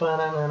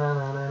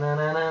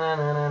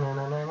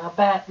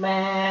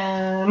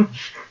Batman.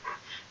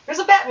 There's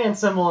a Batman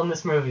symbol in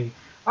this movie.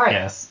 All right.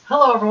 Yes.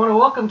 Hello, everyone, and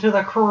welcome to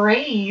the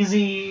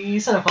Crazy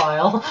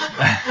Cinephile.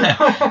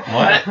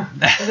 What?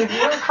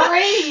 We're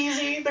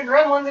crazy. The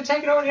Gremlins are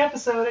taking over the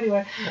episode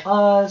anyway.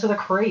 To the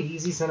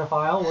Crazy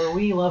Cinephile, where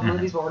we love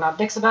movies, but we're not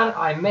dicks about it.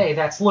 I'm May.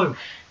 That's Luke.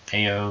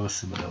 Heyo,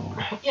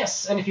 Subado.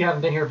 Yes, and if you haven't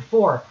been here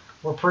before,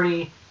 we're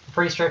pretty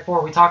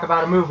straightforward. We talk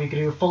about a movie. We can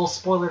do a full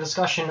spoiler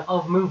discussion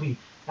of movie.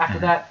 After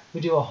that,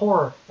 we do a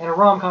horror and a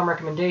rom-com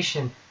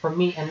recommendation from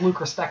me and Luke,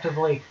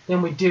 respectively.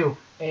 Then we do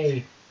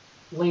a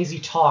lazy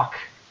talk,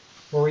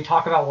 where we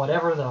talk about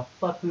whatever the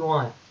fuck we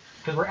want.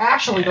 Because we're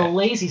actually the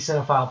Lazy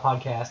Cinephile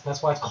podcast.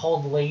 That's why it's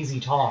called Lazy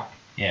Talk.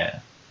 Yeah.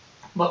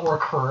 But we're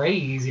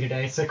crazy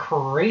today. It's a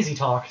crazy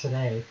talk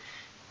today.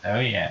 Oh,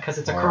 yeah. Because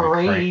it's a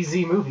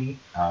crazy movie.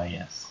 Oh,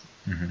 yes.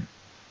 Mm-hmm.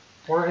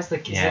 Or as the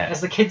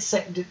kids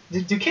say...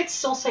 Do kids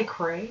still say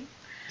cray?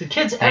 Do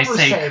kids ever say...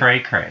 They say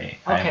cray-cray,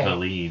 okay. I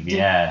believe.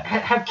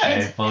 Have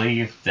kids... I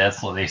believe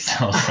that's what they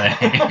still say.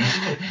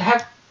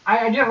 Have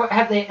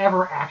they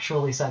ever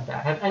actually said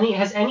that?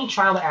 Has any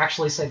child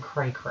actually said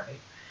cray cray?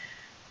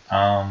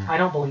 I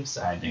don't believe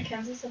so.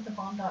 Mackenzie said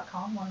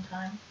thebomb.com one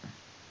time.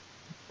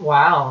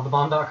 Wow,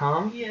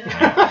 thebomb.com? Yeah.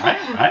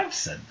 I've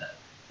said that.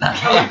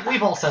 Oh,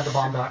 we've all said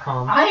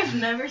thebomb.com. I've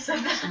never said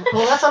that.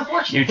 Well, that's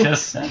unfortunate. You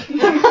just said it.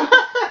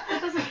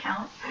 That doesn't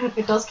count.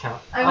 It does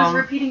count. I was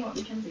repeating what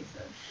Mackenzie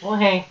said. Well,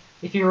 hey,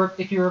 if you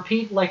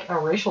repeat like a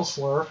racial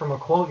slur from a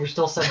quote, you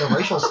still said the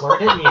racial slur,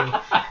 didn't you?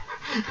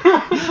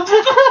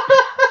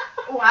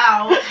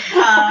 Wow.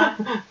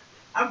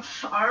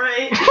 All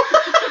right.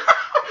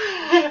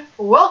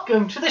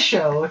 Welcome to the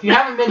show. If you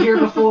haven't been here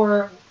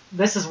before,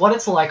 this is what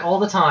it's like all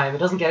the time. It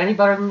doesn't get any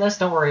better than this.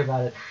 Don't worry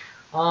about it.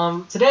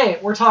 Today,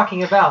 we're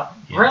talking about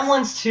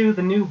Gremlins 2,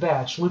 The New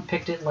Batch. Luke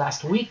picked it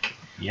last week.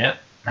 Yep.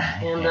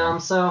 And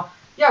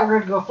we're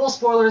going to go full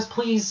spoilers.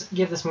 Please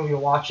give this movie a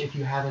watch if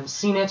you haven't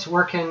seen it.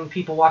 Where can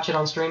people watch it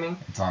on streaming?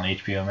 It's on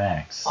HBO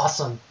Max.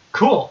 Awesome.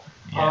 Cool.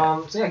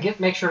 Yeah.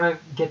 Make sure to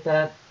get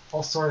that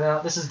all sorted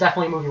out. This is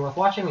definitely a movie worth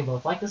watching. We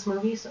both like this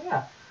movie, so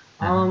yeah.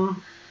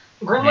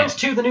 Gremlins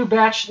 2, The New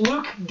Batch.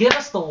 Luke, give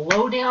us the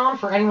lowdown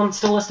for anyone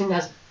still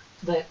listening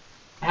that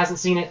hasn't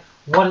seen it.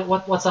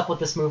 What's up with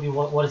this movie?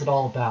 What is it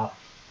all about?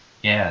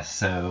 Yeah,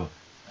 so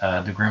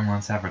the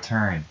Gremlins have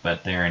returned,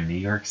 but they're in New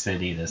York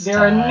City this time.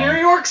 They're in New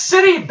York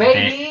City,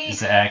 baby!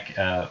 Zach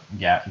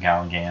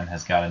Galligan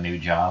has got a new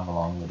job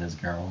along with his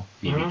girl,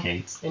 Phoebe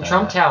Cates. In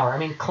Trump Tower.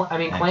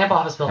 Clamp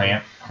Office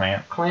Building.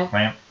 Clamp. Clamp.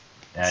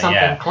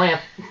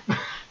 Clamp.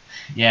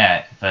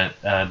 Yeah, but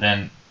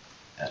then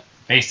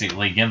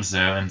basically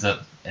Gimzo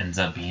ends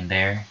up being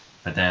there,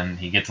 but then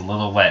he gets a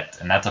little wet,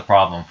 and that's a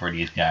problem for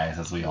these guys,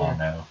 as we all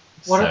know.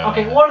 What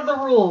are the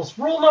rules?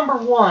 Rule number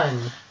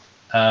 1.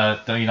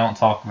 You don't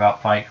talk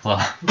about Fight Club.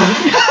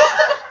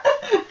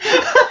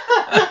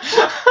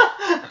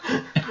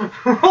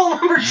 Rule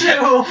number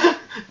 2.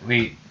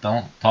 We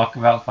don't talk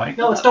about Fight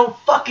Club? No, it's don't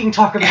fucking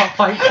talk about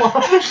Fight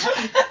Club.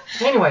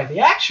 Anyway, the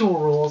actual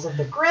rules of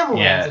the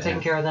Gremlins are taking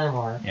care of them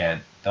are... Yeah,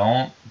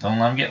 don't let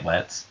them get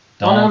wet.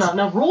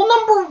 No. Rule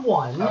number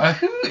 1...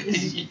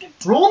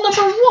 Rule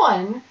number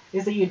 1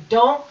 is that you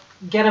don't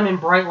get them in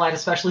bright light,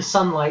 especially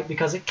sunlight,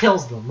 because it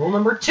kills them. Rule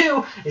number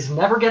 2 is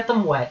never get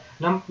them wet.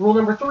 Rule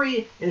number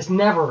 3 is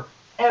never,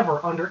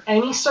 ever, under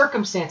any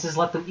circumstances,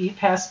 let them eat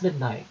past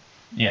midnight.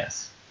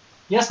 Yes.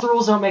 Yes, the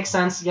rules don't make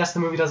sense. Yes, the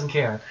movie doesn't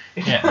care.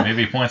 Yeah,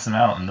 maybe he points them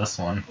out in this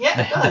one.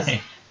 Yeah, it does.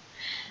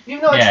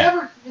 Even though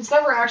it's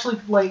never actually,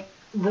 like,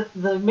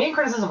 the main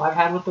criticism I've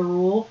had with the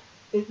rule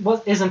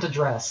isn't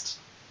addressed.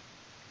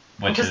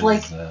 Because,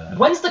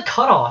 when's the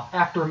cutoff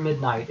after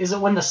midnight? Is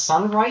it when the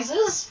sun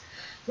rises?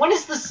 When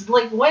is this,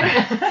 I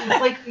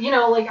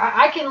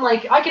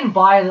can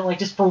buy that,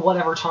 just for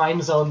whatever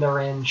time zone they're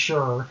in,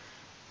 sure.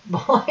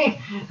 But,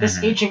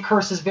 this ancient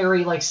curse is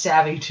very,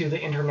 savvy to the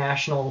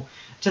international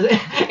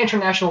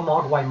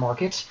Mogwai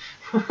market.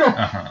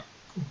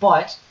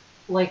 But,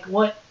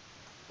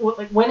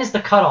 when is the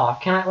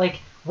cutoff? Can I,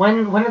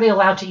 when are they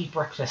allowed to eat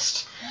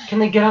breakfast? Can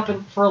they get up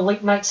for a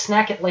late night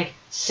snack at,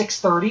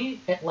 6:30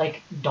 at,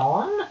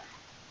 dawn?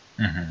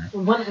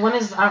 When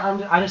is...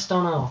 I just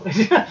don't know.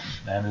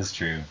 That is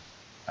true.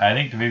 I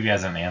think the movie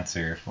has an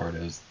answer for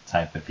those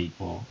type of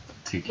people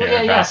to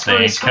care about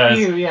things. Because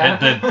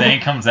the thing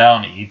comes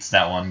out and eats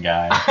that one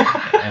guy.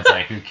 And it's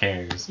who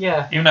cares?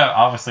 Yeah. Even though,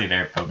 obviously,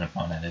 they're poking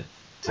fun at it.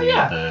 To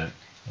the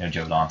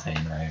Joe Dante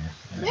and Ray.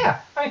 Yeah.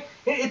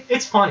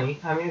 It's funny.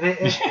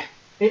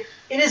 It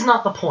is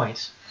not the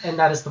point. And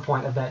that is the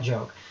point of that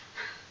joke.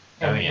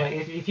 And,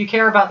 if you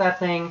care about that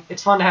thing,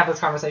 it's fun to have those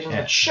conversations,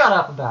 but shut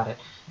up about it.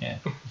 Yeah.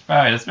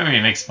 This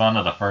movie makes fun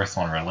of the first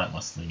one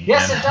relentlessly.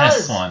 Yes, and it does.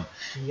 This one,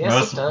 it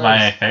does.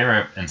 My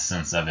favorite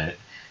instance of it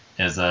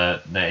is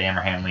the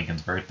Abraham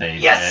Lincoln's birthday.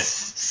 Yes,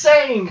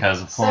 same.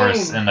 Because, of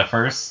course, in the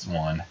first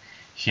one,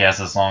 she has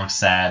this long,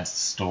 sad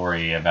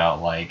story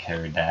about,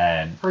 her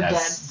dad. Her dad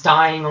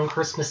dying on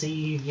Christmas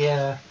Eve,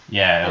 yeah.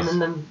 Yeah. And then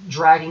them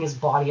dragging his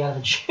body out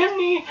of a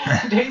chimney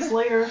days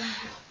later.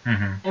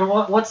 Mm-hmm. And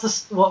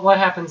what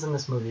happens in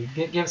this movie?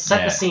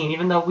 Set the scene.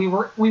 Even though we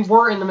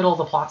were in the middle of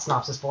the plot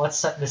synopsis, but let's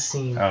set this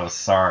scene. Oh,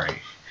 sorry.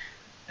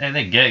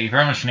 They get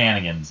Gremlin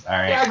shenanigans, all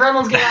right. Yeah,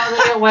 Gremlins get out.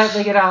 They get wet.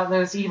 They get out.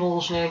 There's evil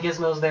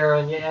gizmos there,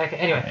 and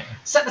anyway,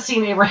 set the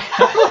scene, Abraham.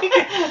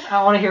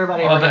 I want to hear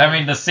about Abraham. Well, I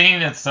mean, the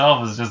scene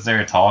itself is just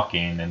they're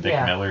talking, and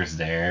Dick Miller's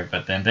there,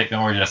 but then Dick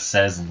Miller just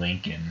says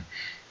Lincoln,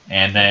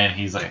 and then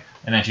she's like,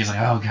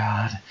 "Oh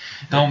God,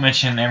 don't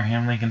mention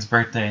Abraham Lincoln's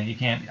birthday. You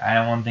can't. I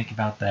don't want to think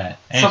about that."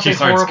 And something she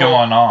starts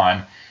going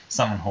on.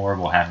 Something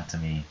horrible happened to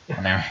me on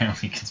Abraham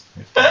Lincoln's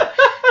birthday.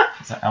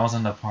 I was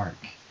in the park.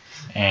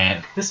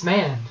 And this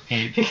man,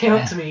 he came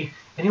up to me,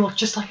 and he looked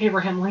just like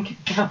Abraham Lincoln.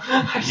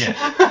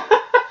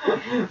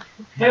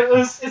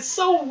 It's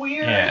so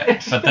weird.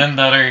 Yeah, but then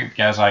the other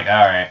guy's like, all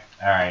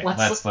right,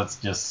 let's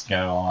just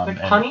go on. Like,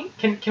 honey,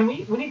 can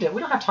we need to?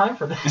 We don't have time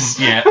for this.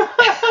 Yeah.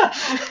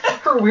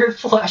 Her weird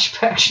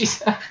flashback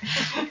she's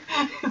having.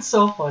 It's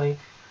so funny.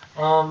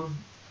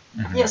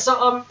 Yeah.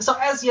 So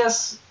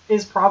as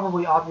is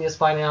probably obvious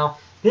by now.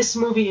 This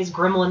movie is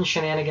Gremlin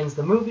shenanigans.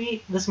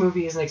 This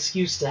movie is an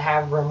excuse to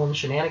have Gremlin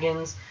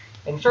shenanigans,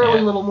 and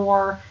fairly little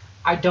more.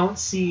 I don't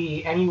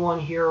see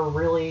anyone here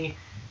really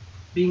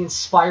being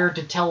inspired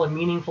to tell a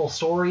meaningful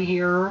story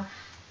here.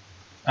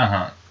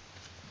 Yeah.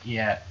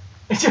 Yeah.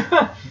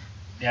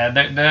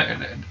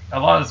 A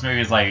lot of this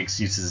movie is like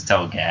excuses to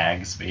tell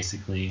gags,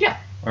 basically. Yeah.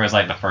 Whereas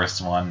like the first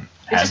one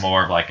had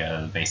more of like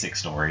a basic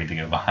story to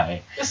go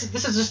by. This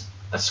is just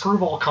a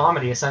screwball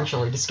comedy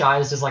essentially,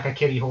 disguised as like a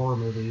kiddie horror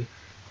movie.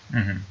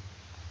 Mm-hmm.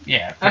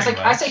 Yeah,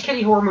 I say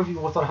kiddie horror movie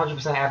with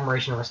 100%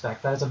 admiration and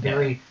respect. That is a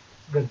very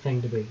good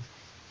thing to be.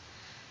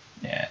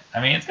 Yeah,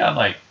 I mean, it's got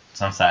like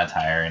some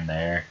satire in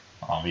there,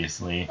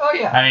 obviously. Oh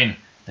yeah. I mean,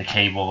 the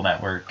cable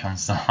network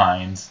comes to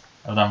mind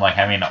of them like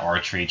having an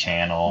archery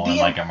channel and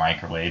like a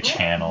microwave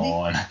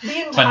channel, and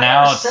the entire but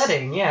now it's,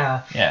 setting,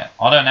 yeah. Yeah,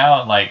 although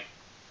now like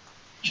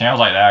channels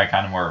like that are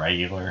kind of more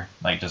regular,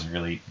 like just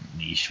really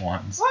niche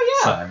ones.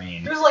 Oh yeah. So I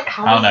mean, there's like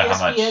how many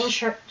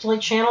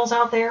ESPN channels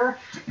out there?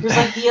 There's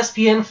like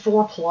ESPN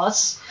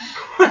 4+,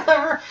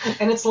 whatever,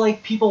 and it's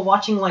like people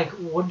watching like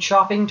wood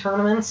chopping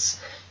tournaments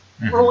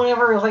or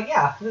whatever. It's like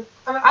I mean,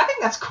 I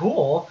think that's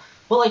cool,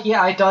 but like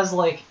it does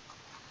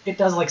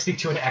speak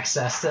to an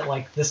excess that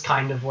like this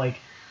kind of like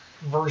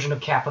version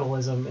of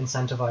capitalism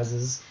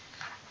incentivizes.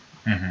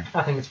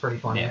 I think it's pretty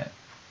funny. Yeah.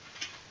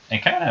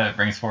 It kind of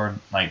brings forward,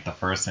 like, the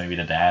first movie,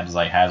 the dad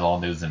like has all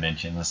those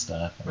inventions and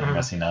stuff, and they're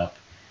messing up.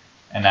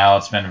 And now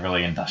it's been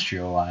really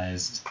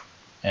industrialized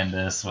in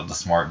this with the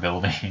smart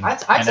building. I'd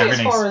say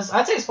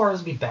as far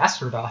as be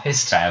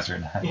bastardized.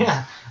 Bastardized.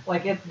 Yeah.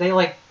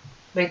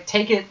 They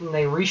take it and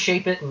they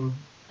reshape it and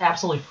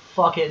absolutely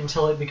fuck it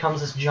until it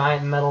becomes this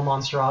giant metal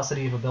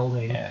monstrosity of a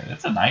building. Yeah,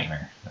 it's a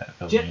nightmare, that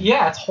building.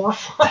 Yeah, it's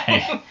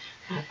horrifying.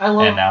 I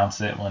love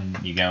announce it when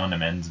you go in the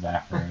men's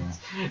bathroom.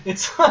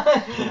 It's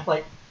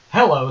like,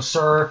 hello,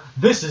 sir.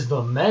 This is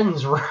the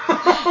men's room.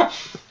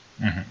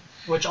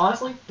 Which,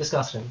 honestly,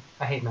 disgusting.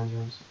 I hate men's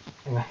rooms.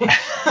 Anyway.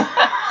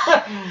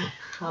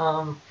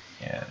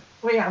 Yeah.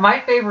 Well, yeah, my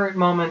favorite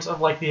moment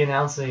of like the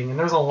announcing, and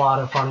there's a lot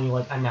of funny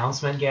like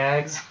announcement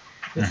gags.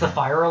 It's the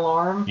fire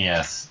alarm.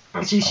 Yes.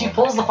 She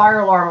pulls the fire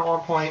alarm at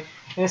one point,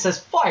 and it says,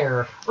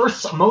 "Fire,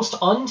 Earth's most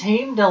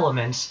untamed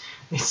element."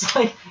 It's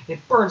like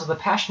it burns with a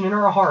passion in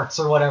our hearts,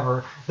 or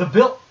whatever.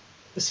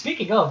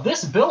 Speaking of,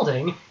 this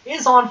building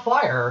is on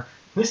fire.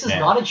 This is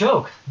not a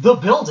joke. The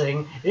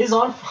building is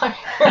on fire.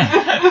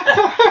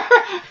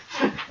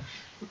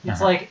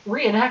 It's like,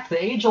 reenact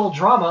the age-old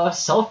drama of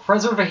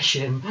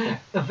self-preservation.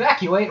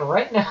 Evacuate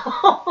right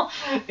now.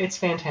 It's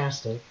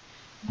fantastic.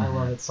 I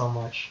love it so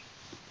much.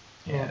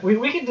 Yeah,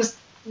 we can just...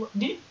 are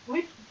we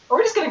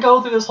just going to go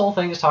through this whole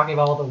thing just talking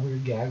about all the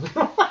weird gags?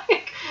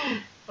 I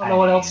don't know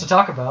what else to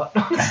talk about,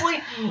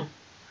 honestly.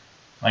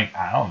 Like,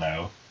 I don't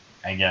know.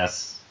 I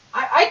guess...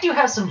 I do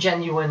have some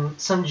genuine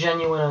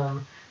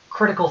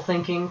critical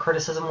thinking,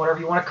 criticism, whatever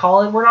you want to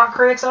call it. We're not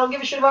critics. I don't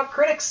give a shit about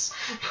critics.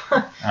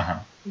 But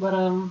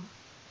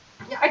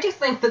yeah, I do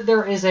think that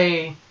there is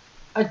a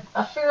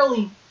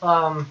fairly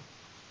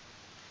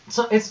there's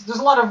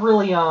a lot of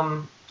really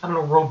I don't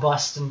know,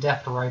 robust and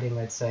deft writing,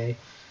 I'd say,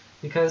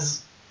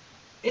 because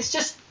it's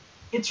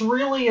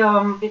really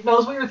it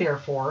knows what you're there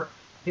for.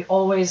 It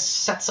always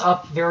sets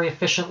up very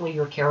efficiently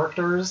your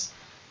characters.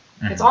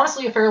 It's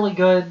honestly a fairly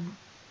good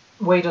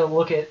way to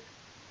look at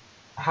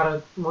how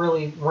to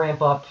really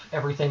ramp up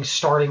everything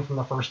starting from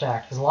the first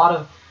act, because a lot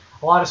of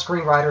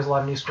screenwriters, a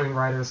lot of new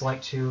screenwriters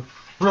like to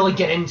really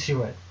get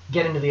into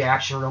the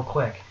action real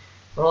quick,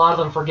 but a lot of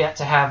them forget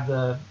to have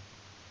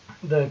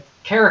the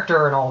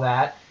character and all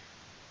that,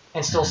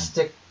 and still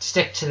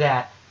stick to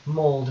that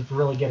mold of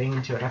really getting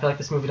into it. And I feel like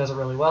this movie does it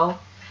really well.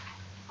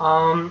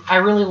 I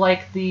really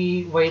like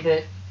the way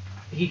that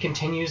he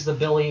continues the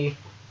Billy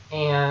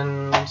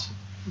and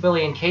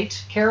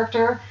Kate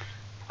character.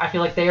 I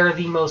feel like they are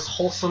the most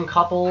wholesome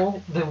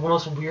couple, the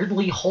most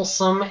weirdly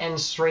wholesome and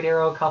straight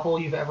arrow couple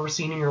you've ever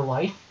seen in your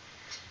life.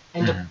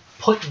 And to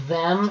put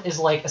them as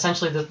like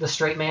essentially the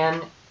straight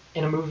man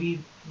in a movie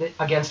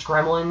against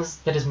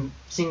Gremlins that is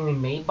seemingly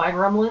made by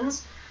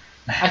Gremlins,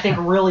 I think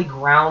really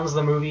grounds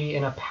the movie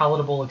in a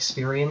palatable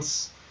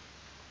experience.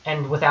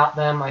 And without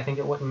them, I think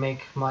it wouldn't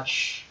make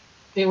much.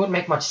 It wouldn't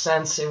make much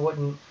sense. It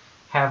wouldn't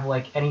have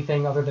like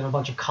anything other than a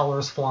bunch of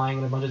colors flying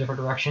in a bunch of different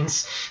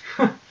directions.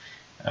 Oh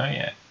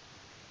yeah,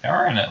 they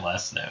are in it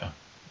less though.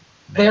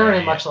 They're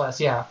in it much less,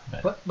 yeah.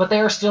 But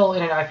they are still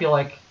in it. I feel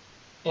like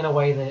in a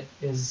way that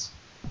is,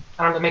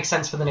 I don't know, that makes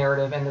sense for the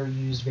narrative, and they're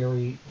used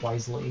very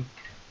wisely.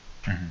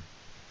 Mm-hmm.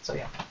 So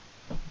yeah.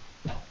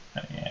 Oh,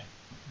 yeah,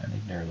 I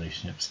think their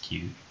relationship's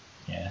cute.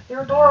 Yeah.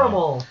 They're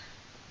adorable.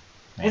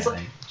 It's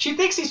like, she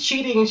thinks he's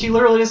cheating, and she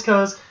literally just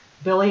goes,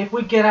 "Billy, if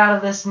we get out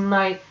of this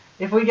night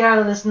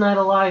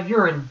alive,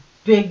 you're in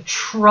big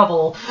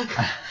trouble."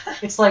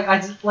 It's like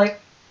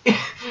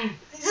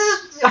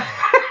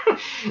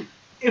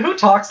who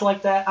talks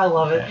like that? I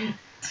love it. Yeah.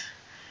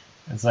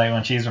 It's like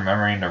when she's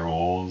remembering the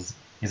rules,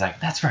 he's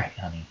like, "That's right,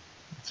 honey.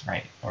 That's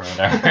right," or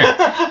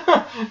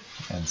whatever.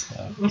 And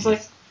stuff. It's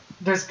like,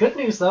 there's good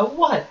news though.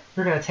 What?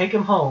 You're gonna take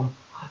him home?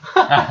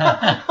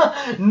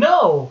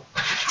 No.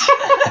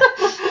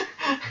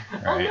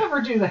 I'll never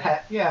do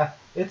that. Yeah,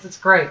 it's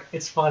great.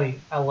 It's funny.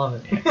 I love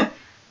it.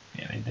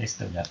 Yeah, they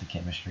still got the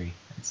chemistry.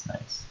 It's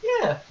nice.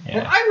 Yeah.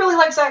 And I really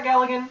like Zach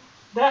Galligan.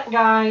 That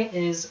guy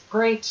is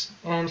great,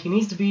 and he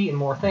needs to be in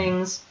more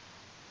things.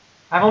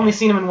 I've only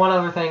seen him in one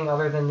other thing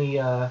other than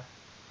the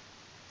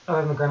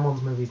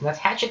Gremlins movies, and that's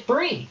Hatchet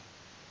 3.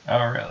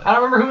 Oh, really? I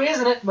don't remember who is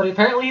in it, but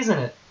apparently he's in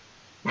it.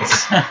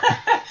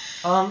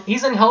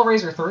 He's in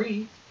Hellraiser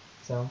 3.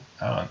 So.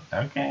 Oh,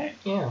 okay.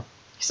 Yeah.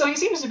 So he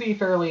seems to be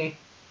fairly,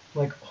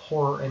 like,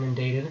 horror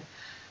inundated.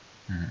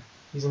 Mm-hmm.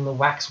 He's in the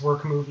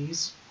Waxwork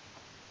movies.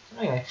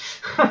 Anyway.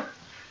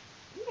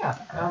 Yeah.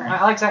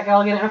 I like Zach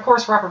Galligan. And, of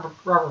course, Robert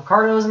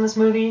Ricardo is in this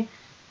movie,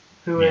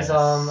 who is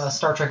a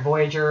Star Trek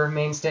Voyager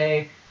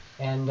mainstay.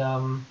 And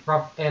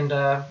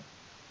freaking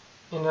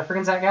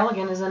Zach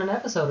Galligan is in an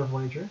episode of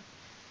Voyager.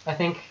 I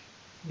think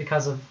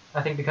because of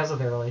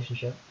their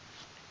relationship.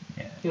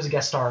 Yeah. He was a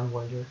guest star in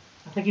Voyager.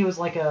 I think he was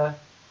like a...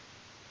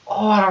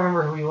 Oh, I don't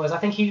remember who he was. I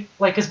think he...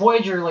 Like, because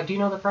Voyager... Like, do you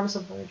know the premise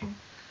of Voyager?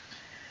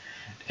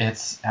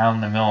 It's out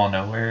in the middle of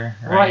nowhere,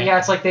 right? Right, yeah.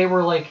 It's like they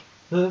were, like...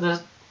 The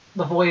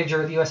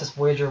Voyager, the USS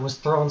Voyager, was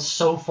thrown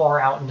so far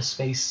out into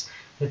space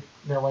that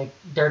like,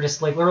 they're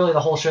just... Like, literally the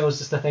whole show is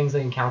just the things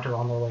they encounter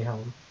on their way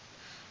home.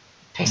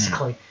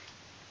 Basically.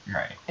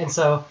 Right. And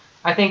so,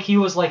 I think he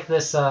was, like,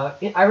 this... I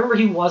remember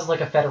he was,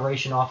 like, a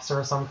Federation officer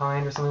of some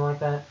kind or something like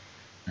that.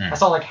 I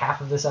saw, like, half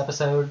of this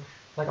episode...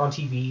 like on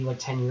TV like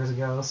 10 years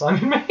ago, so I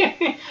mean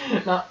maybe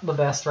not the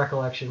best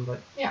recollection, but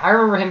yeah, I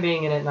remember him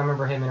being in it, and I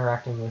remember him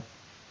interacting with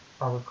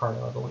Robert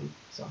Ricardo, I believe.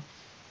 So.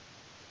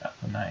 Oh,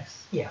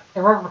 nice. Yeah,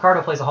 and Robert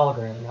Ricardo plays a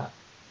hologram in that.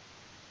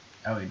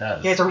 Oh, he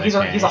does. Yeah,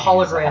 he's a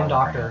hologram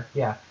doctor.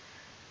 Yeah,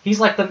 he's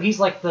like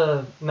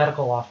the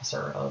medical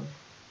officer of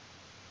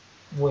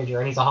Voyager,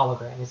 and he's a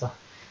hologram. There's a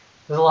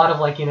lot of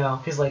like, you know,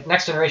 because like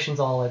Next Generation's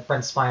all like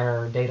Brent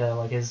Spiner or Data,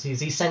 like is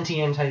he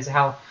sentient?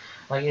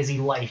 Like, is he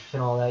life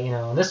and all that, you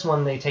know? And this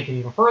one, they take it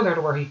even further to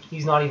where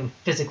he's not even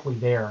physically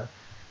there.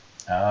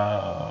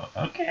 Oh,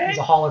 okay. He's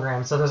a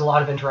hologram, so there's a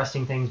lot of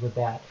interesting things with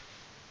that.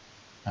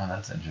 Oh,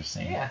 that's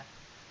interesting. Yeah.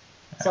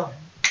 So,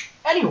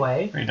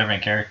 anyway. Pretty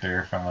different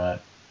character from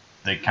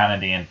the kind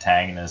of the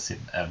antagonist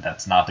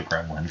that's not the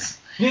Gremlins.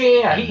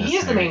 Yeah. He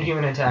is the main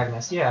human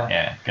antagonist, yeah.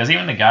 Yeah, because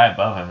even the guy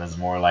above him is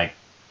more like,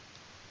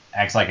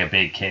 acts like a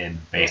big kid,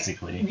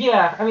 basically.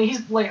 Yeah, I mean,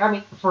 he's like,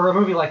 for a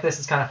movie like this,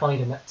 it's kind of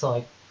funny to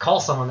like, call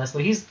someone this,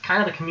 but he's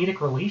kind of the comedic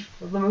relief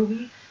of the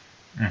movie.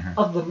 Mm-hmm.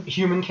 Of the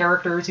human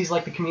characters, he's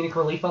like the comedic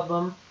relief of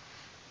them.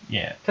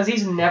 Yeah. Because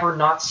he's never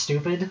not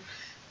stupid.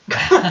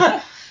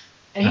 And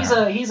he's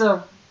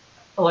a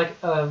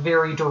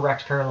very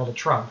direct parallel to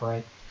Trump,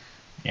 right?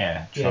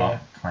 Yeah, Trump,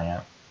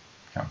 Clamp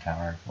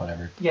Tower,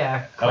 whatever.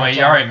 Yeah. Oh wait,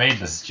 you already made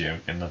this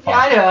joke in the podcast.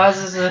 Yeah, I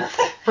know.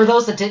 For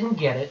those that didn't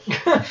get it,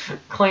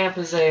 Clamp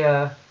is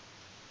a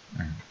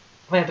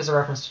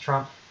reference to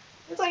Trump.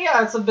 It's like,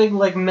 yeah, it's a big,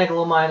 like,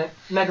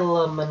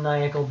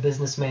 megalomaniacal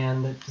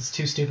businessman that is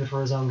too stupid for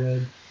his own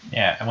good.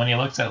 Yeah, and when he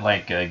looks at,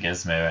 like,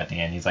 Gizmo at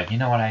the end, he's like, you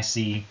know what I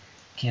see?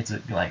 Kids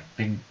with, like,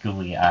 big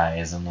googly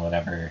eyes and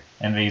whatever.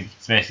 And he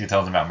basically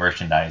tells him about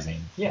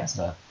merchandising. Yeah. And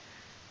stuff.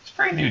 It's a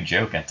pretty new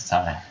joke at the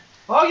time.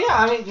 Oh, yeah,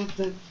 I mean,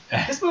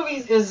 this movie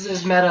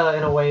is meta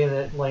in a way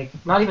that, like,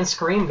 not even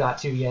Scream got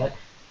to yet.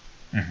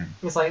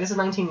 Mm-hmm. It's like, this is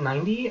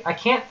 1990? I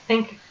can't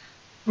think...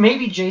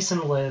 Maybe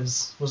Jason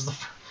Lives was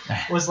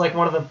like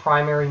one of the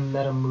primary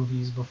meta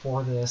movies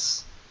before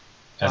this.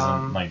 As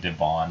in, like, did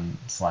Bond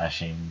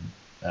slashing...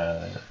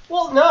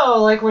 Well,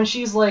 no, like, when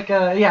she's like,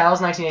 that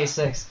was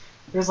 1986.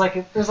 There's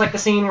like the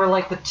scene where,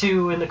 like, the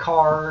two in the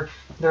car,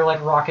 they're,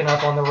 like, rocking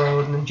up on the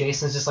road, and then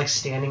Jason's just, like,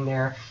 standing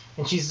there,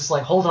 and she's just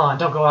like, hold on,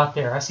 don't go out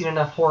there. I've seen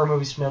enough horror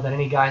movies to know that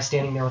any guy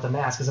standing there with a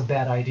mask is a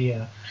bad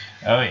idea.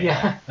 Oh,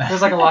 yeah.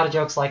 There's, like, a lot of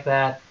jokes like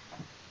that.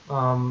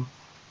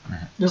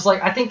 There's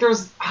like, I think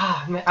there's,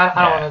 I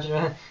don't want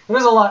to.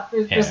 There's a lot.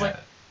 There's like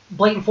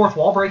blatant fourth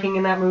wall breaking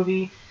in that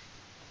movie.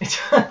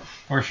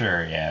 For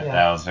sure, yeah.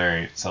 That was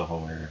very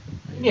self-aware.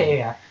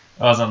 Yeah. It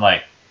wasn't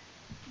like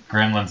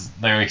Gremlins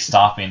literally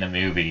stopping the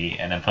movie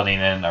and then putting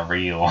in a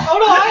reel. Oh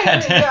no,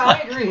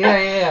 I agree.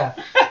 Yeah.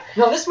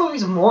 No, this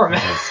movie's more,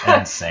 man. It's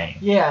insane.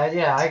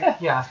 Yeah.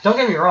 Don't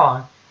get me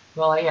wrong.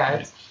 Well,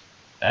 it's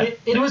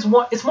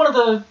one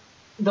of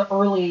the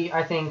early,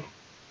 I think,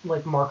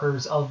 like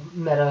markers of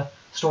meta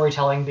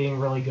storytelling being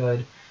really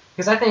good,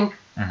 because I think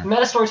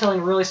meta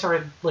storytelling really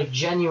started like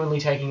genuinely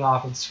taking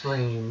off with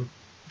Scream.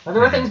 Like,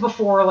 there were things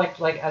before,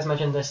 like as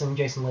mentioned, this and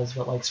Jason Lives,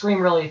 but like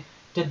Scream really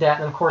did that,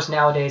 and of course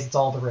nowadays it's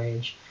all the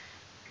rage.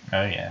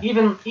 Oh yeah.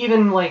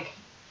 Even like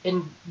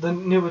in the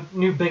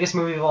new biggest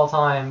movie of all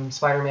time,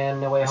 Spider-Man: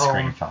 No Way Home.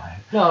 Scream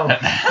 5. No,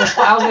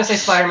 I was gonna say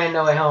Spider-Man: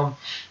 No Way Home.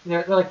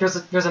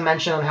 There's a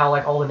mention on how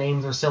like all the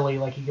names are silly.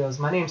 Like he goes,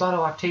 "My name's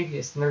Otto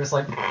Octavius," and they're just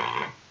like,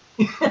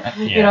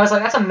 you know, it's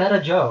like that's a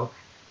meta joke.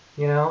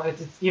 You know,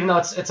 it's even though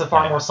it's a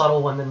far more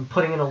subtle one than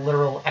putting in a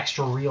literal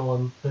extra reel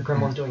and the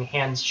Gremlins doing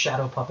hands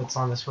shadow puppets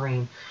on the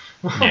screen.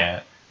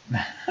 Yeah.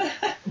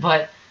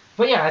 But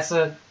yeah,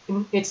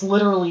 it's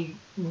literally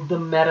the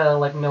meta,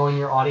 like knowing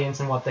your audience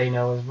and what they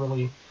know is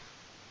really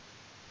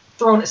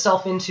thrown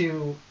itself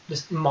into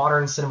just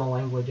modern cinema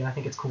language, and I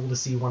think it's cool to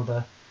see one of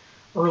the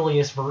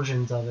earliest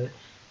versions of it.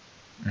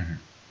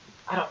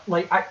 I don't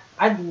like.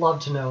 I'd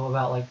love to know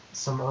about like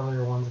some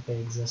earlier ones if they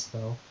exist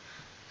though.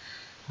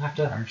 We'll have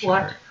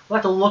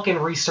to look and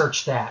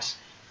research that.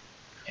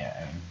 Yeah,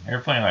 I mean, they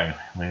were playing like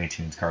Looney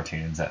Tunes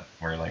cartoons that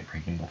were like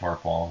breaking the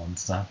fourth wall and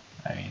stuff.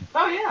 I mean.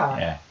 Oh yeah.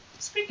 Yeah.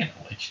 Speaking of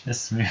which,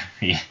 this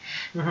movie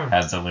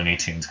has the Looney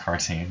Tunes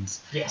cartoons.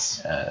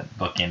 Yes.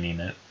 Bookending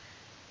it.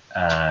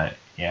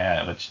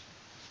 Which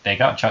they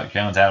got Chuck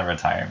Jones out of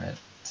retirement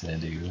to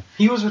do.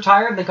 He was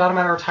retired. They got him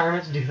out of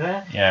retirement to do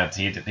that. Yeah,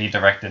 he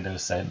directed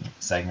those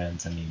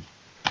segments, and he,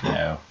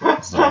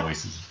 his little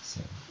voices.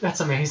 So.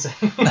 That's amazing.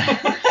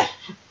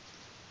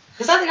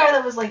 Is that the guy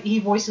that was like he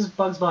voices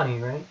Bugs Bunny,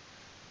 right?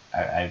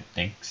 I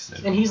think so.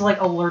 And he's like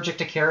allergic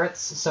to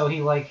carrots, so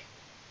he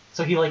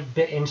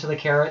bit into the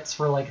carrots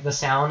for like the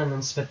sound and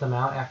then spit them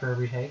out after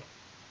every take.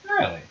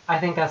 Really? I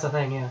think that's a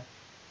thing, yeah.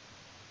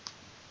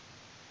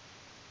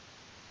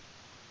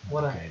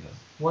 What a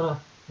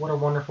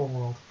wonderful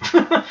world.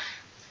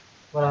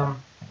 But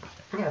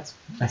yeah, it's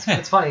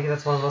funny because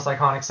it's one of the most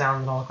iconic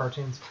sounds in all the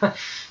cartoons.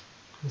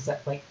 Is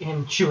that like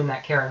him chewing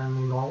that carrot and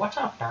then going, "What's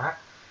up, Doc?"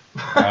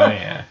 Oh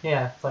yeah.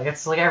 Yeah,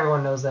 it's like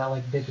everyone knows that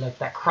like big like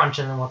that crunch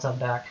and then "What's up,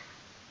 Doc?"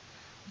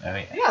 Oh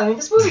yeah. Yeah, I mean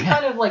this movie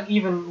kind of like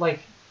even like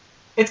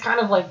it's kind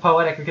of like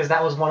poetic because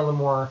that was one of the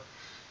more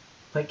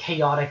like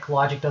chaotic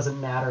logic doesn't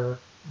matter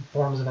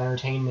forms of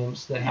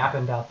entertainment that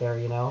happened out there,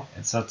 you know.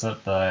 It sets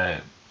up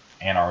the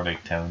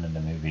Antarctic tone in the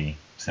movie,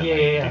 so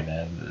they do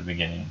that at the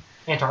beginning.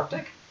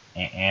 Antarctic.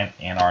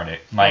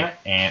 Antarctic, like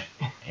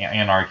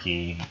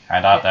anarchy.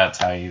 I thought that's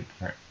how you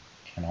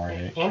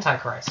Antarctic.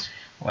 Antichrist.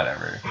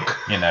 Whatever,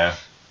 you know.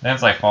 Then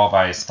it's like followed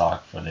by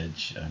stock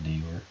footage of New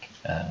York,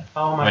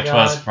 which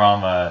was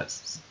from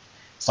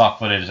stock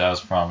footage that was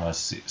from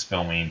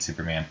filming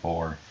Superman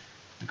 4,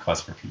 The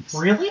Quest for Peace.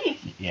 Really?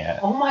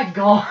 Yeah. Oh my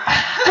god.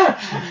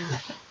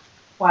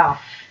 Wow.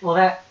 Well,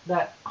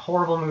 that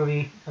horrible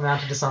movie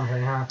amounted to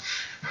something, huh?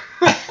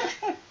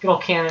 Good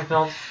old canon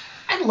film.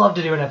 I'd love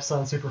to do an episode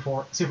on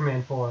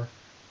Superman 4.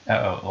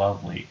 Oh,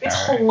 lovely.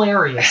 It's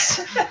hilarious.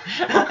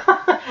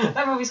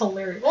 That movie's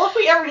hilarious. Well, if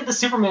we ever did the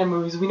Superman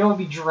movies, we know we'd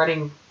be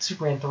dreading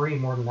Superman 3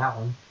 more than that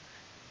one.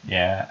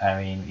 Yeah,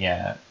 I mean,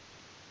 yeah.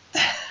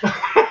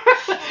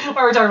 Why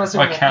are we talking about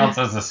Superman? What counts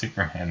as a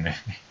Superman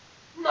movie?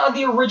 No,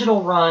 the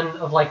original run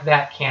of, like,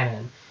 that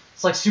canon.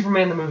 It's like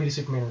Superman the movie to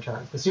Superman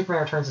Returns. Because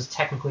Superman Returns is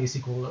technically a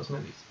sequel to those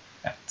movies.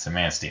 It's a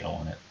Man of Steel,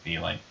 wouldn't it be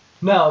like...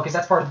 No, because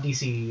that's part of the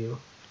DCEU.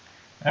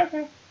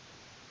 Okay.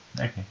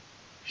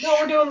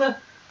 No,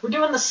 we're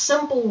doing the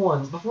simple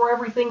ones before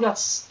everything got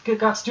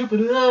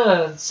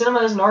stupid.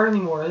 Cinema isn't art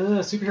anymore.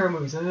 Superhero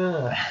movies.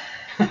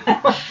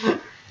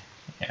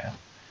 Yeah.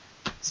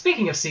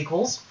 Speaking of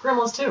sequels,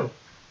 Gremlins 2.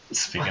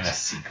 Speaking of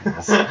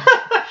sequels.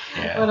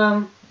 Yeah.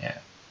 But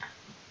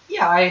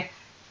yeah,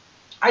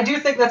 I do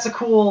think that's a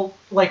cool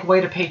like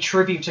way to pay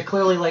tribute to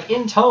clearly like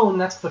in tone.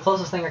 That's the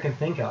closest thing I can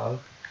think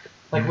of,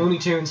 like Looney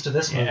Tunes to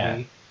this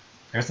movie.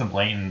 There's some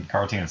blatant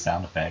cartoon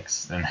sound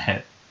effects in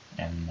it.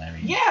 And I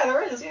mean, yeah,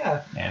 there is,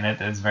 yeah. And it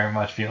very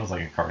much feels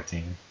like a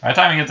cartoon. By the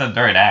time it gets to the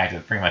third act,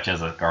 it pretty much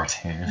is a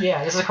cartoon.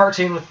 Yeah, it's a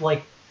cartoon with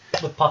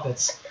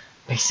puppets,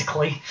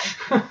 basically.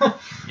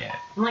 Yeah.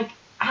 I'm like,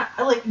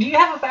 I like. Do you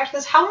have a fact of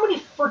this? How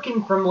many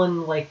freaking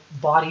Gremlin like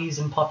bodies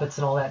and puppets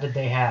and all that did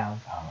they have?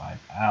 Oh,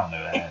 I don't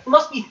know that. It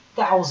must be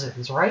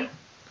thousands, right?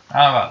 I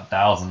don't know about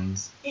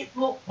thousands.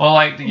 Well,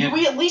 like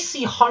we at least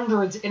see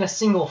hundreds in a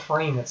single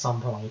frame at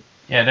some point.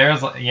 Yeah,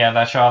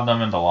 that shot of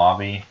them in the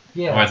lobby.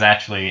 Yeah. It was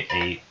actually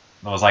 8.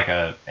 It was like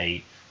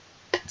 8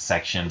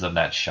 sections of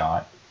that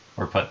shot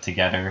were put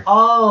together.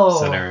 Oh.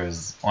 So there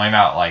was only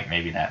about like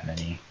maybe that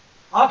many.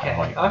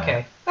 Okay.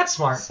 Okay. That's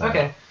smart. So.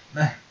 Okay.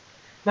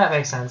 That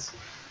makes sense.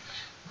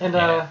 And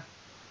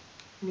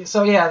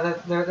so yeah,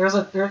 there's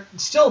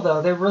still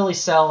though they really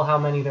sell how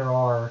many there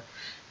are.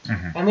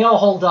 And they all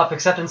hold up,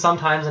 except in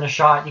sometimes in a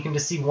shot you can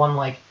just see one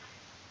like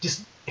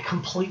just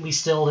completely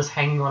still, just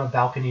hanging on a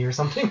balcony or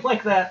something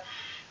like that.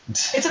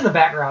 It's in the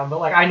background, but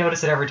like I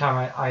notice it every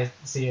time I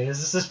see it.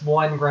 Is this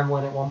one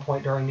gremlin at one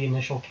point during the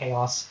initial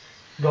chaos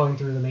going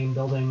through the main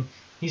building?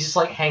 He's just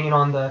like hanging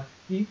on the.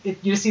 You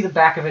just see the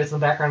back of it. It's in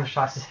the background of the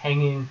shot, just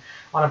hanging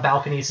on a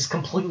balcony. It's just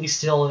completely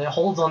still, and it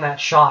holds on that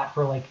shot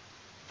for like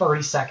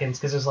 30 seconds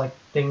because there's like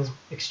things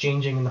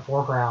exchanging in the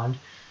foreground.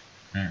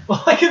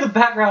 But like in the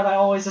background, I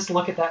always just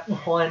look at that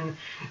one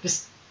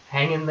just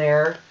hanging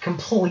there,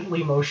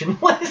 completely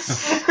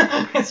motionless.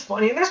 It's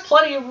funny. And there's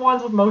plenty of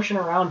ones with motion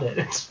around it.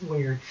 It's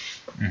weird.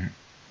 Yeah.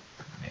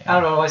 I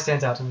don't know. It always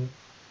stands out to me.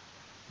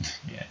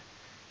 Yeah.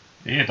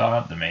 You can talk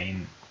about the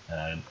main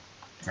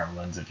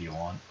gremlins if you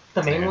want.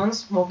 The main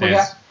ones? Well, if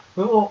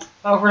we're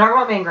talking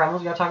about main gremlins,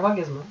 we gotta talk about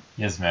Gizmo.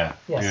 Gizmo.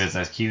 Yes. Who is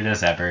as cute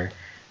as ever.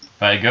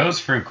 But it goes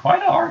through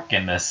quite an arc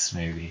in this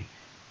movie.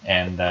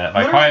 And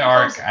by quite an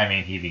arc, I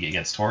mean he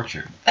gets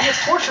tortured. He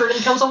gets tortured and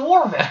becomes a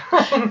war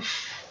veteran.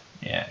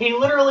 Yeah.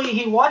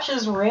 He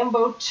watches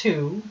Rambo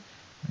 2,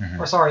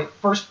 or sorry,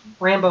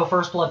 Rambo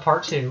First Blood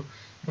Part 2,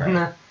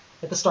 at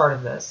the start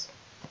of this.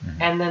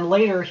 And then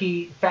later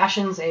he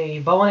fashions a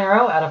bow and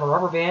arrow out of a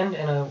rubber band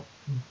and a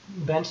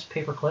bent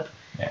paper clip.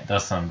 Yeah, it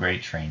does some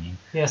great training.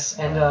 Yes,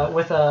 and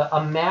with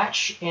a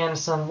match and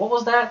some, what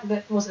was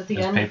that was at the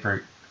end?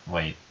 Paper,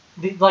 wait.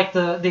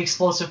 The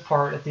explosive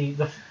part at the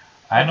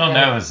I don't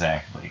know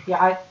exactly.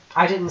 Yeah,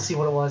 I didn't see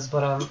what it was,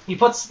 but he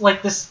puts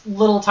like this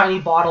little tiny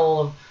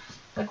bottle of,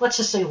 like, let's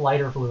just say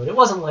lighter fluid. It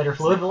wasn't lighter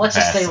fluid, but let's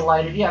just say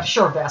lighter. Yeah,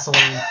 sure,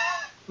 Vaseline.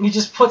 He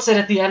just puts it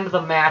at the end of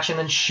the match and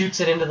then shoots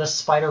it into the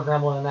spider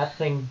gremlin, and that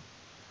thing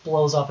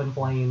blows up in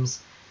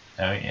flames.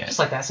 Oh yeah. Just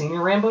like that scene in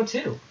Rambo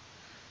 2.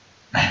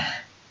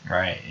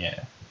 Right.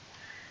 Yeah.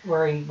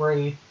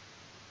 Where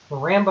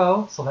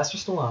Rambo, Sylvester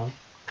Stallone,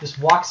 just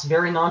walks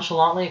very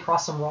nonchalantly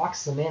across some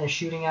rocks. The man is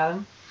shooting at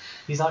him.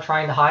 He's not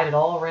trying to hide at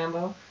all,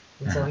 Rambo.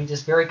 And so he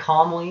just very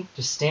calmly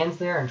just stands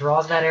there and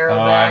draws that arrow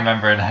back. I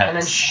remember that. And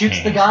then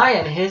shoots the guy,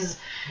 and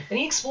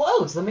he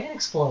explodes. The man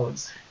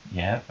explodes.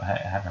 Yep,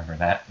 I remember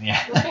that.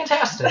 Yeah. It was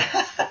fantastic.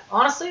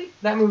 Honestly,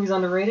 that movie's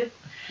underrated.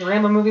 The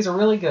Rambo movies are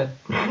really good.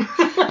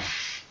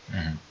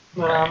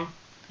 But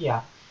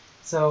yeah.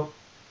 So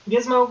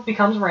Gizmo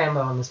becomes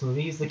Rambo in this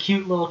movie. He's the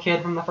cute little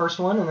kid from the first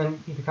one, and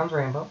then he becomes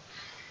Rambo.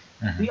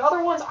 The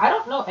other ones, I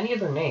don't know any of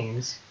their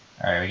names.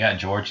 All right, we got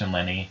George and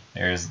Lenny.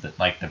 There's the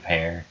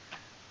pair.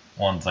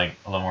 One's like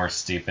a little more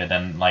stupid,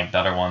 and like the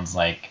other one's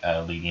like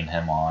leading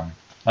him on.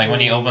 Like when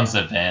he opens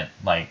the vent,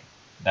 like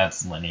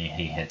that's Lenny.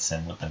 He hits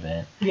him with the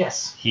vent.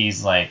 Yes.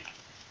 He's like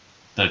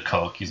the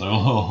cook. He's like,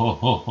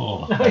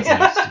 oh.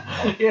 That's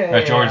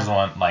But George is the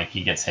one, like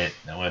he gets hit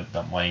with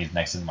when he's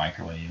next to the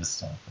microwave and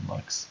stuff and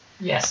looks.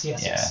 Yes.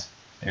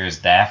 There's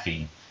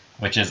Daffy,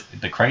 which is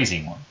the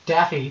crazy one.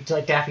 Daffy,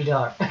 like Daffy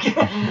Duck.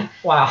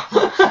 Wow.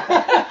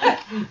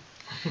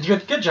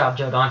 Good job,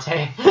 Joe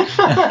Dante.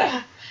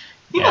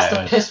 He must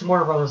have pissed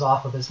Warner Brothers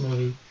off with this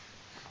movie.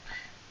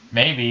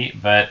 Maybe,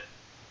 but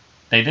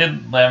they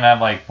did let him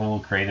have like full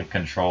creative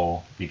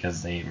control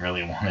because they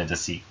really wanted a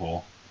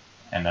sequel,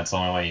 and that's the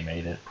only way he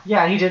made it.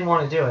 Yeah, and he didn't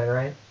want to do it,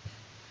 right?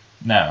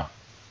 No.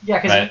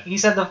 Yeah, because he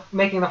said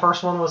making the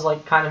first one was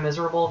like kind of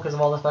miserable because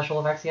of all the special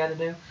effects he had to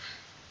do.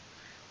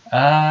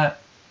 There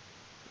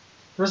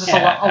was just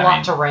a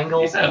lot to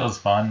wrangle. He said it was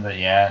fun, but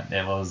yeah,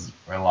 it was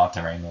a lot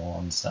to wrangle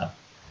and stuff.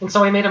 And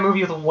so he made a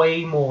movie with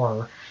way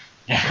more.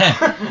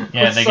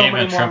 Yeah, they gave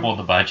him triple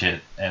the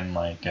budget and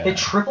like. They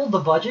tripled the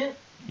budget?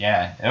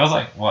 Yeah, it was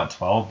like what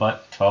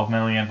 12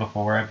 million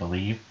before, I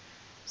believe.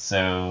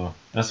 So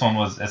this one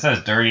was, it says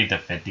 30 to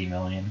 50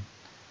 million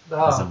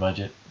was the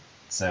budget.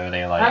 So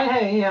they like.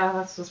 Hey, yeah,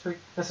 that's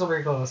still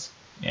pretty close.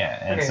 Yeah,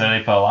 and so they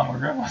put a lot more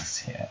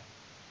gremlins. Yeah.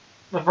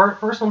 The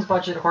first one's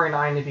budget, according to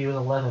IMDb, was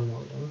 11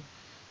 million.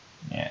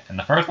 Yeah, and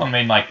the first one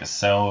made like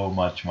so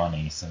much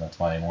money, so that's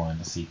why they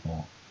wanted a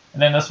sequel.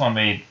 And then this one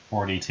made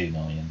 42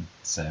 million,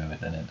 so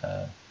then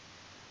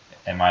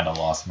it might have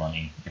lost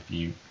money if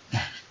you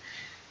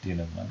do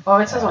know money. Oh,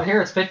 it says on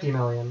here it's 50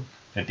 million.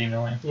 50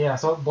 million? Yeah,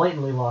 so it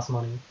blatantly lost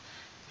money.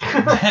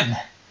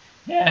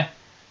 Yeah,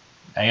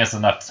 I guess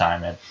enough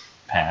time had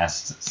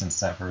passed since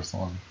that first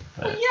one.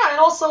 But yeah, and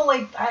also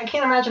like I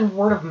can't imagine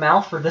word of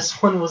mouth for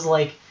this one was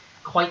like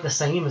quite the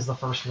same as the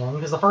first one,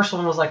 because the first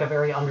one was like a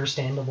very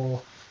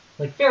understandable,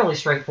 like fairly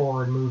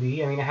straightforward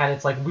movie. I mean, it had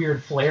its like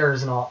weird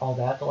flares and all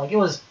that, but like it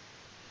was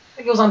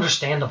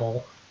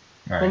understandable.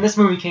 Right. And this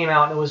movie came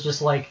out and it was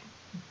just like,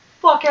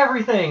 fuck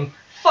everything,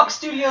 fuck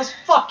studios,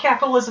 fuck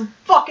capitalism,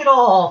 fuck it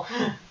all,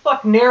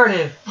 fuck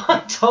narrative,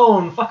 fuck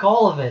tone, fuck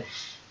all of it.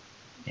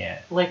 Yeah.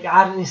 Like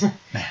I don't.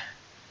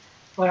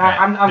 Like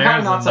I'm kind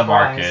of not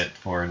surprised. There's the market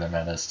for the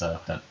meta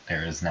stuff that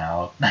there is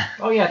now.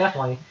 Oh yeah,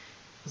 definitely.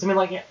 I mean,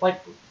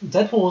 like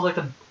Deadpool was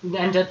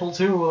and Deadpool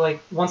 2,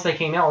 like once they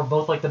came out, were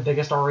both like the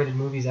biggest R-rated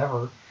movies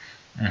ever.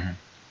 Mm-hmm.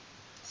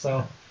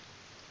 So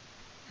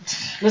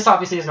this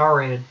obviously isn't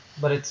R-rated,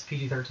 but it's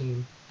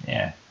PG-13.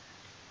 Yeah,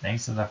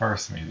 thanks to the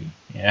first movie.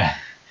 Yeah,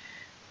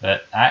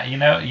 but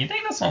you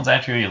think this one's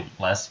actually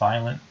less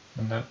violent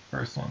in the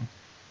first one?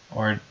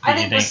 Or I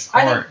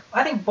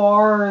think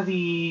bar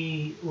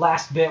the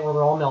last bit where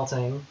they're all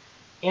melting,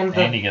 and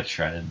he gets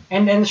shredded.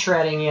 And the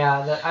shredding,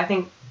 yeah. I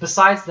think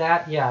besides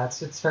that, yeah,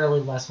 it's fairly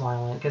less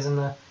violent because in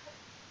the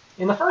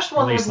first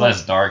one, at least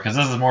less dark because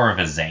this is more of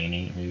a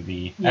zany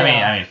movie. Yeah.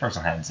 I mean, the first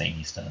one had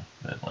zany stuff,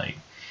 but like.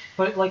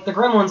 But like the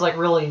Gremlins like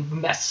really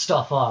messed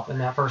stuff up in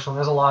that first one.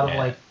 There's a lot of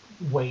like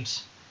weight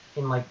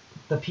in like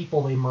the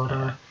people they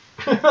murder.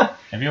 Yeah.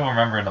 If you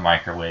remember the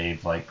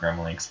microwave like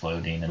gremlin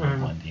exploding and then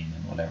blending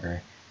and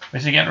whatever.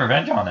 Which they get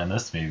revenge on in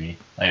this movie.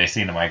 Like, they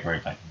see the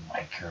microwave, like,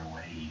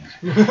 microwave.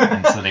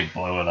 And so they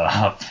blow it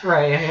up.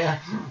 Right, yeah.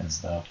 And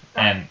stuff.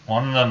 And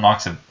one of them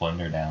knocks a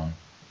blender down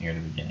near the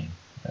beginning.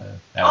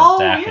 That was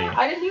Daffy. Yeah,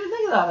 I didn't even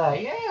think about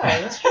that. Yeah,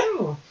 that's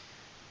true.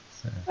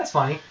 That's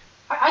funny.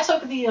 I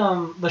took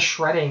the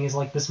shredding is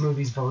like this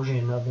movie's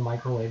version of the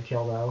microwave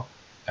kill, though.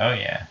 Oh,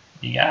 yeah.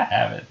 You gotta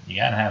have it. You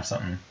gotta have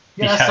something.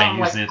 You gotta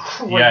use it.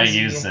 You gotta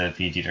use the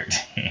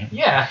PG-13.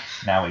 Yeah.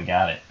 Now we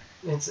got it.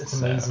 It's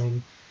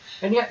amazing.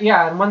 And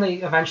and when they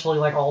eventually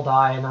like all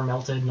die and they're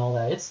melted and all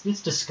that, it's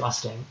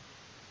disgusting.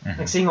 Mm-hmm.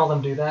 Like seeing all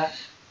them do that.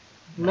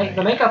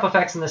 The makeup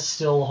effects in this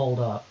still hold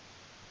up.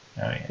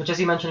 Oh yeah. Which, as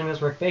you mentioned,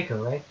 was Rick Baker,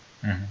 right?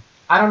 Mm-hmm.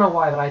 I don't know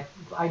why, but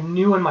I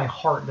knew in my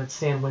heart that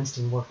Stan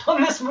Winston worked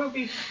on this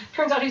movie.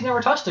 Turns out he's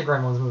never touched a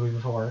Gremlins movie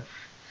before.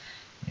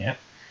 Yep.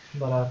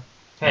 But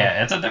hey.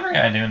 Yeah, it's a different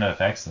guy doing the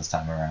effects this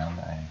time around.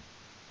 I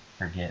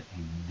forget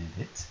who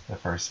did it the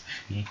first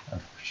movie,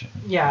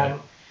 unfortunately. Yeah.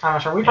 I'm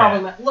not sure. We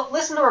probably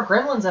listen to our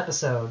Gremlins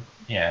episode.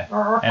 Yeah.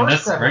 Our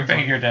first Gremlins Rick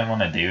Baker didn't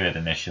want to do it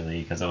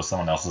initially because it was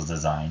someone else's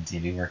design to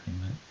be working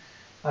with.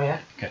 Oh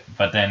yeah.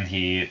 But then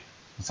he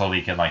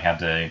he could like have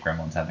the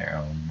Gremlins have their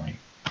own like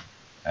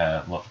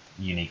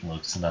unique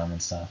looks to them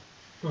and stuff.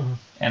 Mm-hmm.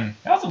 And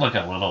they also look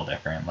a little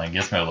different. Like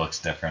Gizmo looks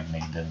different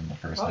than he did in the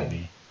first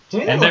movie.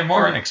 And they're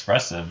more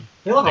expressive.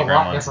 They look a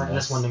lot different in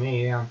this one to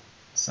me. Yeah.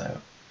 So,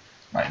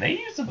 like they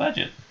use the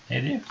budget.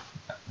 They do.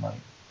 Like.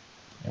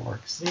 It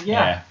works.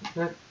 Yeah.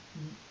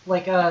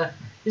 Like,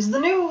 is the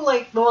new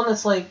like the one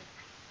that's like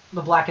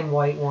the black and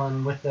white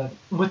one with the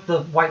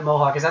white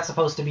mohawk? Is that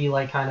supposed to be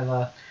like kind of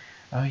a?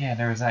 Oh yeah,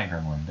 there was that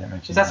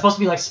gremlin. Is that supposed to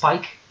be like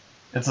Spike?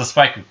 It's a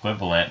Spike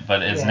equivalent,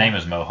 but his name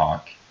is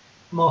Mohawk.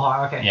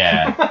 Mohawk, okay.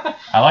 Yeah,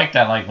 I like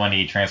that. Like when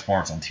he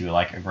transforms into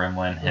like a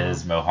gremlin,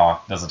 his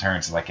mohawk doesn't turn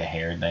into like a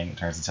hair thing. It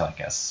turns into like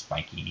a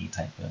spiky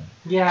type of.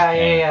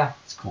 Yeah.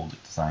 It's cool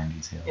design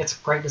detail. It's a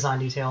great design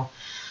detail.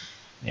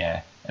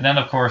 Yeah. And then,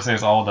 of course,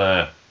 there's all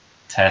the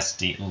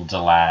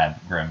the lab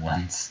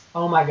gremlins.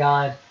 Oh, my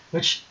God.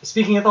 Which,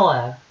 speaking of the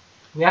lab,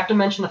 we have to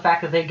mention the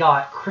fact that they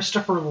got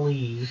Christopher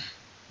Lee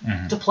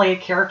to play a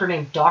character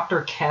named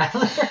Dr.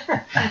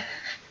 Cather.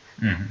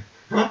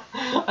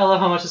 I love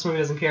how much this movie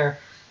doesn't care.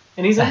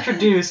 And he's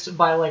introduced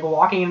by, like,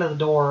 walking into the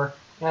door,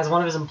 and as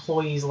one of his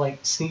employees, like,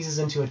 sneezes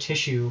into a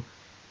tissue,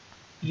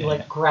 he,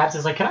 like, grabs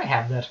his, like, can I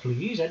have that,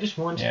 please? I just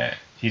want... Yeah.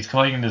 He's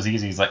collecting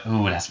disease. He's like,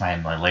 ooh, that's my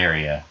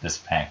malaria, this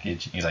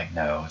package. He's like,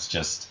 no, it's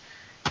just...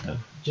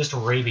 Just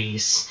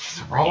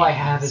rabies. All I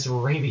have is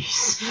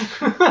rabies.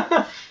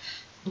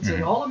 It's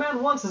like, all a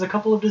man wants is a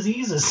couple of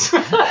diseases.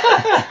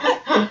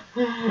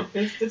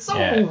 It's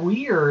so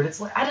weird. It's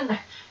like, I don't...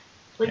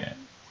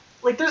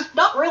 Like, there's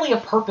not really a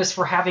purpose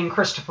for having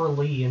Christopher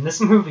Lee in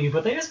this movie,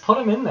 but they just put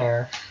him in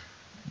there.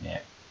 Yeah.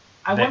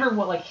 I wonder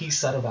what, like, he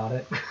said about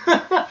it.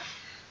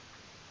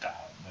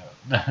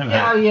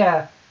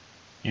 Yeah.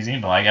 He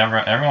seemed like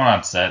everyone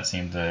on set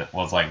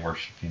was like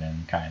worshiping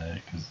him kind of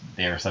because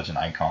they were such an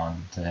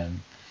icon to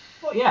him.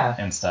 Well, yeah.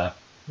 And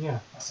stuff. Yeah.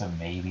 So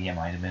maybe it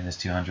might have been his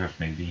 200th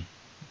movie,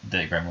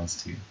 the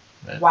Gremlins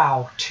 2.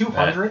 Wow,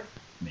 200th?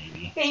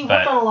 Maybe. Yeah, he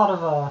worked on a lot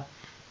of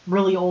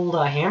really old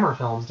Hammer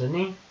films, didn't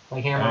he?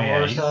 Like Hammer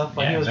horror stuff.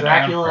 Like he was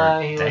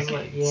Dracula. He was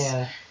like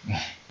and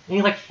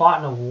he like fought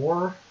in a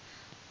war.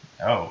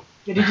 Oh.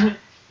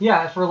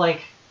 Yeah, for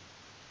Lord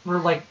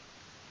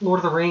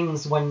of the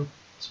Rings when.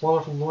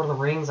 Spoiler for Lord of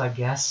the Rings, I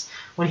guess.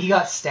 When he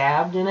got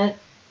stabbed in it,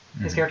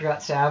 his character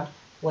got stabbed,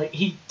 like,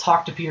 he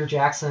talked to Peter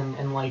Jackson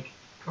and, like,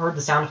 heard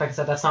the sound effect and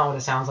said, that's not what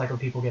it sounds like when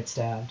people get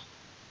stabbed.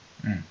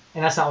 And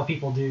that's not what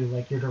people do,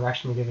 like, your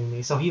direction you're giving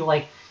me. So he,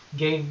 like,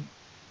 gave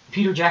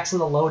Peter Jackson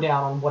the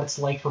lowdown on what it's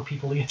like for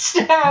people to get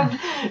stabbed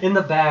in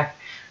the back.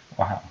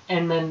 Wow.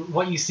 And then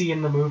what you see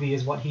in the movie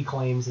is what he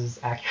claims is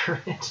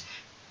accurate.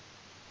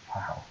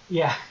 Wow.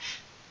 Yeah.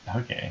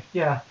 Okay.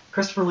 Yeah.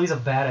 Christopher Lee's a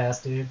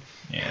badass, dude.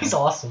 Yeah. He's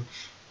awesome.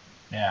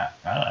 Yeah,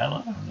 I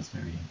love him in this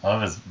movie. I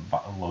love his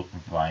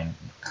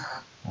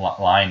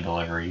line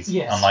deliveries.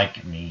 Yes.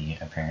 Unlike me,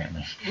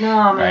 apparently.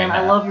 No, man,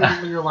 I love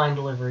your line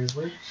deliveries.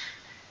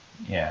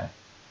 Yeah.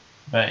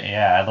 But,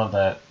 yeah, I love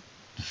that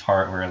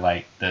part where,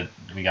 like,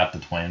 we got the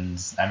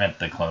twins. I meant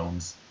the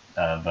clones,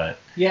 but...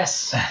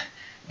 Yes.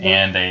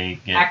 And they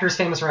get... Actors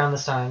famous around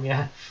this time,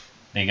 yeah.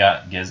 They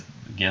got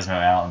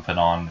Gizmo out and put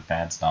on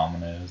Fats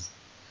Dominoes.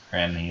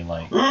 And he,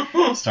 like,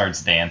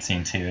 starts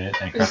dancing to it.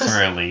 And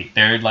Christopher Lee,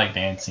 they're, like,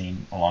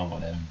 dancing along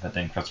with him. But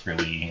then Christopher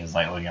Lee is,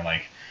 like, looking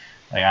like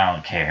I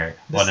don't care.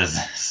 What is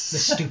this?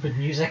 This stupid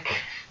music.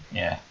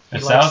 Yeah. He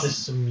likes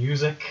this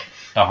music.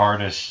 the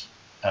hardest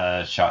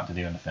shot to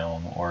do in the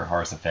film, or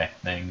hardest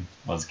effect thing,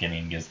 was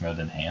getting Gizmo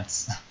to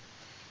enhance.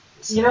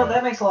 So, you know,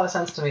 that makes a lot of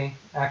sense to me,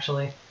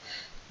 actually.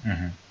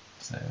 Mm-hmm.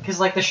 So. Because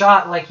like the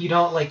shot, like you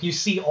don't like you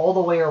see all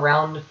the way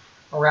around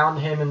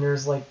him, and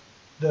there's like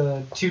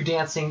the two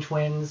dancing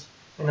twins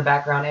in the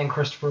background, and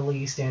Christopher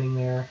Lee standing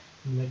there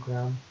in the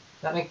midground.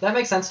 That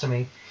makes sense to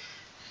me.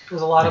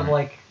 There's a lot of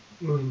like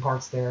moving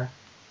parts there,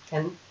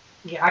 and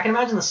yeah, I can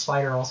imagine the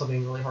spider also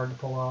being really hard to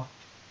pull off.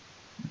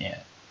 Yeah.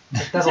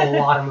 Like, there's a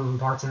lot of moving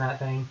parts in that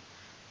thing.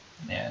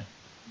 Yeah.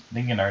 I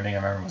think another thing I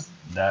remember was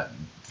that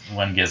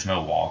when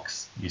Gizmo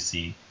walks, you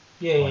see.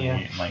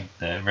 Yeah. Like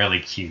the really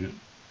cute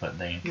foot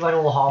thing. He's like a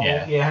little hobble.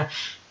 Yeah.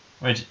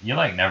 Which you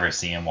like never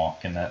see him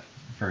walk in that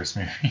first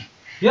movie.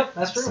 Yep,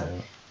 that's true.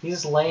 So, he's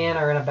just laying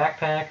or in a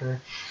backpack or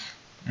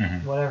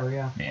whatever.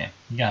 Yeah. Yeah.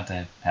 He got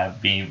to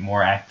be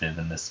more active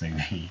in this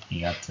movie.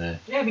 He got to.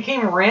 Yeah, he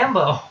became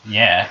Rambo.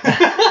 Yeah.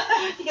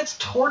 He gets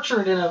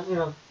tortured in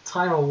a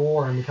time of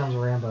war and becomes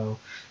Rambo.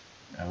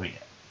 Oh yeah.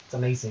 It's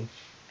amazing.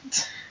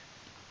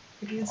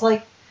 It's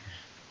like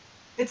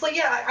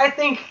yeah. I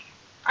think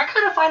I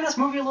kind of find this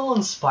movie a little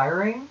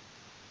inspiring.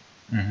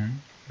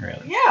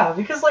 Really. Yeah,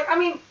 because like I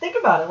mean, think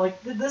about it.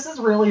 Like this is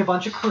really a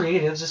bunch of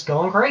creatives just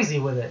going crazy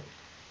with it.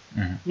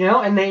 You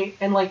know, and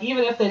like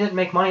even if they didn't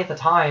make money at the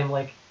time,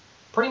 like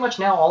pretty much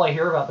now all I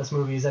hear about this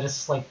movie is that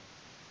it's like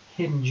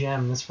hidden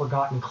gem, this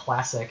forgotten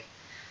classic.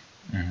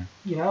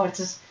 You know, it's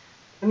just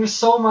and there's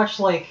so much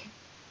like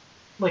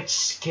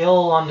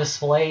skill on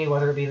display,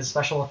 whether it be the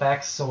special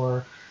effects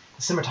or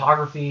the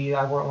cinematography.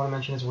 I want to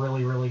mention is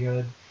really really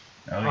good.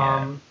 Oh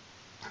yeah.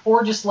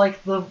 Or just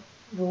like the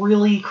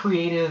really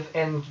creative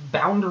and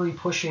boundary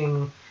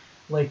pushing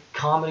like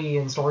comedy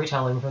and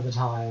storytelling for the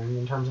time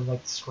in terms of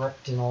like the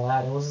script and all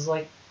that. It was just,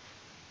 like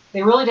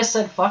they really just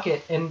said fuck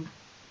it and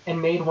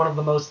made one of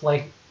the most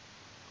like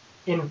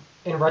in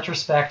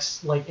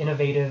retrospect like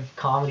innovative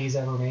comedies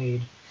ever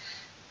made.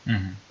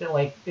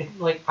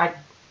 I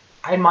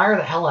admire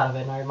the hell out of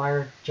it, and I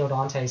admire Joe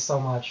Dante so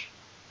much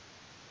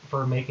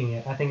for making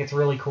it. I think it's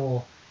really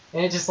cool,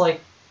 and it just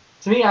like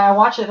to me, I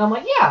watch it and I'm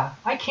like, yeah,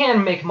 I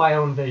can make my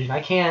own vision.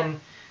 I can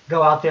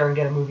go out there and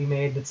get a movie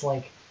made that's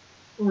like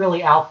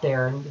really out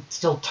there and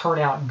still turn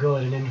out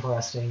good and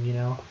interesting, you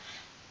know?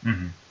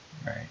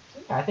 Right.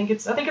 So, yeah, I think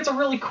it's a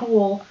really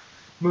cool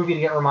movie to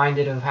get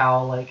reminded of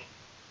how like,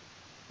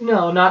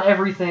 no, not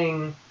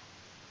everything,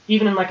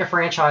 even in like a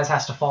franchise,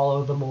 has to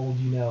follow the mold.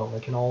 You know,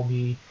 it can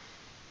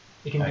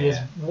be as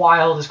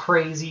wild, as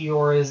crazy,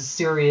 or as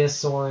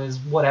serious, or as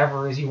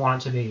whatever as you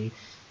want it to be.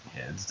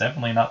 Yeah, it's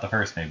definitely not the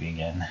first movie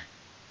again.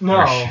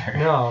 No, sure.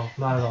 No,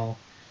 not at all.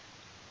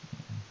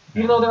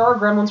 Even though there are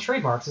Gremlins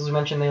trademarks, as we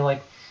mentioned,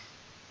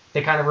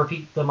 they kind of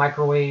repeat the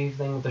microwave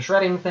thing with the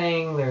shredding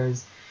thing.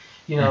 There's,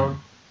 you know,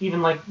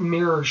 even like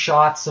mirrored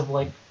shots of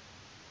like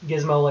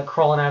Gizmo like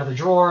crawling out of the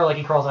drawer, like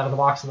he crawls out of the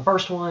box in the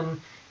first one.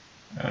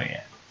 Oh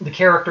yeah. The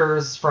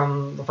characters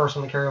from the first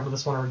one that carry over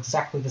this one are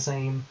exactly the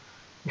same.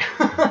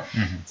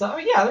 So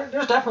yeah,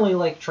 there's definitely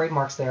like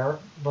trademarks there,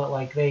 but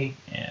like they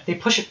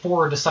push it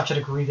forward to such a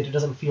degree that it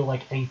doesn't feel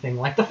like anything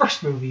like the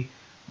first movie,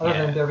 other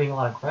than there being a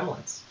lot of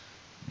gremlins.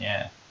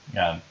 Yeah,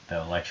 got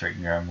the electric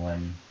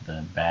gremlin,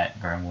 the bat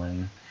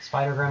gremlin,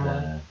 spider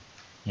gremlin.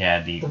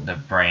 The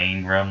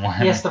brain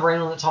gremlin. Yes, the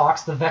brain that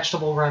talks. The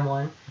vegetable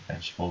gremlin.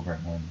 Vegetable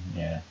gremlin.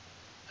 Yeah.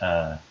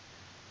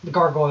 The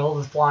gargoyle,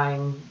 the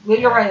flying.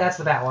 You're right. That's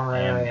the bat one,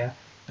 right? Yeah.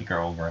 The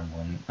girl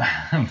gremlin.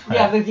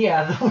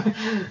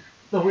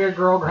 The weird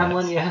girl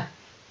gremlin,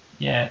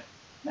 Yeah,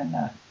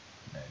 not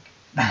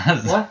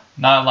what?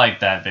 Not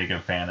like that big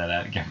a fan of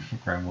that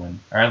gremlin,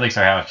 or at least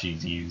how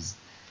she's used.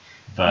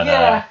 But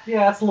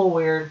it's a little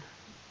weird.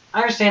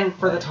 I understand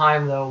for the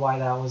time though why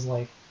that was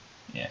like.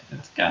 Yeah,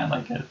 it's kind of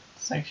like a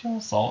sexual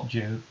assault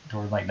joke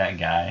toward like that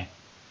guy,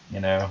 you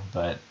know.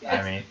 But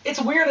I mean,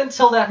 it's weird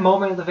until that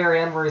moment at the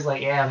very end where he's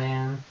like, "Yeah,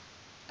 man."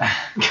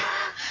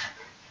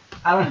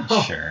 I don't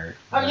know. Sure.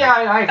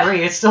 I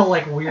agree. It's still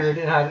like weird,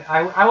 and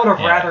I would have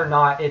rather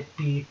not it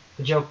be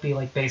the joke be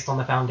like based on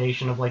the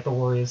foundation of like the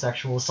worry of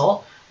sexual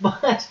assault,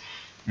 but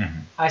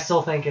I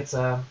still think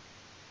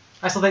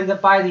I still think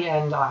that by the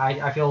end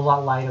I feel a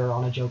lot lighter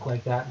on a joke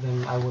like that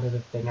than I would have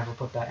if they never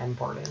put that end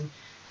part in.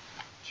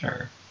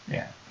 Sure.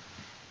 Yeah.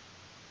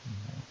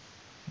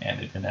 Yeah,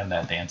 they didn't have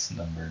that dance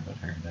number with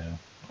her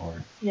though, or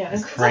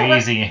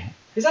crazy.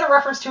 Is that a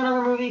reference to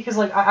another movie? Because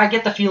like I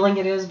get the feeling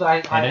it is,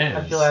 but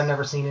I feel like I've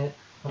never seen it.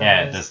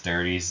 Yeah, this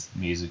Dirty's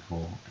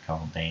musical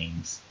called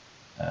Dames.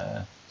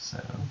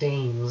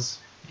 Dames.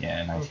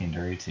 Yeah,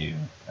 1932.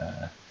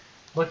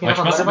 Which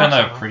must have been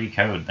a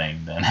pre-code thing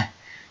then,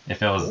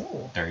 if it was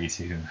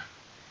 32. It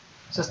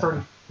says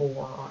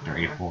 34 on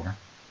 34.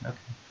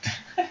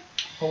 Okay.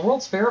 A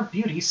World's Fair of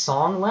Beauty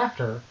song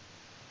laughter.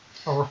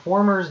 A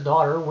reformer's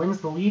daughter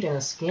wins the lead in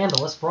a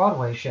scandalous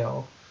Broadway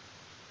show.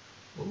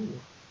 Ooh.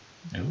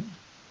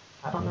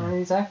 I don't know any of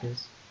these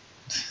actors.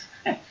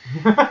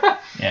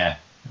 Yeah.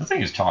 This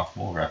thing is chock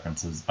full of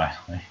references, by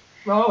the way.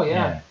 Oh,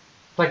 yeah.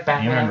 Like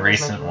Batman. Even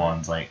recent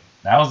ones, like,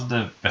 that was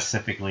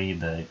specifically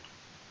the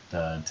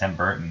the Tim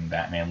Burton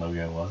Batman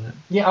logo, was it?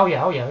 Yeah. Oh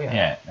yeah.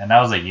 Yeah, and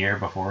that was a year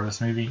before this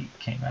movie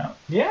came out.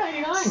 Yeah,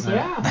 89. So.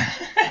 Yeah.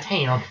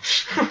 Damn.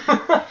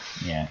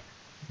 Yeah.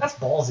 That's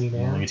ballsy,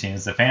 man. Looney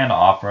Tunes. The Phantom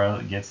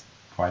Opera gets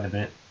quite a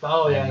bit.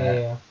 Oh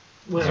yeah.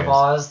 Wizard of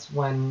Oz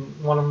when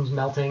one of them's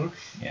melting.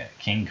 Yeah,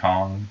 King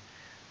Kong,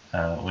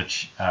 when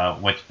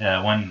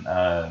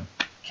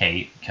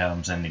Kate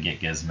comes in to get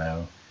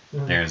Gizmo,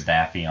 there's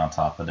Daffy on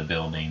top of the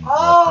building.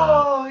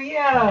 Oh with the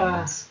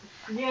planes.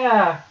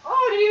 Yeah. Oh,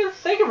 I didn't even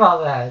think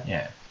about that.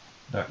 Yeah,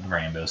 the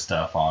Rambo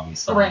stuff,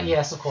 obviously. Right.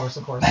 Yes, of course.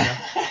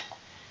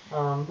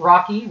 Yeah.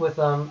 Rocky with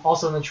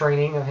also in the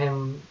training of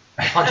him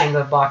punching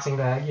the boxing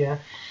bag. Yeah.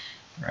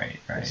 Right.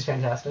 Which is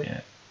fantastic.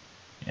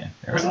 Yeah.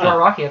 Listen to our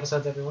Rocky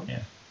episodes, everyone.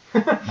 Yeah.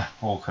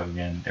 Hulk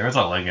Hogan. There was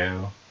a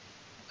Lego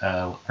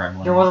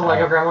Gremlin. There was a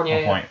Lego Gremlin,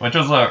 yeah. Which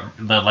was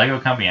the Lego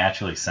company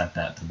actually sent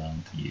that to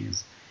them to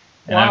use.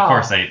 And wow. Of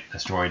course they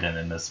destroyed it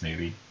in this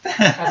movie.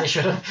 As they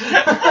should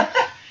have.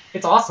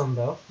 It's awesome,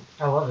 though.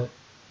 I love it.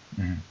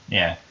 Mm-hmm.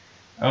 Yeah.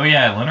 Oh,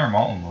 yeah, Leonard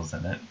Maltin was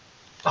in it.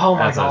 Oh,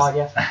 my God,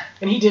 yeah.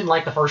 And he didn't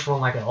like the first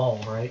one, like, at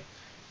all, right?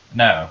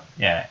 No,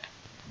 yeah.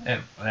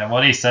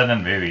 What he said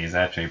in the movie is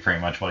actually pretty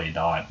much what he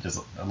thought,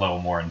 just a little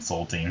more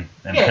insulting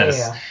than this.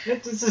 Yeah.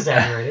 It's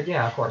exaggerated,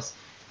 yeah, of course.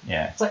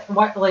 Yeah. It's like,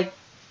 why, like,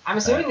 I'm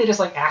assuming they just,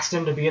 like, asked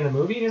him to be in the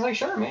movie, and he's like,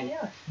 sure, man,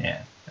 yeah.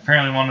 Yeah.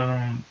 Apparently one of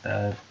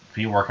them,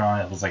 be working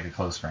on it, was, like, a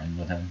close friend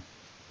with him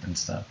and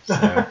stuff, so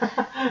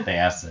they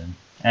asked him.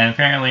 And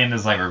apparently in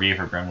his, like, review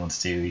for Gremlins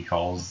 2, he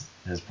calls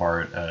his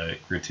part a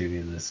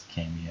gratuitous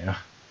cameo.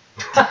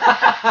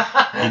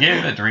 He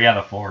gave it 3 out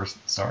of 4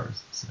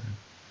 stars, so...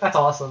 That's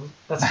awesome.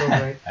 That's so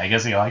great. I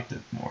guess he liked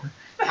it more.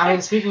 I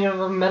mean, speaking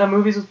of meta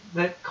movies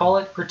that call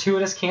it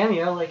gratuitous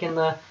cameo, like in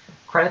the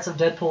credits of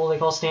Deadpool, they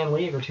call Stan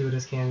Lee a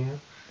gratuitous cameo.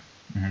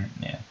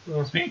 Mm-hmm, yeah.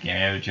 Speaking of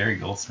cameo, Jerry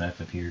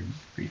Goldsmith appeared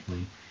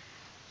briefly.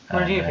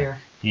 When did he appear?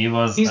 He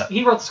was...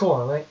 he wrote the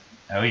score, right?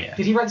 Oh, yeah.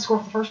 Did he write the score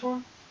for the first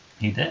one?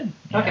 He did.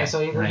 Yeah. Okay, so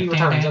he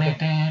returns. Okay.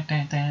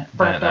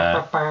 But,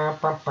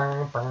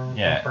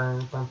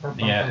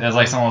 yeah, it was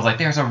like someone was like,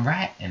 "There's a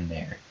rat in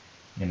there,"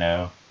 you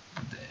know,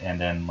 and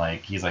then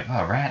like he's like,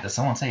 "Oh, rat! Did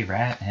someone say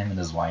rat?" Him and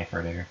his wife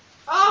are there.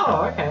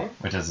 Oh, okay.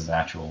 Which is his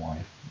actual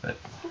wife, but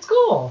that's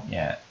cool.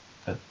 Yeah,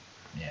 but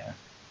yeah,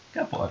 a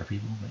couple other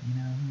people, but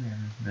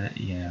whatever. But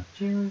yeah.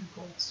 Jerry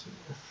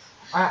Goldsmith.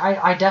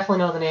 I definitely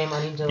know the name.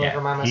 I need to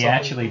remind myself. He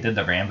actually did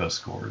the Rambo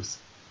scores.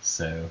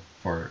 So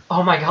for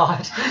oh my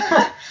God,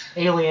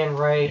 Alien,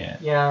 right?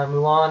 Yeah,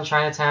 Mulan,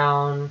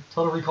 Chinatown,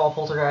 Total Recall,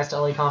 Poltergeist,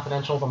 L.A.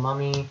 Confidential, The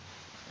Mummy.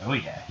 Oh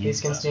yeah,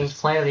 Basic Instinct,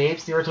 Planet of the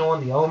Apes, the original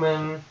one, The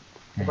Omen,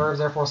 The Birds,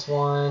 Air Force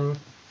One.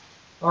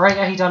 All right,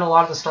 yeah, he done a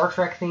lot of the Star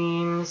Trek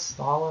themes,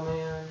 The Hollow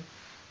Man.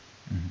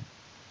 Mm-hmm.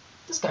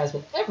 This guy's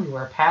been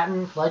everywhere.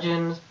 Patton,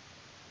 Legend.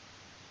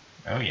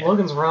 Oh yeah.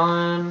 Logan's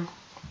Run.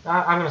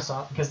 I'm gonna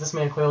stop because this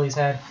man clearly has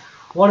had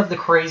one of the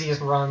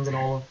craziest runs in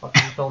all of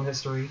fucking film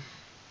history.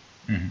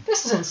 Mm-hmm.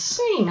 This is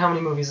insane how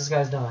many movies this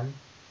guy's done.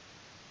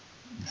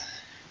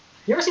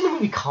 You ever seen the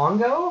movie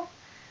Congo?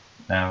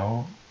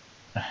 No.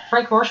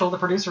 Frank Marshall, the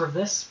producer of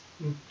this,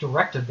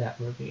 directed that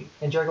movie,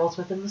 and Jerry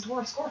Goldsmith did the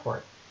score for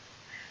it.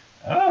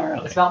 Oh,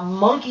 really? It's about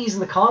monkeys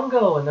in the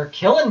Congo, and they're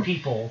killing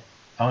people.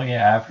 Oh,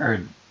 yeah, I've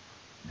heard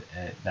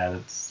that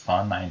it's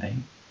fun, I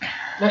think.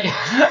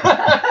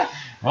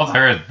 I've also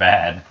heard it's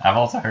bad. I've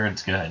also heard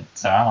it's good,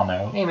 so I don't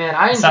know. Hey man,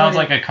 I enjoyed it. Sounds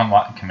like a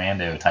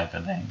commando type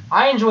of thing.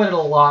 I enjoyed it a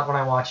lot when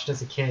I watched it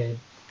as a kid.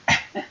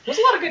 There's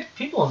a lot of good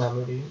people in that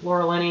movie.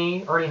 Laura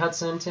Linney, Ernie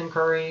Hudson, Tim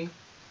Curry.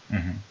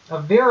 Mm-hmm. A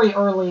very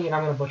early, and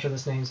I'm going to butcher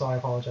this name, so I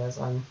apologize.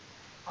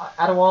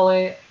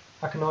 Adewale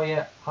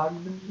Akinoye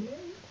Agbaje.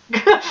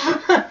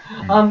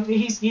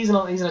 He's in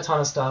a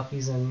ton of stuff.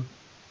 He's in,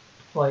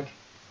 like,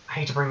 I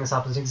hate to bring this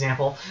up as an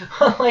example.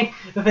 Like,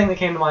 the thing that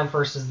came to mind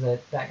first is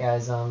that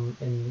guy's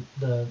in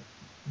the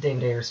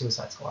David Ayer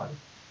Suicide Squad.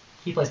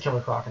 He plays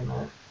Killer Croc in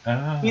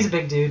that. He's a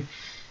big dude.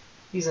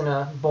 He's in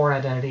a Bourne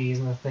Identity. He's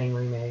in the Thing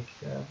remake,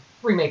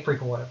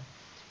 prequel, whatever.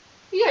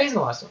 Yeah, he's in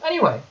a lot of stuff.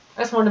 Anyway,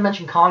 I just wanted to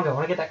mention Congo. I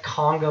want to get that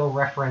Congo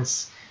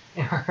reference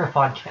in our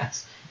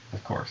podcast.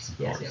 Of course.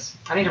 Yes.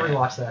 I need to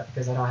rewatch that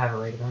because I don't have it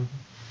rated on.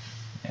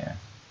 Yeah.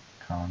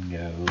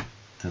 Congo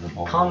to the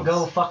balls.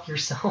 Congo, fuck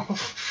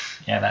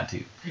yourself. Yeah, that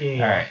too.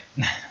 Yeah. All right.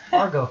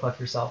 Argo, fuck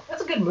yourself.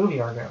 That's a good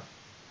movie, Argo.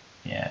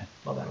 Yeah.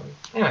 Love that movie.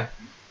 Anyway.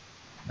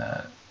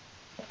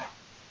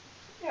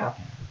 Yeah.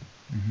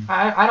 Mm-hmm.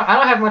 I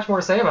don't have much more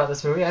to say about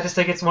this movie. I just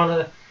think it's one of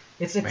the...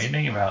 What do you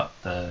think about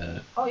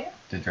the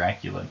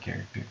Dracula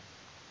character?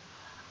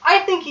 I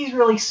think he's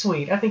really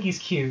sweet. I think he's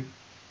cute.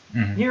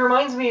 Mm-hmm. He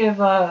reminds me of...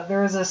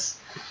 there was this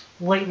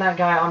late night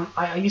guy on...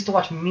 I used to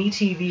watch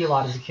MeTV a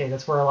lot as a kid.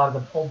 That's where a lot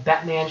of the old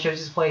Batman shows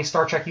used to play.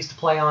 Star Trek used to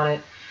play on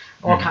it.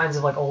 All kinds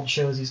of like old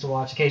shows used to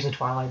watch. Occasionally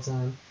Twilight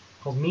Zone.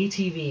 Called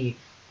MeTV.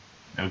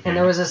 Okay. And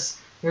there was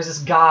this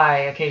guy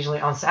occasionally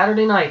on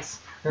Saturday nights.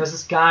 There was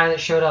this guy that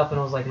showed up and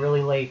it was like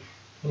really late.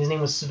 And his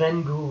name was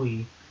Sven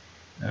Gulli.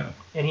 Oh.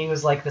 And he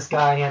was like this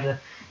guy. And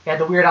he had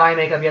the weird eye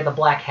makeup. He had the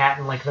black hat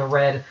and like the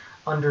red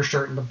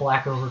undershirt and the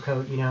black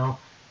overcoat, you know.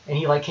 and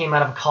he like came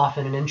out of a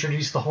coffin and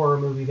introduced the horror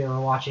movie they were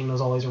watching. It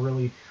was always a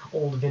really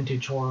old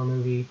vintage horror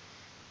movie.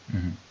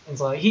 Mm-hmm. And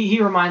so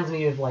he reminds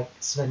me of like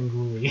Sven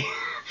Gulli.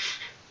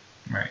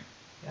 Right.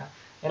 Yeah.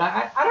 And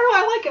I don't know,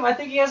 I like him. I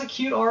think he has a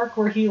cute arc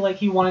where he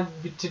wanted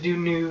to do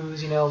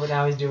news, but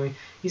now he's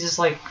just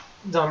like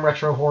dumb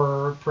retro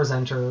horror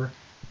presenter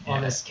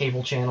on this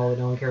cable channel that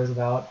no one cares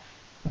about.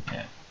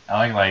 Yeah.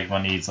 I like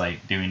when he's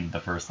like doing the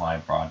first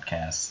live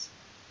broadcast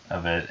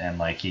of it, and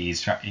like he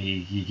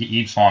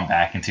keeps falling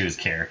back into his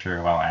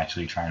character while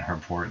actually trying to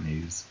report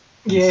news.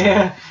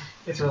 Yeah,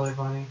 it's really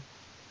funny.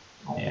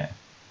 Yeah.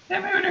 Yeah,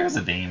 maybe there was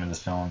a theme in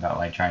this film about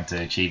like trying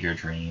to achieve your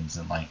dreams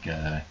and like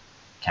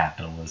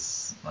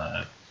capitalist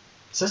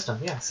system.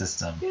 Yeah.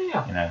 System.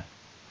 Yeah.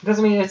 Because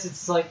I mean,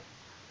 it's like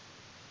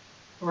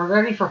we're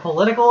ready for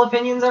political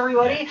opinions,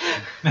 everybody.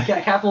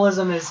 Yeah.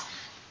 Capitalism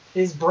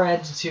is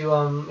bred to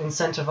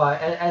incentivize,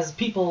 as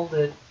people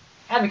that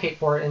advocate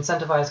for it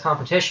incentivize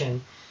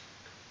competition.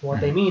 What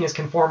they mean is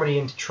conformity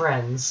into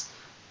trends.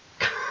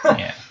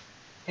 Yeah.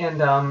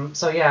 And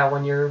so yeah,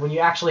 when you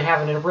actually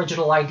have an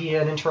original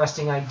idea, an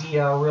interesting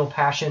idea, a real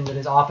passion that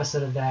is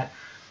opposite of that,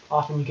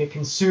 often you get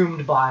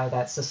consumed by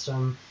that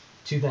system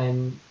to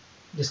then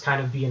just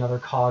kind of be another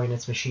cog in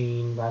its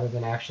machine rather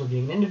than actually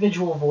being an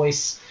individual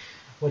voice,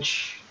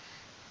 which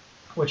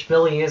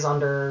Billy is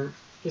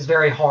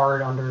very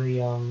hard under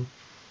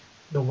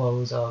the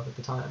woes of at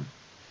the time,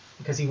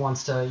 because he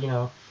wants to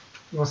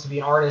be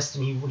an artist,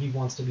 and he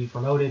wants to be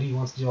promoted, he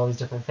wants to do all these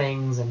different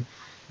things, and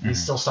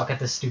he's still stuck at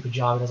this stupid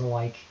job he doesn't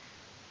like.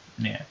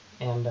 Yeah.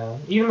 And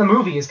even the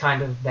movie is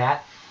kind of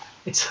that.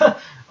 It's a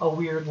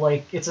weird,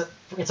 like, it's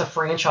a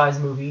franchise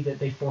movie that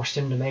they forced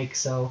him to make,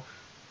 so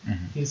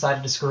he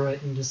decided to screw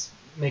it and just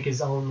make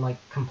his own, like,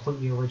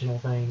 completely original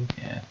thing.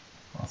 Yeah.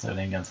 Also,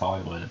 against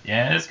Hollywood.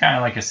 Yeah, it's kind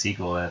of like a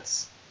sequel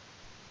that's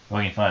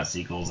poking fun at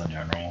sequels in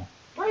general.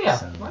 Oh yeah.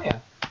 So, yeah.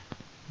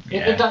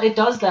 It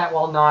does that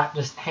while not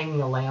just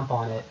hanging a lamp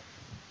on it.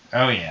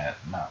 Oh yeah.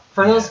 No.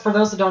 For those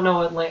that don't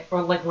know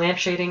what lamp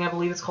shading, I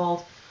believe it's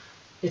called.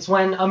 It's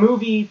when a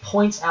movie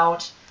points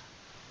out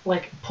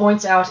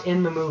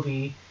in the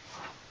movie,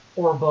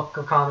 or book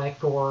or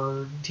comic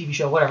or TV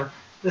show, whatever,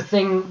 the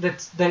thing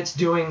that it's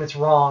doing that's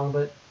wrong,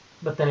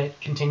 but then it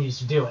continues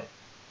to do it.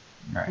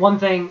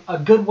 Right. A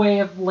good way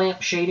of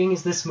lamp shading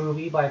is this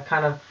movie, by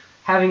kind of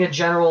having a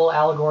general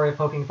allegory of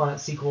poking fun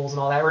at sequels and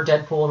all that, or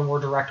Deadpool in a more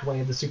direct way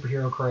of the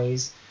superhero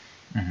craze.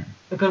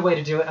 A good way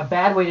to do it. A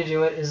bad way to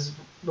do it is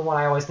the one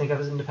I always think of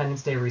as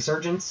Independence Day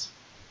Resurgence.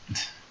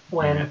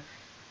 When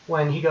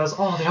he goes,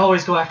 oh, they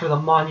always go after the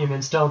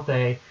monuments, don't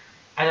they?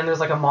 And then there's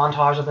like a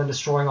montage of them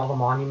destroying all the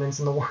monuments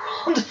in the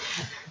world.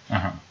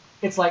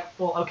 It's like,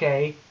 well,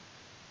 okay.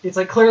 It's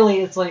like, clearly,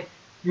 it's like,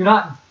 you're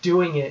not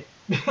doing it.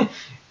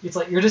 It's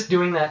like, you're just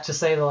doing that to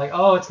say, like,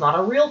 oh, it's not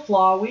a real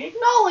flaw, we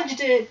acknowledged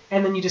it.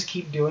 And then you just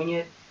keep doing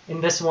it. In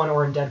this one,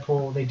 or in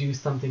Deadpool, they do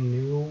something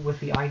new with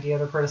the idea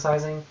they're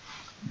criticizing.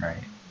 Right,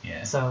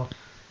 yeah. So,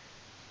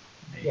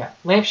 yeah,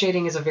 lamp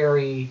shading is a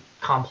very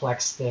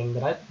complex thing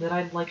that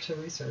I'd like to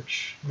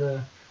research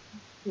the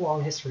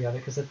long history of it,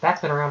 because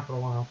that's been around for a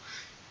while.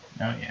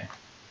 Oh yeah,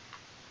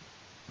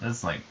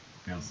 this like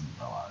goes in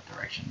a lot of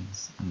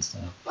directions and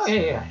stuff. Oh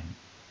yeah.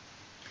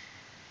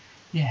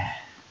 Yeah.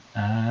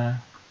 Yeah.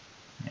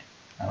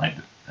 I like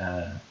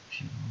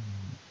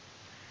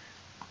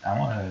I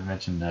want to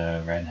mention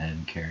the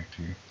redhead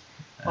character.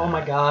 Oh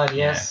my God!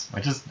 Yes.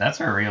 Yeah, that's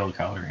her real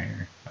color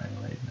hair, by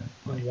the way.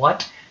 Like,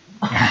 what?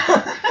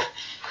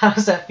 How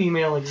does that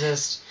female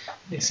exist?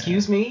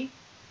 Excuse me?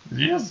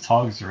 She just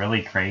talks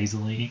really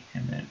crazily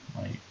in it,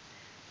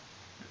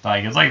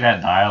 like it's like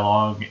that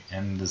dialogue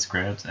in the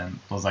script and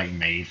was like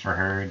made for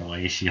her, the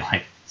way she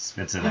like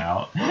spits it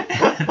out.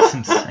 It's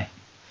insane.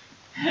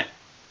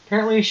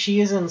 Apparently,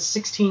 she is in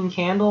 16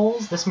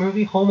 Candles. This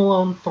movie, Home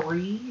Alone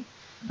 3.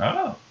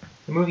 Oh.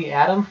 The movie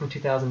Adam from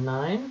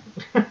 2009.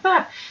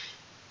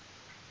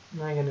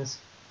 My goodness.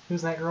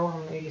 Who's that girl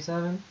from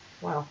 87?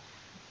 Wow.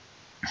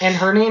 And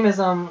her name is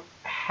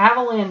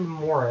Haviland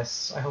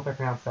Morris. I hope I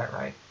pronounced that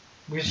right.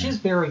 Because she's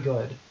very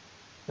good.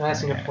 And I've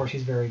seen her before.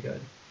 She's very good.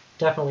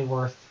 Definitely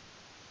worth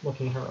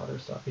looking at her other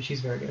stuff, because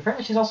she's very good.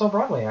 Apparently, she's also a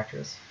Broadway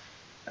actress.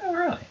 Oh,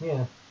 really?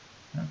 Yeah.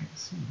 Okay,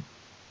 so.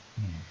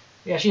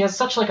 Yeah, she has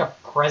such like a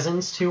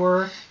presence to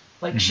her.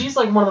 Like she's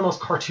like one of the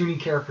most cartoony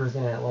characters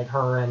in it, like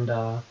her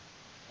and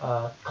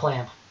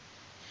Clamp.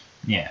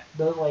 Yeah.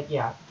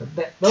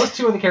 Those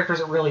two are the characters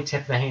that really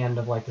tip the hand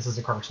of like, this is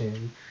a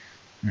cartoon.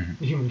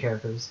 The human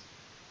characters,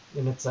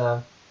 and it's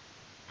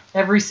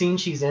every scene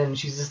she's in,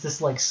 she's just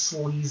this like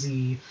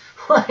sleazy,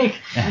 like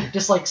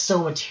just like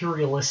so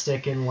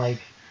materialistic and like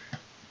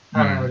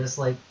I don't know, just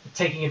like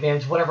taking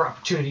advantage of whatever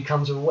opportunity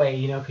comes her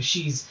way, because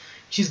she's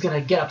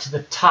gonna get up to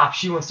the top.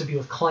 She wants to be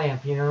with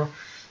Clamp, Yeah,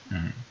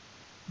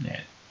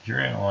 she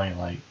really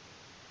like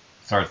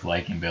starts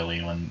liking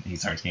Billy when he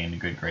starts getting the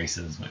good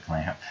graces with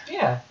Clamp.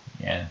 Yeah.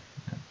 Yeah,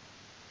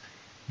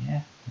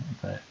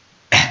 but.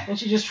 And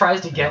she just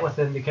tries to get with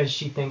him because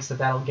she thinks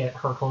that'll get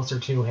her closer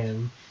to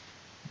him.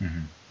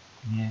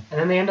 Yeah. And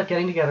then they end up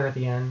getting together at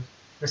the end.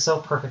 They're so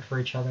perfect for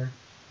each other.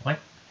 Like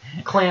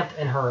Clamp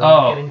and her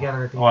getting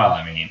together at the well,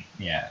 end. I mean,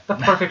 yeah. The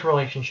perfect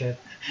relationship.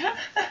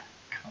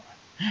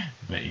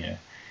 But yeah.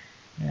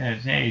 Yeah,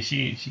 hey,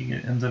 she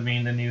ends up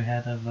being the new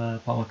head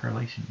of public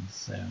relations,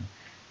 so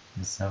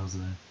this was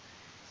a...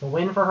 It's a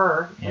win for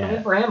her, and Yeah. a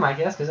win for him, I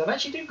guess, because I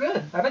bet she'd do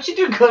good. I bet she'd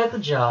do good at the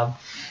job.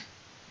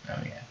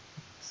 Oh, yeah.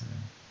 So,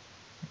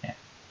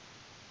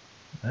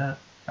 yeah.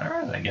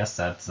 I guess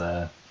that's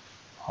all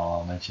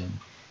I'll mention.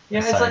 Yeah,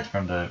 Aside it's like...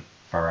 from the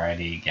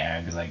variety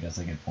gags, I guess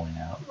I could point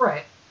out.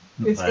 Right.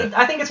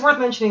 I think it's worth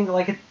mentioning,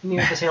 like,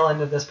 near the tail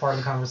end of this part of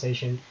the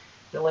conversation,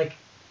 that, like,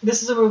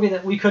 this is a movie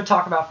that we could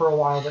talk about for a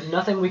while, but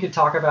nothing we could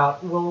talk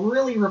about will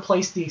really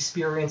replace the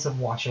experience of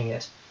watching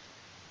it.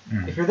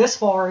 Mm-hmm. If you're this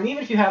far, and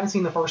even if you haven't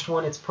seen the first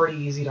one, it's pretty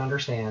easy to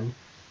understand.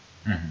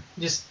 Mm-hmm.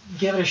 Just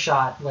give it a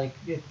shot. Like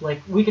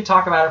we could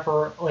talk about it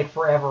for like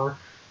forever,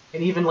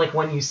 and even like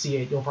when you see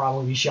it, you'll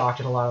probably be shocked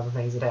at a lot of the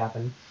things that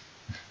happen.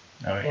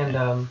 Oh, yeah.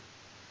 And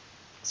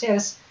so yeah,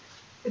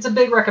 it's a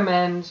big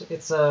recommend.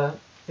 It's a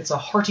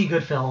hearty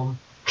good film.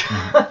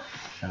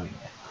 Mm-hmm. Oh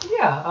yeah.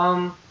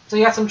 Yeah. So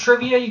you got some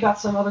trivia. You got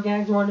some other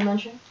gags you wanted to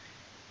mention?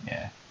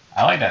 Yeah.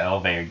 I like that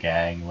elevator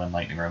gag when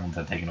like the Gremlins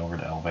had taken over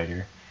the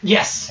elevator.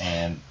 Yes.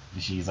 And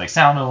she's like,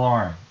 sound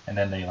alarm, and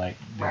then they like.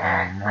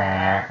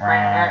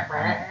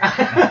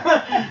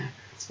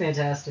 It's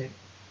fantastic.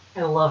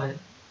 I love it.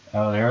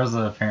 Oh, there was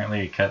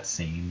apparently a cut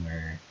scene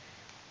where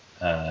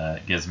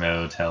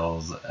Gizmo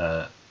tells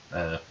a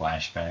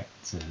flashback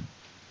to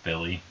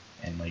Billy,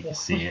 and like you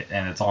see it,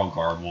 and it's all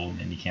garbled,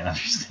 and you can't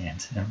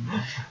understand him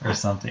or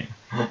something.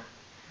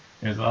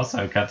 There's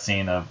also a cut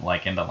scene of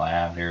like in the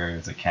lab.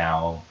 There's a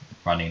cow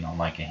running on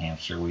like a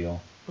hamster wheel,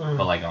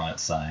 but like on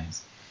its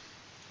sides.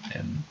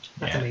 And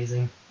that's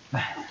amazing.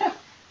 Yeah,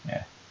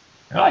 there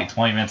were like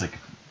 20 minutes of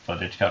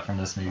footage cut from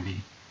this movie.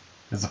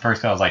 Because the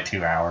first cut was like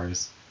 2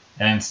 hours,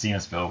 and then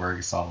Steven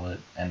Spielberg saw it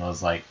and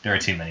was like, "There are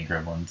too many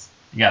Gremlins.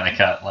 You gotta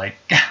cut like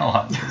a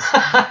lot of this."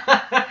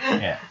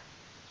 Yeah,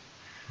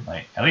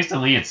 like at least the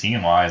lead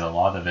scene wise, a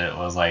lot of it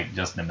was like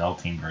just the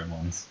melting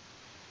Gremlins.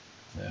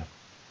 So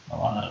a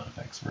lot of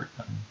effects work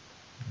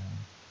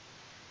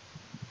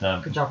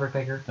done. Good job, Rick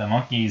Baker. The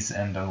monkeys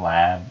in the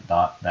lab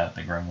thought that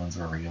the Gremlins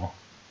were real.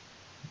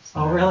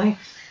 So, oh, really?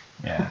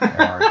 Yeah,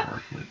 they're hard to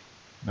work with.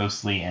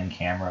 Mostly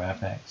in-camera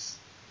effects.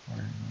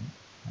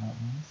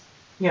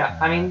 Yeah,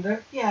 I mean,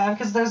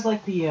 because there's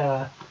like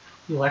the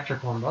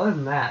electric one, but other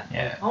than that,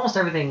 like, almost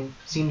everything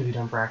seemed to be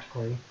done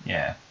practically.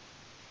 Yeah,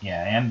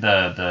 and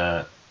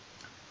the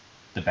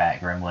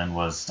Bat Gremlin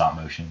was stop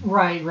motion.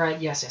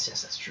 Right, yes,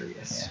 that's true,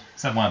 yes. Yeah.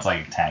 Except when it's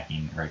like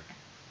attacking Rick,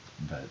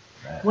 but...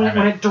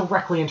 when it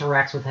directly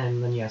interacts with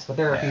him, then yes, but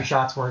there are a few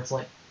shots where it's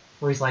like,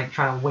 where he's like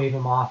trying to wave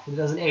him off. It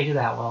doesn't age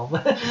that well,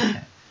 but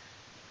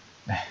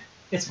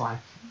it's fine.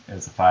 It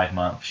was a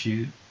 5-month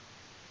shoot.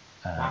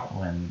 Wow.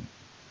 When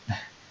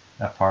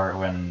that part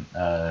when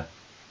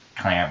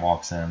Clamp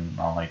walks in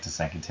on like the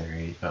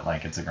secretary, but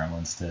like it's a gremlin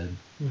instead.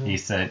 Mm-hmm. He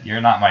said,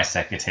 "You're not my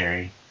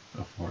secretary,"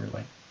 before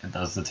like it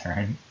does the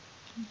turn.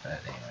 But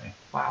anyway.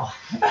 Wow.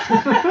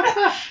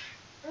 I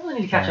really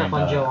need to catch up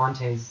on Joe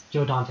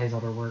Dante's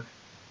other work.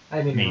 I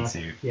didn't mean to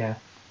too. Yeah,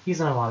 he's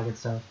done a lot of good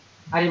stuff.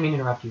 I didn't mean to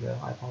interrupt you though.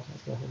 I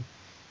apologize. Go ahead.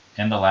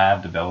 In the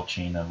lab, the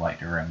belching of like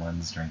the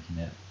gremlins drinking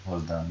it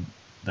was done.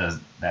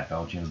 That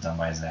belching was done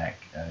by Zach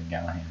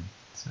Gallahan.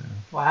 So.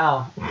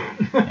 Wow.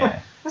 Yeah.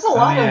 There's a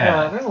lot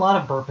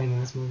of burping in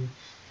this movie.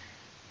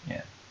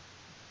 Yeah.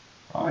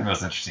 Probably the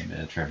most interesting bit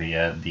of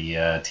trivia. The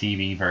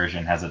TV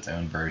version has its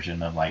own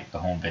version of like the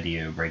home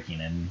video breaking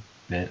in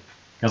bit.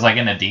 Because like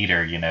in the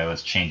theater,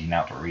 it's changing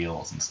out the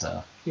reels and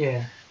stuff.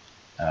 Yeah.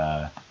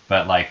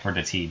 But like for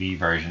the TV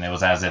version, it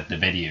was as if the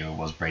video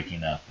was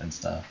breaking up and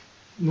stuff.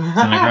 So the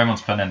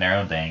Gremlins put in their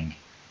own thing,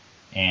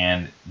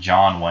 and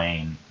John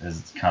Wayne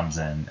comes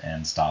in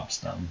and stops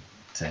them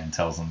and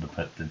tells them to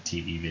put the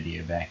TV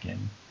video back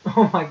in.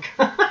 Oh my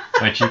god!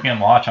 Which you can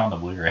watch on the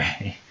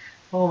Blu-ray.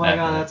 Oh my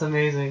god, that's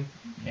amazing.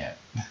 Yeah.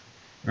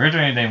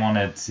 Originally, they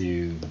wanted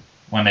to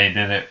when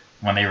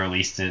they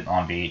released it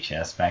on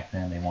VHS back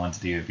then, they wanted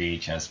to do a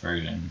VHS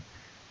version,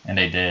 and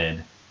they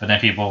did. But then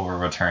people were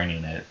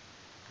returning it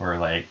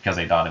because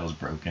they thought it was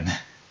broken.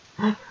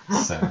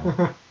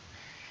 So.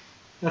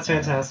 That's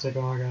fantastic.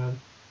 Oh my god.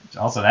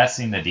 Also, that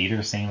scene, the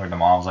Dieter scene, where the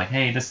mom was like,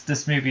 "Hey,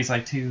 this movie's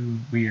like too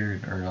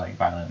weird or like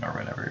violent or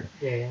whatever."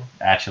 Yeah.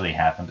 Actually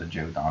happened to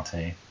Joe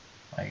Dante,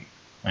 like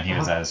when he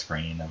was at a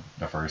screening of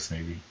the first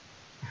movie,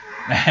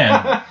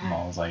 and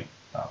mom was like,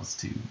 "That was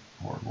too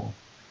horrible."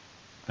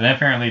 But then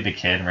apparently the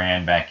kid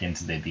ran back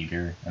into the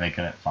theater and they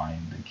couldn't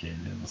find the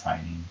kid that was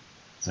hiding,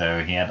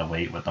 so he had to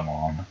wait with the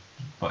mom,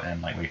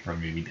 wait for the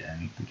movie to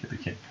end to get the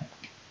kid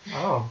back.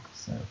 Oh.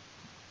 So.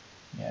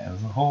 Yeah, it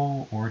was a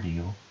whole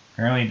ordeal.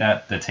 Apparently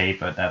the tape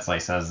that's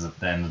like says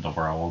the end of the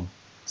world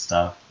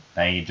stuff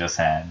that he just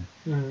had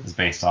is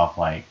based off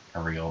like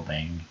a real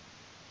thing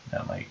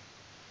that like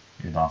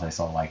Dante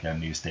saw like a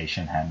news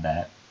station had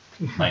that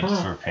like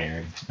just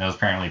repaired. It was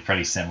apparently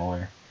pretty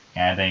similar.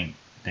 And I think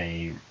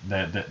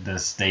the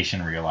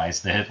station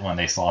realized it when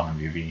they saw the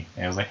movie.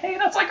 It was like, "Hey,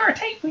 that's like our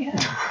tape we had."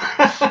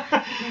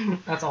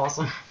 That's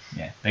awesome.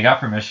 Yeah, they got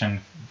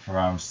permission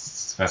from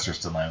Sylvester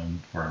Stallone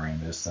for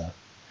Rambo stuff.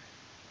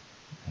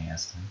 They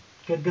asked him.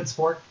 Good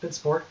sport.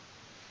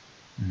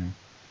 Mm-hmm.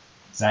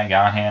 Zach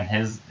Gallihan,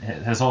 his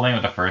whole thing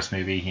with the first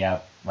movie, he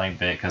had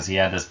because he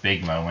had this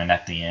big moment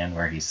at the end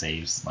where he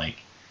saves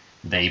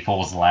he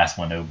pulls the last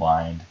window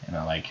blind and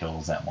it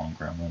kills that one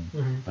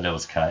gremlin, but it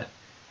was cut.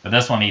 But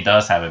this one he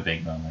does have a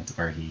big moment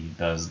where he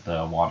does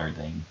the water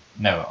thing.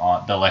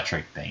 No, the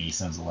electric thing. He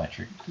sends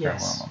electric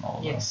gremlin on all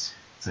of those.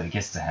 So he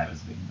gets to have his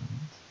big moment.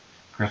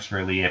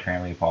 Christopher Lee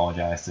apparently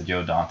apologized to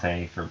Joe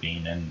Dante for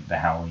being in the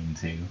Halloween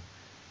 2.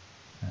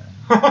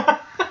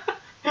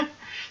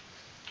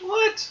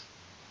 What?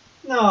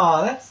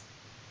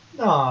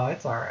 No,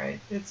 it's alright.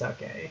 It's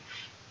okay.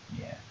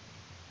 Yeah.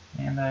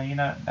 And,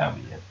 that'll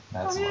be it.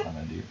 That's what I'm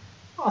going to do.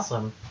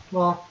 Awesome.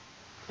 Well,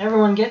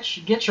 everyone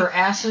get your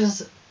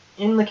asses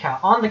on the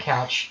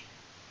couch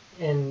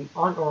and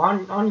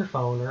on your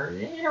phone or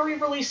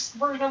re-release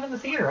version of it in the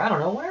theater. I don't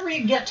know. Whenever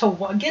you get to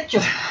watching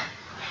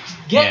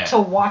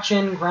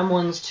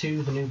Gremlins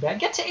 2, the new bad.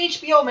 Get to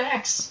HBO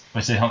Max.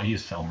 Which they don't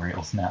use film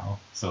reels now,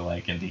 so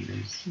in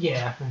theaters.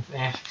 Yeah,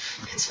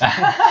 it's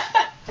fine.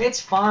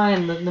 It's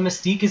fine. The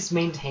mystique is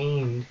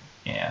maintained.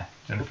 Yeah,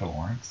 Jennifer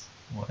Lawrence.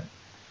 What?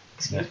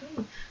 Excuse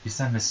me? You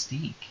said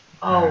mystique.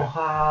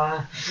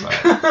 Oh,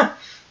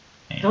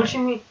 anyway.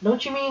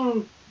 Don't you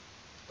mean?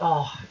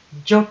 Oh,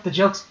 the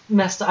joke's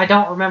messed up. I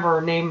don't remember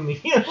her name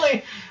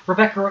immediately.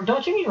 Rebecca.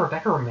 Don't you mean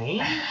Rebecca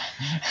Romaine?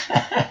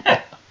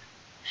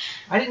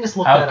 I didn't just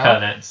look that up. I'll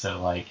cut it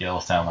so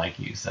it'll sound like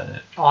you said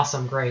it.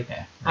 Awesome, great.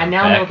 Yeah. I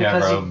now know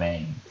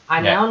Romaine.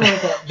 now know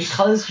that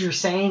because you're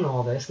saying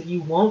all this that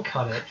you won't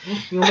cut it.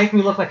 You'll make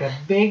me look like a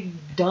big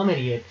dumb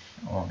idiot.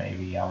 Well,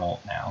 maybe I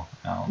won't now.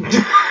 Yeah.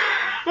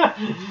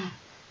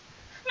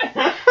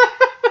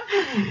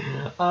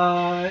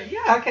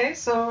 Okay.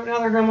 So now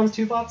that Gremlins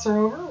 2 thoughts are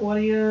over, what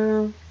do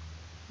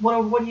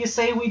you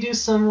say we do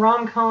some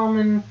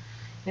rom-com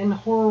and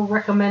horror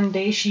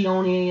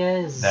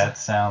recommendations? That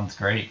sounds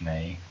great,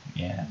 May.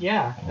 Yeah.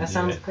 Yeah, that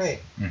sounds great.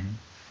 Mm-hmm.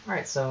 All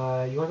right,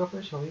 so you want to go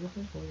first? Want me to go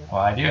first? Well,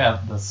 I do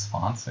have the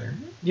sponsor.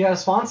 You have a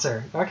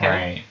sponsor. Okay.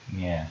 Right.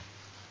 Yeah.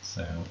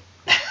 So.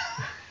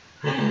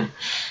 Yeah.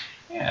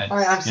 All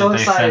right, I'm so excited.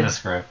 They send a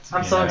script.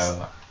 I'm so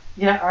excited.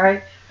 Yeah. All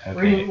right.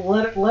 Okay. Reading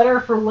letter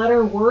for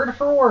letter, word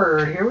for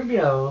word. Here we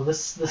go. The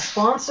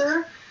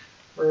sponsor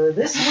for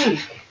this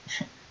week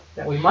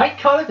that we might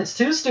cut if it's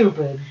too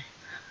stupid.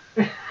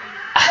 You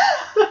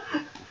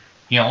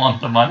don't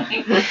want the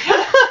money?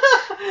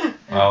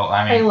 Well,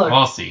 I mean, hey, look,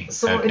 we'll see.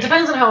 So It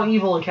depends on how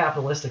evil and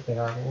capitalistic they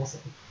are, but we'll see.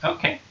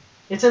 Okay.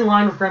 It's in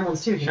line with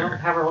Gremlins too, Sure.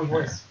 Have our own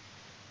voice.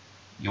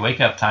 You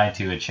wake up tied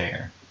to a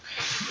chair.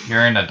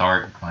 You're in a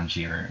dark,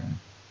 grungy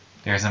room.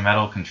 There's a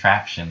metal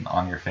contraption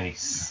on your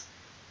face.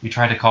 You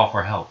try to call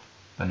for help,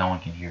 but no one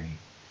can hear you.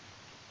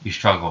 You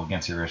struggle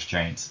against your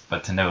restraints,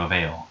 but to no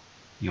avail.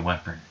 You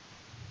whimper.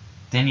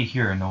 Then you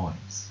hear a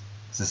noise.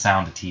 It's the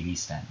sound of TV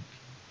static.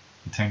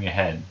 You turn your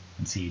head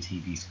and see a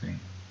TV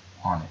screen.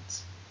 On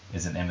it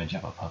is an image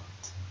of a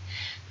puppet.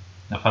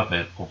 The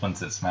puppet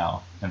opens its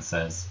mouth and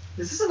says,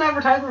 "Is this an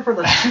advertisement for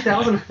the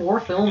 2004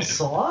 film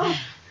Saw?"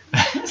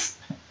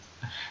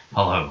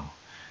 "Hello.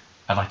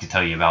 I'd like to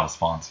tell you about a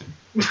sponsor."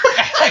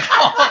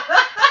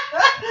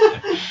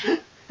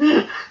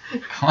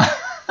 Come on.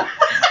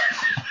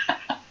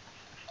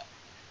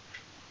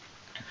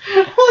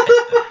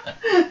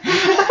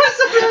 I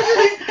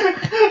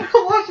was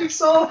imagining watching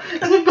Saw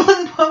and then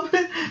Glenn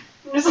Puppet.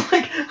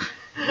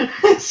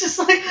 It's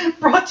just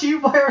brought to you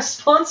by our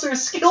sponsor,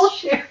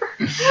 Skillshare.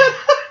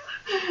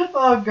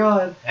 Oh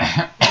god.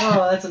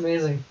 Oh, that's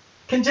amazing.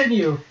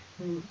 Continue.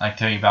 I'd like to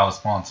tell you about a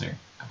sponsor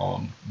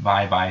called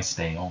Bye Bye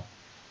Stale.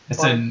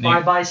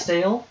 Bye Bye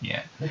Stale?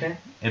 Yeah. Okay.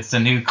 It's the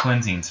new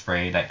cleansing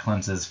spray that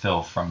cleanses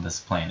filth from this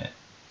planet.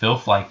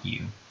 Filth like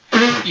you.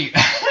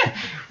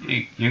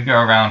 You go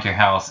around your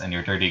house in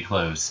your dirty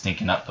clothes,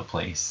 stinking up the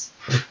place.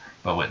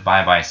 But with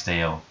Bye Bye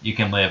Stale, you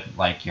can live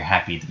like you're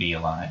happy to be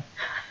alive.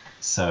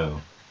 So,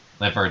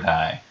 live or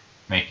die.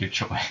 Make your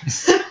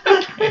choice.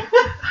 Okay.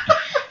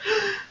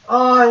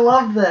 Oh, I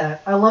love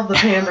that. I love the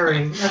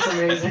pandering. That's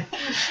amazing.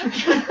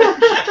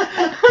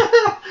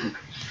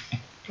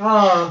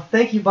 Oh,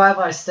 thank you, Bye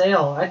Bye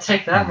Stale. I'd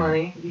take that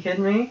money. Are you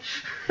kidding me?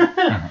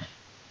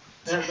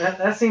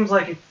 That seems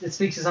like it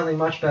speaks to something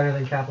much better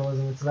than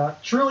capitalism. It's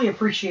about truly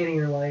appreciating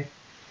your life.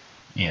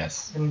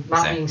 Yes. And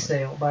not being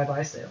stale. Bye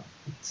Bye Stale,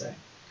 you could say.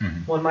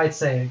 Mm-hmm. One might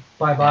say,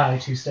 bye bye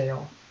to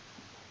stale.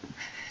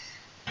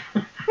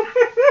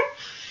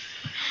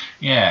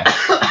 Yeah.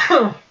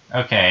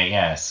 Okay,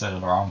 yeah, so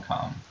the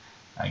rom-com.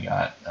 I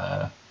got,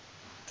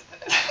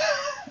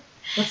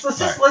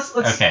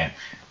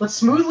 Let's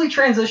smoothly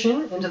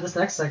transition into this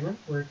next segment.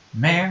 Where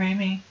marry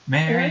me,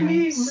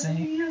 say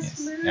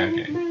yes.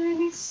 Okay. Marry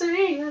me,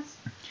 say yes.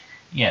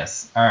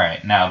 Yes. All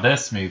right. Now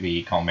this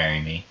movie called Marry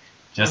Me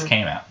just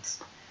came out,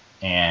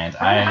 and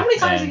how many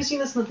times have you seen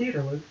this in the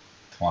theater, Luke?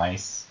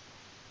 Twice.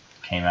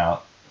 Came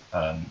out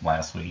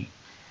last week.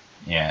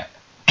 Yeah.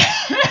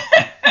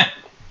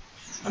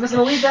 I'm just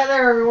gonna leave that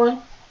there,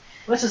 everyone.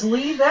 Let's just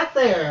leave that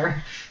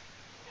there.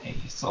 Hey,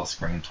 you saw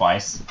Scream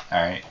twice.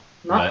 All right.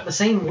 Not the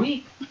same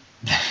week.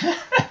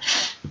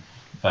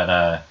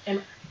 But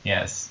and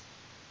yes.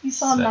 You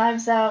saw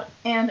Knives Out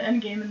and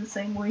Endgame in the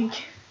same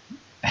week.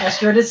 That's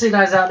true. I did see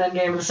Knives Out and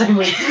Endgame in the same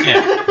week.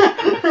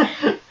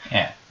 Yeah.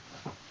 Yeah.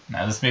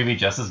 Now this may be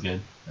just as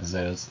good as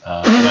those.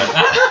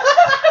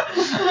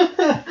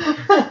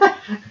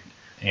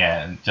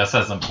 Yeah, just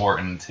as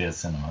important to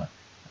cinema,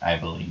 I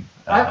believe.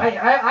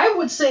 I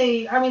would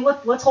say. I mean,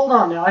 let's hold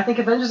on now. I think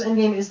Avengers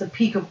Endgame is the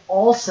peak of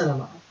all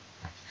cinema.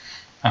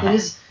 Uh-huh.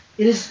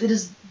 It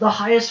is the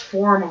highest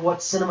form of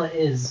what cinema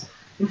is.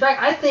 In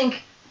fact, I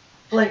think,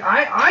 like,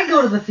 I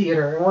go to the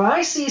theater, and when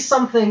I see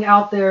something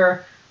out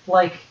there,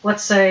 like,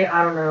 let's say,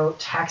 I don't know,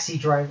 Taxi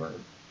Driver,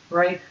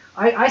 right?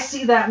 I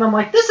see that, and I'm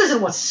like, this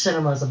isn't what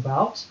cinema's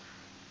about.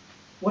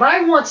 What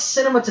I want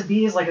cinema to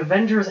be is like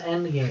Avengers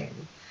Endgame.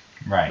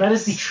 Right. That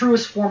is the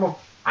truest form of...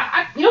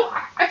 I feel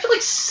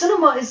like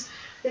cinema is...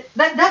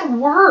 That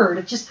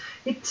word,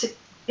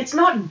 it's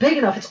not big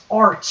enough, it's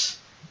art.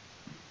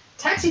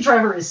 Taxi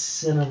Driver is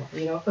cinema,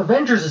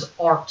 Avengers is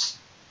art.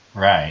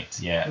 Right,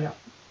 yeah.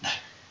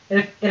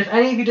 And if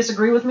any of you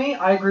disagree with me,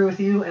 I agree with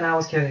you, and I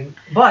was kidding.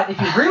 But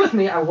if you agree with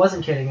me, I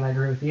wasn't kidding, and I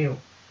agree with you.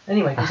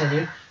 Anyway,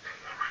 continue.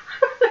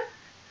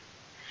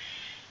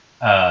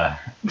 I'm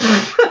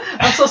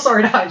so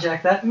sorry to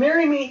hijack that.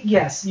 Marry Me,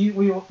 yes,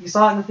 you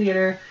saw it in the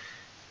theater.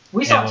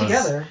 We saw it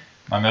together.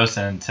 My most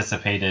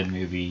anticipated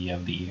movie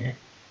of the year,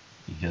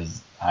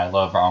 because I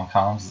love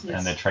rom-coms, yes.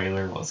 And the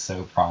trailer was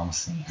so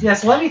promising.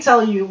 Yes, let me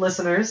tell you,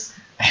 listeners,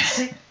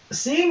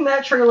 seeing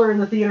that trailer in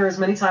the theater as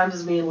many times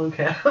as me and Luke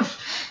have,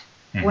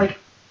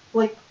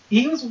 like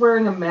he was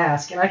wearing a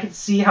mask, and I could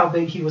see how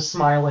big he was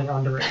smiling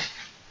under it.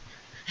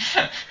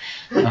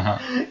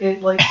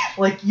 It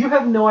like you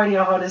have no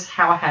idea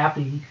how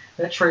happy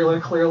that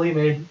trailer clearly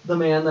made the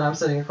man that I'm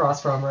sitting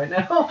across from right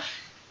now.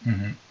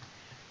 Mm-hmm.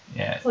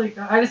 Yeah. It's like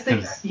I just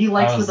think he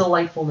likes the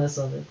delightfulness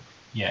of it.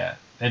 Yeah,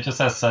 it just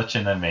has such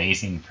an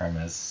amazing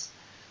premise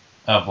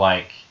of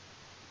like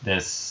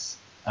this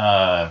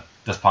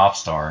pop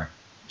star.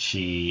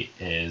 She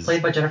is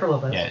played by Jennifer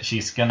Lopez. Yeah,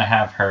 she's gonna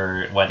have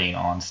her wedding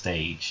on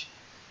stage,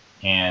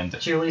 and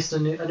she released a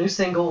new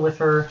single with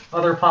her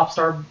other pop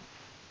star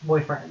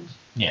boyfriend.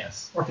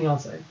 Yes. Or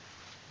fiance.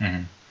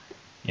 Mm-hmm.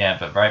 Yeah,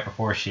 but right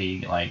before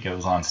she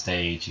goes on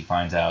stage, she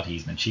finds out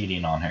he's been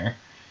cheating on her.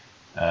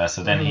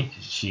 So then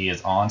she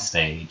is on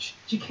stage.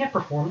 She can't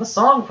perform the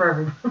song for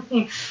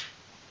everybody.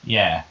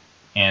 Yeah,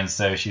 and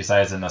so she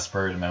decides in a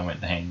spur of the moment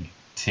thing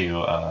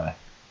to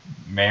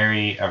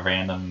marry a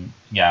random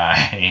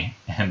guy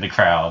in the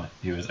crowd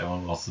who is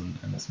Owen Wilson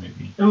in this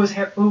movie. Who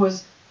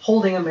was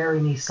holding a "Marry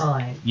Me"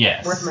 sign.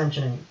 Yes. Worth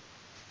mentioning.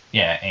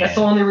 Yeah, and that's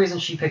the only reason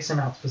she picks him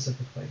out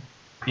specifically.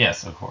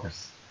 Yes, of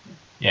course.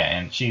 Yeah,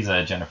 and she's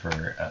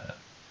Jennifer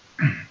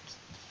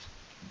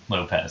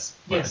Lopez.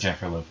 Yes.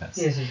 Jennifer Lopez.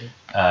 Yes,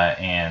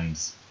 and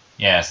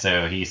yeah,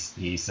 so he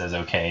says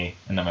okay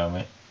in the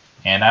moment,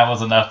 and that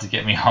was enough to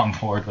get me on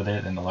board with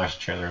it. And the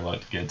last trailer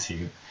looked good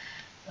too.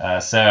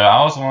 So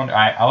I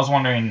was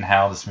wondering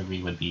how this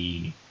movie would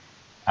be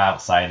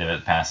outside of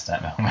it past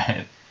that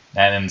moment,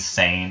 that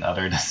insane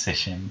other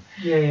decision.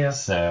 Yeah.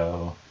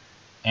 So,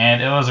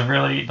 and it was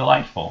really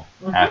delightful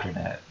after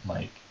that.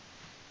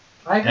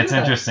 I agree it's with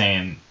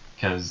interesting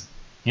because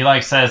he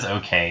says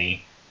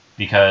okay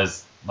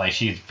because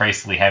she's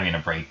basically having a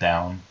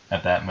breakdown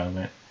at that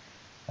moment.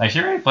 She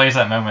really plays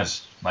that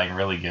moment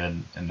really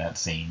good in that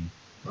scene.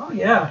 Oh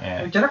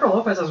yeah. Jennifer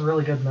Lopez is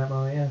really good in that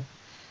moment.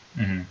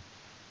 Yeah. Mhm.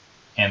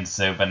 And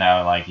so, but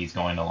now he's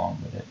going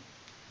along with it.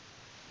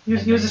 He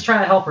was just trying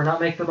to help her, not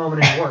make the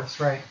moment any worse,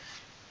 right?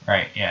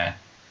 Right. Yeah.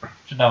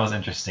 So that was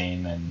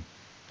interesting, and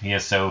he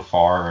is so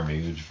far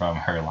removed from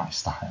her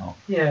lifestyle.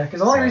 Yeah, because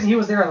the only reason he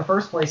was there in the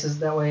first place is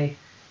that way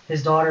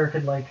his daughter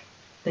could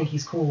think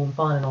he's cool and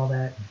fun and all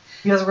that.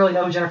 He doesn't really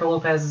know who Jennifer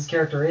Lopez's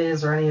character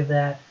is or any of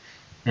that.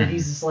 And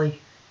he's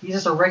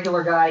just a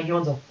regular guy. He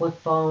owns a flip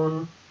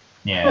phone.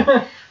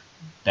 Yeah,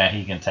 that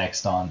he can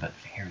text on, but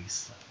very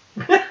slow.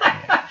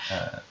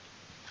 Yeah,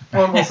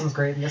 Owen Wilson's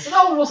great in this. And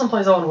Owen Wilson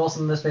plays Owen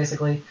Wilson in this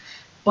basically,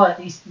 but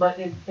I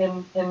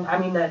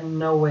mean that in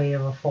no way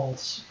of a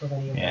fault of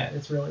any of that.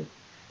 It's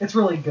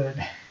really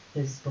good,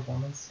 his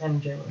performance,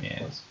 and J-Lo, of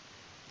course.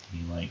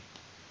 He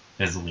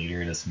is the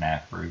leader of this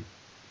math group,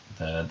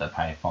 the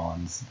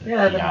Pythons, the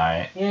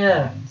PI.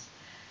 It's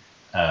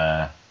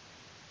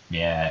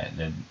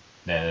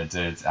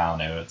I don't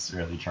know, it's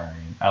really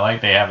charming. I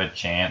they have a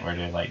chant where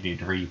they do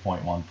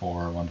 3.14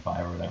 or 15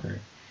 or whatever.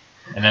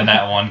 And then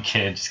that one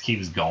kid just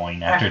keeps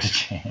going after the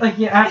chant.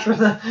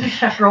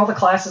 After all the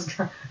classes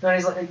go, and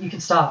he's like, you can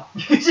stop.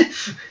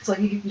 It's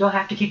you don't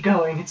have to keep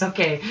going. It's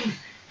okay.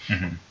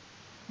 Mm-hmm.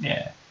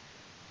 Yeah.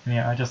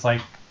 Yeah, I just how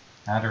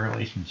the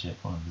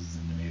relationship was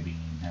in the movie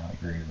and how it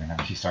grew and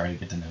how she started to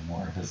get to know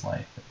more of his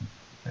life.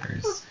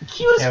 It was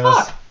cute as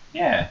fuck.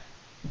 Yeah.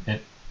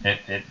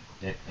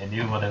 It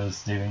knew what it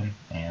was doing,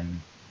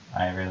 and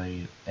I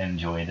really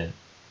enjoyed it.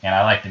 And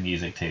I like the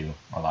music too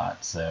a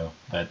lot,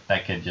 but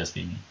that could just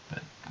be me.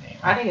 But anyway.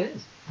 I think it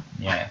is.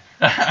 Yeah.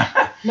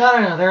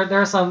 No.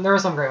 There are some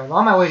great ones.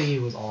 On My Way to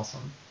You was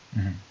awesome.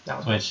 Mm-hmm.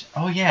 That was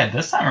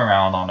this time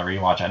around on the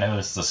rewatch, I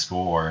noticed the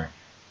score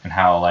and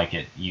how like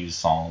it used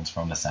songs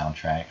from the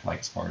soundtrack, like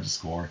as far as the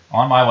score.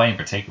 On My Way in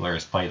particular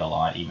is played a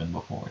lot even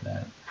before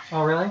that.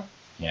 Oh really?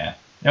 Yeah,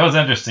 it was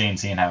interesting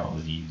seeing how it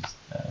was used.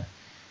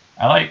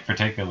 I like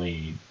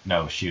particularly.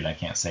 No, shoot, I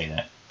can't say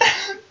that.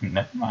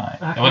 Never mind.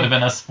 Okay. It would have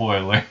been a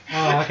spoiler.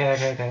 Oh,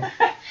 okay.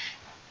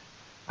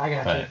 I got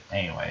you. But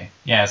anyway,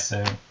 yeah.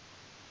 So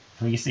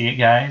please see it,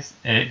 guys.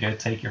 Go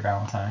take your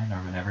Valentine or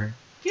whatever.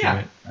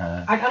 Yeah.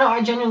 I know.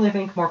 I genuinely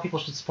think more people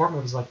should support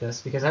movies like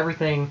this because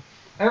everything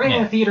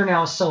in the theater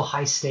now is so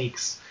high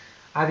stakes.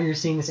 Either you're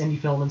seeing this indie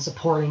film and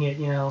supporting it,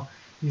 you're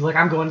like,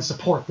 I'm going to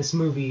support this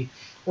movie,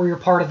 or you're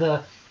part of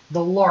the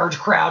large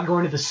crowd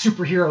going to the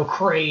superhero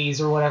craze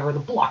or whatever, the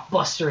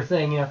blockbuster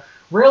thing.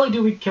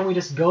 Rarely can we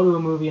just go to a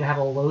movie and have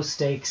a low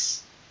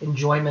stakes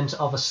enjoyment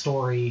of a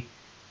story,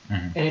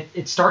 and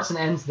it starts and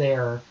ends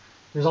there.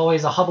 There's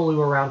always a hubbub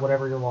around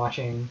whatever you're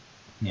watching.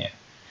 Yeah.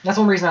 That's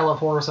one reason I love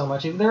horror so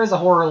much. There is a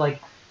horror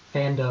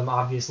fandom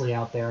obviously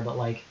out there, but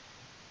like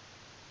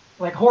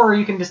horror,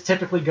 you can just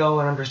typically go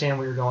and understand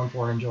what you're going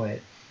for and enjoy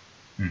it.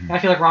 And I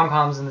feel like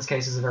rom-coms in this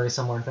case is a very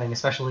similar thing,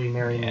 especially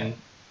Marry Me.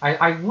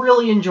 I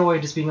really enjoy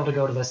just being able to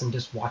go to this and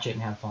just watch it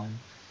and have fun.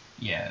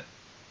 Yeah,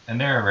 and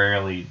there are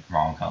rarely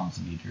rom-coms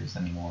in theaters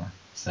anymore,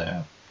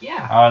 so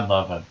yeah, I would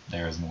love if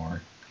there was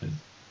more, because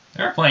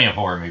there are plenty of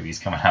horror movies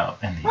coming out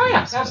in theaters. Oh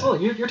yeah,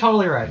 absolutely. You're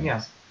totally right.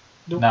 Yeah,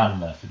 not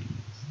enough of these.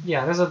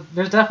 Yeah,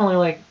 there's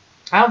definitely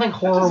I don't think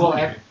horror will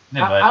ever.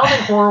 I don't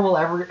think horror will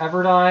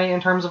ever die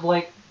in terms of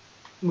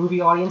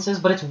movie audiences,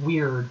 but it's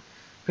weird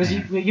because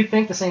you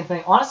think the same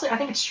thing. Honestly, I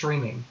think it's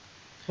streaming.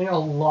 I think a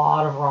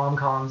lot of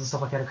rom-coms and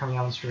stuff like that are coming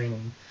out on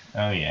streaming.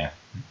 Oh yeah,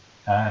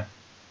 I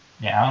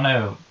don't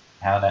know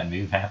how that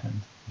move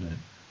happened, but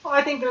well,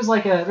 I think there's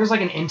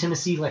an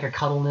intimacy, like a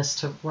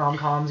cuddleness to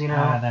rom-coms,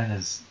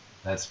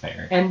 That's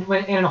fair. And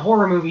in a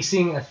horror movie,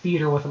 seeing a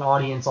theater with an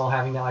audience all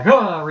having that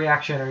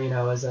reaction,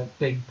 or is a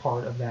big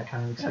part of that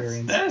kind of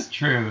experience. That is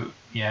true.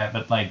 Yeah,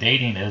 but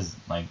dating is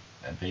a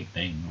big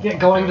thing. Yeah,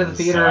 going to the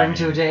theater and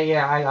to a date.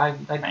 Yeah,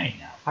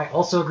 I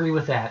also agree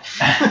with that.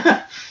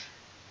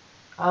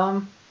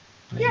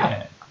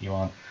 Yeah. You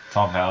want to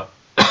talk about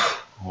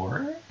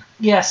horror?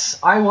 Yes,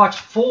 I watched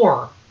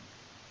 4.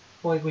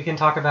 We can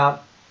talk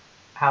about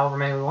however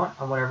many we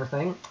want on whatever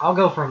thing. I'll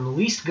go from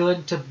least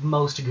good to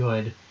most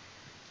good.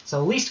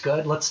 So least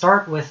good. Let's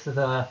start with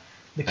the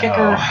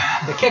kicker.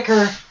 Oh. The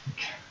kicker,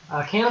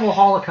 Cannibal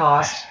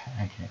Holocaust.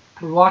 Okay.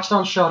 We watched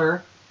on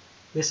Shudder.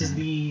 This is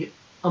the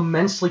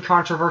immensely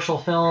controversial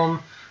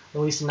film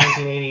released in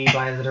 1980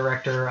 by the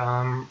director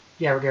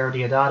Ruggero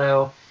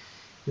Deodato.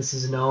 This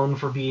is known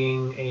for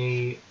being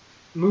a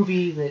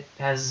movie that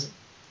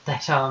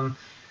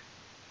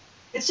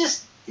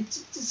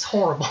it's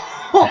horrible.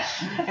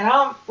 And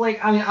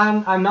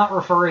I'm not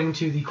referring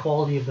to the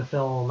quality of the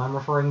film. I'm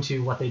referring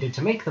to what they did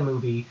to make the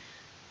movie.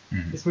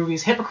 Mm-hmm. This movie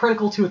is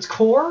hypocritical to its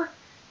core.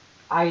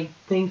 I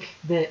think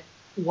that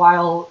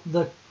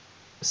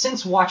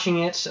since watching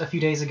it a few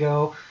days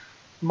ago,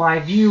 my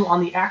view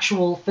on the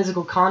actual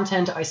physical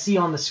content I see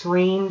on the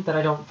screen that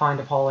I don't find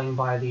appalling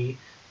by the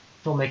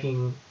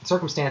filmmaking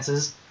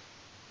circumstances,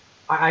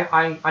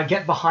 I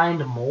get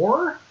behind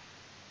more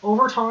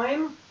over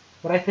time.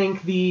 But I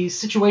think the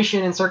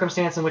situation and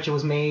circumstance in which it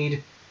was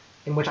made,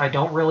 in which I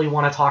don't really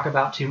want to talk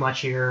about too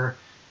much here,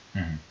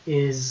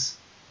 is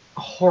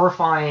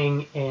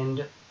horrifying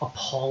and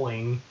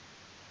appalling.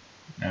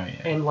 Oh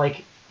yeah. And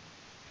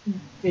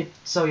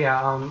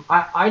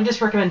I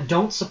just recommend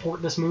don't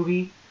support this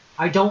movie.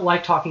 I don't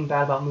like talking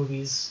bad about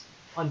movies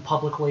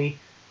unpublicly.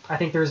 I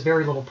think there's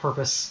very little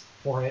purpose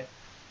for it.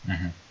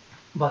 Mm-hmm.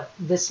 But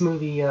this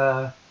movie,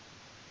 it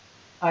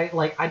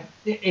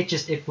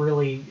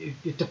really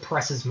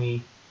depresses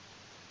me,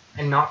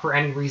 and not for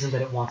any reason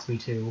that it wants me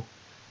to.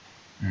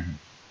 Mm-hmm.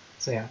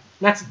 So yeah,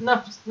 that's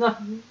enough. The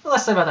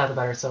less said about that, the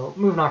better. So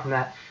moving on from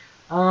that,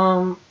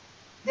 I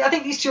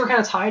think these two are kind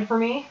of tied for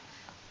me.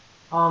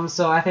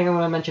 So I think I'm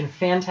going to mention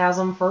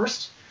Phantasm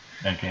first.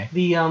 Okay.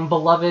 The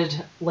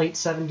beloved late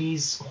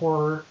 70s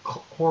horror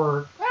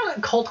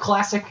cult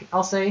classic,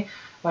 I'll say,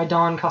 by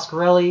Don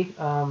Coscarelli.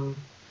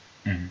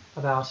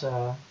 About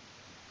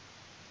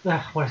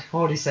what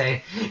would he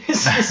say?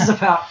 This is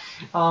about.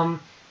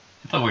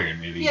 It's a weird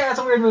movie. Yeah, it's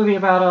a weird movie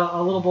about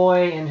a little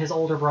boy and his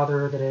older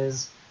brother that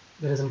is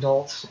an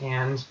adult,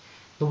 and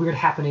the weird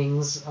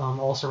happenings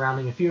all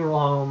surrounding a funeral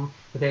home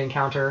that they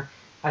encounter.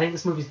 I think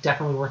this movie is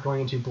definitely worth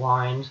going into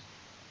blind.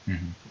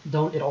 Mm-hmm.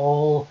 Don't at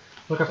all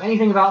look up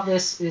anything about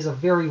this. It is a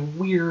very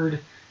weird,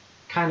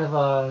 kind of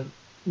a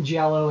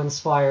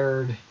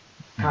giallo-inspired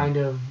kind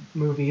of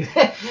movie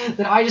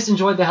that I just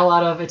enjoyed the hell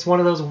out of. It's one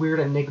of those weird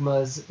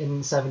enigmas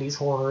in 70s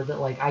horror that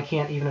I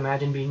can't even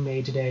imagine being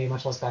made today,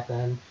 much less back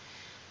then.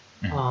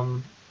 Mm-hmm.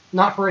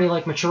 Not for any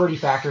maturity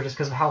factor, just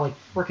because of how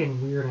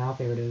freaking weird and out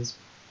there it is.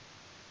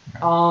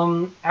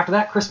 Right. After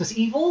that, Christmas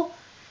Evil,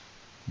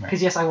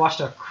 because yes, I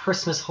watched a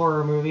Christmas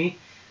horror movie.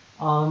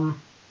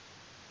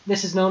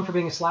 this is known for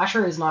being a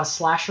slasher. It is not a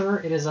slasher.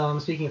 It is,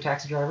 speaking of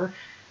Taxi Driver,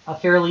 a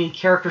fairly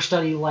character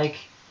study like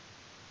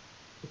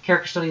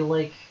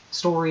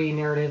story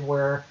narrative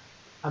where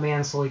a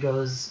man slowly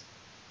goes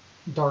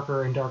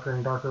darker and darker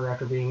and darker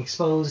after being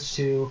exposed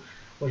to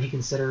what he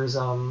considers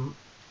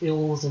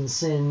ills and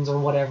sins or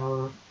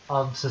whatever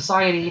of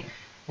society,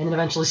 and then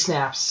eventually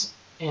snaps,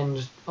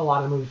 and a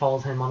lot of the movie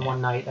follows him on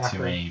one night after.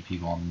 Too many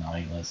people on the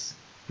naughty list.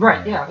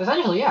 Right, yeah,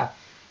 essentially, yeah.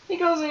 He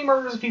goes and he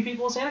murders a few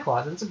people in Santa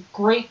Claus. It's a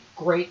great,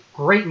 great,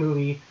 great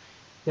movie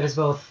that is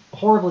both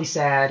horribly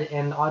sad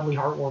and oddly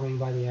heartwarming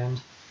by the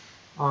end.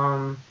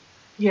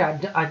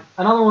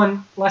 Another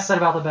one, less said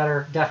about the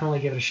better. Definitely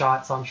give it a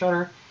shot. It's on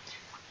Shudder.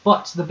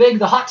 But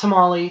the hot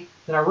tamale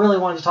that I really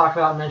wanted to talk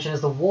about and mention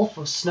is The Wolf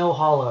of Snow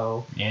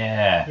Hollow.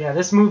 Yeah. Yeah,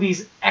 this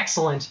movie's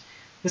excellent.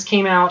 This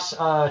came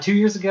out 2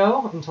 years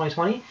ago in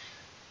 2020.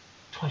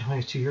 2020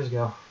 was 2 years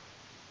ago.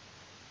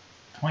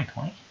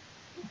 2020?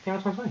 It came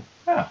out 2020.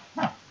 Oh,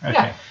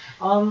 okay.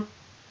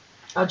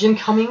 Yeah. Jim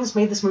Cummings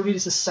made this movie.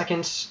 This is his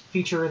second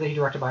feature that he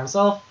directed by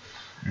himself.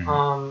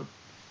 Mm-hmm.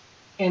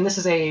 And this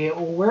is a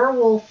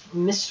werewolf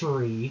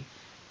mystery.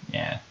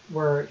 Yeah.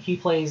 Where he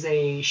plays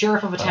a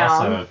sheriff of a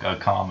town. Also a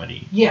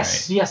comedy.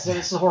 Yes, right? Yes,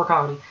 this is a horror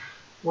comedy.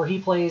 Where he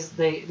plays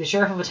the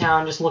sheriff of a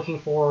town just looking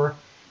for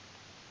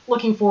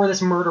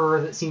this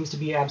murderer that seems to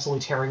be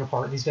absolutely tearing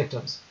apart these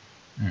victims.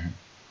 Mm-hmm.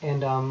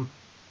 And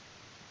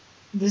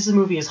this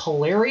movie is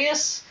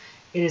hilarious.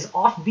 It is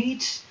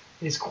offbeat.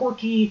 It is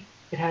quirky.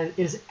 It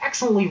is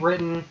excellently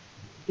written.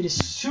 It is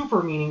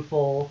super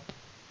meaningful,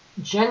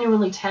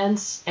 genuinely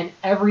tense, and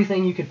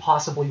everything you could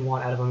possibly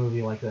want out of a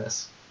movie like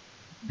this.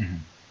 Mm-hmm.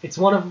 It's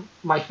one of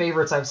my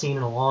favorites I've seen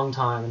in a long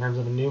time in terms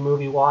of a new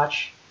movie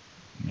watch.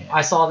 Yeah.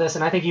 I saw this,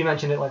 and I think you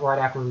mentioned it like right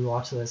after we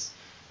watched this.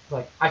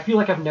 Like, I feel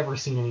like I've never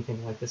seen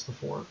anything like this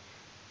before.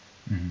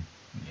 Mm-hmm.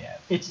 Yeah.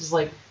 It's just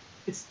like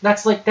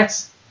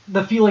that's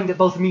the feeling that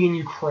both me and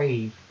you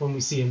crave when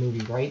we see a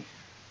movie, right?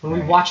 When we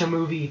watch a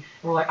movie and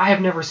we're like, I have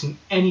never seen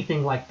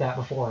anything like that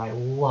before, and I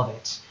love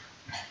it.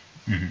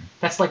 Mm-hmm.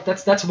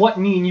 That's what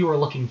me and you are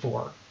looking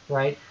for,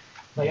 right?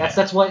 Like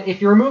that's what,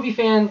 if you're a movie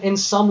fan, in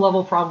some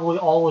level, probably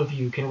all of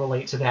you can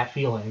relate to that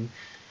feeling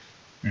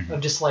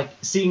of just like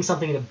seeing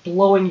something that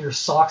blowing your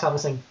socks off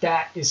and saying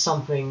that is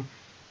something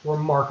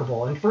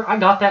remarkable. And I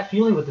got that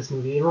feeling with this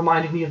movie. It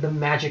reminded me of the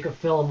magic of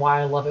film,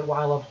 why I love it, why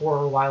I love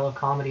horror, why I love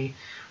comedy,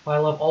 why I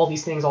love all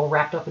these things all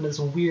wrapped up in this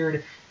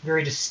weird,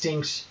 very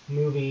distinct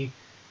movie.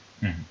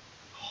 Mm-hmm.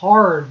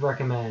 Hard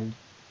recommend.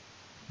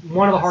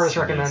 One of the hardest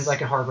recommends I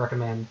can hard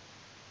recommend.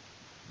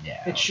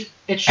 Yeah.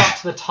 It shot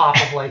to the top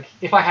of, like,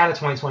 if I had a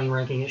 2020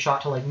 ranking, it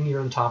shot to like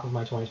near the top of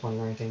my 2020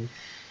 ranking.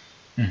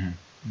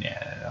 Mm-hmm.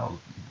 Yeah, I was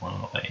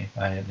blown away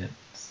by it.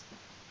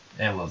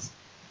 It was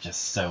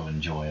just so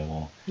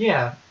enjoyable.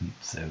 Yeah.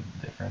 So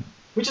different.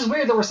 Which is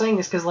weird that we're saying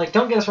this because, like,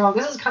 don't get us wrong,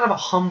 this is kind of a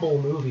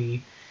humble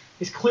movie.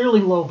 It's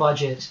clearly low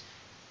budget,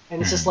 and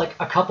it's just like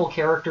a couple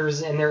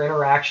characters and their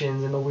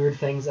interactions and the weird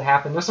things that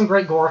happen. There's some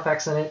great gore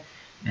effects in it.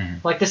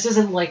 Mm-hmm. Like, this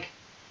isn't like,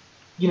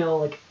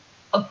 like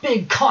a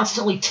big,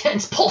 constantly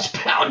tense,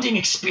 pulse-pounding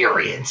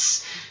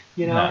experience.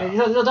 No.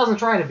 It doesn't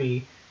try to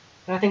be.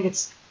 And I think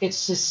it's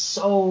just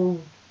so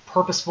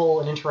purposeful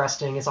and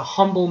interesting. It's a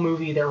humble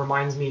movie that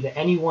reminds me that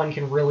anyone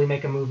can really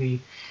make a movie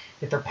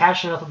if they're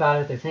passionate enough about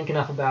it, if they think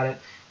enough about it,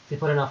 if they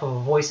put enough of a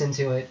voice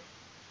into it.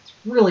 It's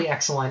really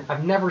excellent.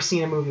 I've never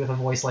seen a movie with a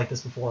voice like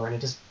this before, and it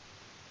just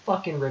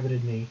fucking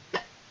riveted me.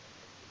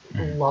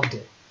 Loved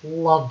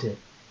it.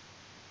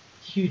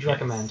 Huge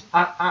recommend.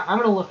 I'm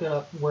going to look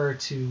up where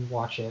to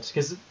watch it,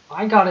 because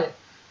I got it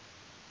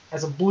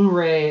as a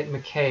Blu-ray at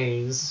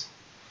McKay's,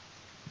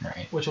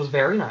 which was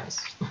very nice.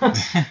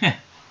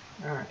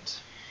 Alright.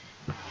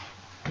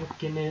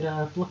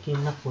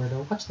 Looking up where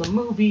to watch the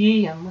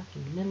movie I'm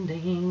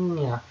recommending.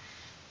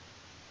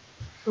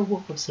 The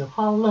Wolf of Snow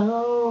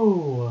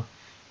Hollow.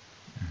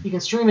 You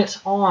can stream it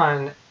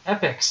on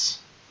Epix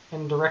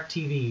and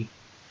DirecTV.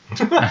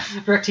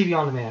 DirecTV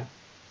On Demand.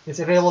 It's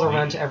available to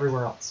rent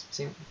everywhere else.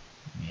 See?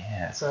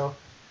 Yeah. So,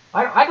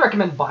 I'd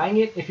recommend buying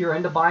it if you're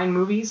into buying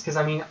movies, because,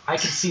 I mean, I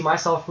could see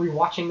myself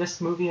rewatching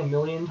this movie a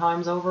million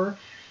times over.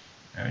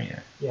 Oh, yeah.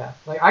 Yeah.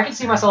 Like, I could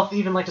see myself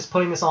even, like, just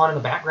putting this on in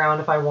the background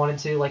if I wanted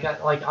to.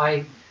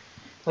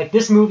 Like,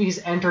 this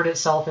movie's entered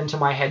itself into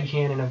my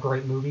headcanon of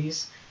great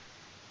movies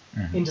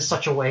into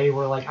such a way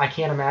where, like, I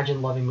can't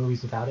imagine loving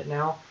movies without it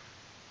now.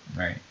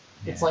 Right.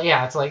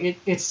 Yeah.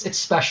 It's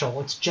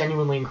special. It's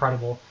genuinely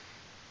incredible.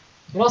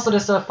 And also,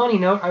 just a funny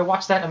note, I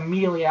watched that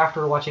immediately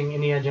after watching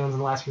Indiana Jones and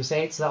the Last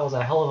Crusade, so that was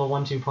a hell of a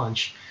 1-2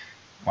 punch.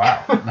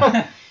 Wow.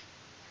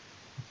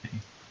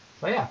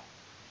 So, yeah.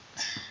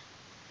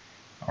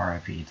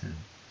 R.I.P.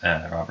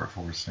 to Robert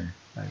Forster,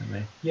 by the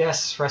way.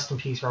 Yes, rest in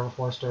peace, Robert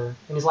Forster.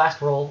 In his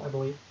last role, I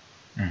believe.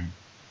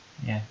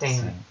 Yeah.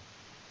 Damn.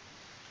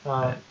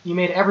 You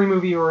made every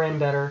movie you were in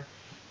better.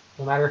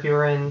 No matter if you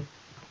were in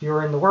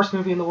the worst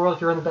movie in the world,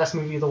 if you were in the best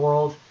movie of the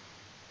world,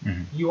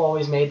 you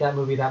always made that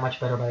movie that much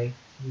better by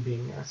you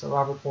being there. So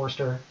Robert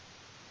Forster,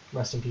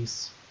 rest in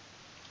peace.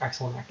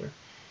 Excellent actor.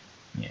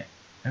 Yeah.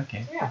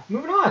 Okay. So, yeah,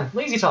 moving on.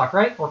 Lazy talk,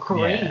 right? Or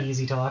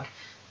crazy talk.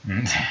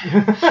 Yeah.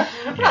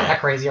 We're not that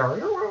crazy, are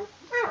we? I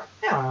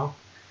don't know.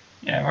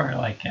 Yeah, we're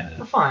like...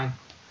 we're fine.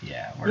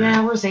 Yeah,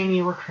 we're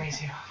zany, we're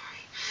crazy.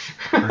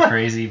 We're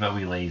crazy, but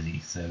we lazy,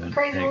 so it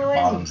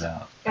bottoms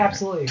out.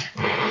 Absolutely.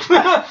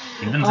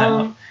 Evens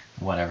out.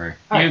 Whatever.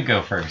 Right. You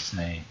go first,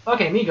 Nate.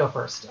 Okay, me go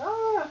first.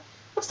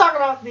 Let's talk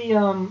about the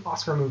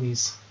Oscar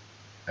movies.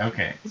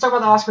 Okay. Let's talk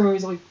about the Oscar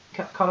movies that we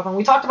caught up on.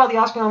 We talked about the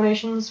Oscar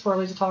nominations for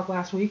Lazy Talk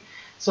last week,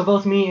 so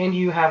both me and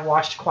you have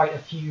watched quite a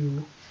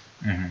few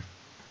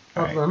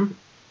of them.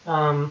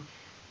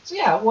 So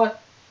yeah,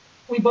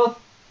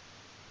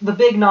 the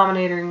big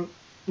nominated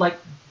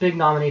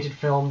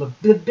film,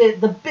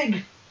 the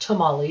big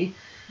tamale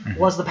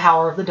was The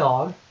Power of the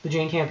Dog, the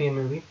Jane Campion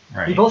movie.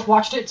 Right. We both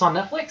watched it. It's on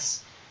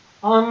Netflix.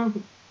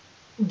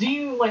 Do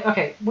you like?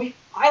 Okay,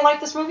 I like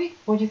this movie.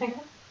 What do you think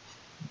of it?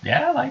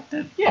 Yeah, I liked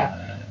it.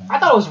 Yeah, I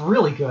thought it was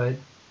really good.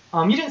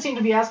 You didn't seem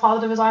to be as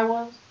positive as I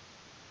was.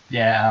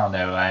 Yeah, I don't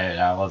know.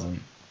 I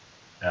wasn't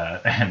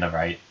in the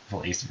right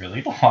place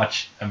really to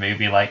watch a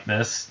movie like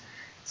this.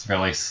 It's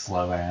really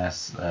slow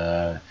ass.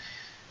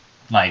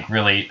 Like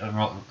really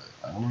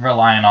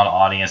relying on the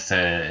audience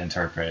to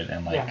interpret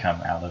and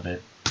come out of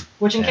it.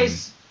 Which in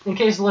case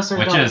listeners don't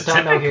know here. Which is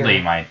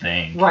typically my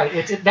thing.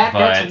 Right.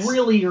 That's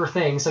really your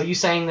thing. So you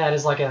saying that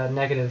is like a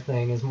negative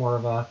thing is more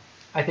of a.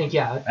 I think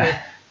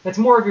that's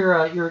more of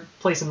your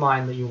place in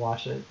mind that you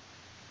watch it.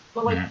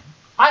 But like,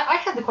 I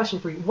had the question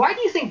for you. Why do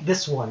you think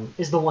this one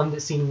is the one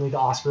that seemingly the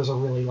Oscars are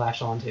really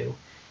latched onto?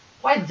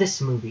 Why this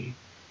movie?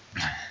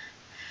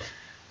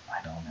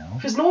 I don't know.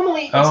 Because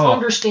normally it's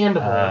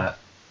understandable.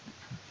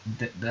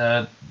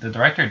 The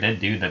director did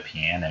do The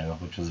Piano,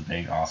 which was a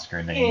big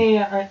Oscar name.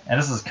 Yeah. And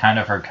this is kind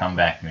of her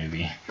comeback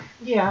movie.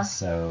 Yeah.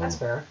 So that's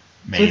fair.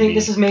 Maybe. So you think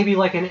this is maybe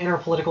like an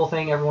interpolitical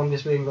thing? Everyone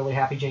just being really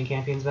happy Jane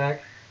Campion's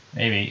back?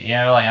 Maybe.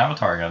 Yeah, like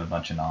Avatar got a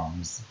bunch of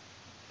noms.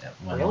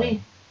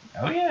 Really?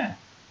 Oh yeah.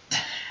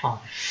 Huh.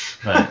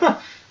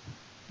 But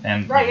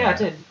and right,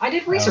 yeah, I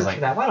did research for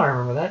that. Why don't I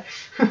remember that?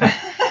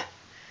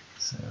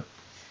 So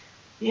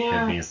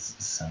yeah, could be a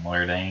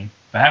similar thing.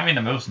 But having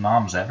the most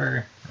noms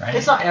ever, right?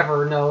 It's not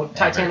ever. No,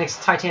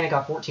 Titanic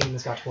got 14.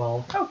 This got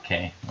 12.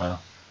 Okay,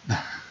 well.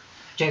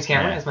 James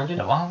Cameron, as mentioned.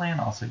 Did La La Land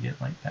also get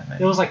like that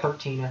many? It was like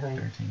 13, I think.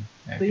 13.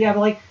 Okay. But yeah,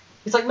 but like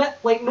it's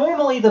like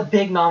normally the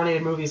big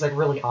nominated movie is like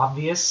really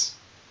obvious,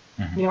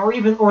 you know,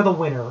 or the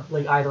winner,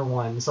 like either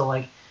one. So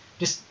like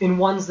just in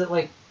ones that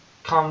like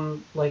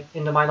come like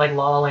into mind, like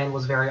La La Land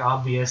was very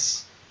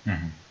obvious.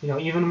 You know,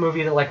 even a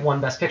movie that like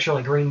won Best Picture,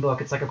 like Green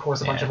Book, it's like of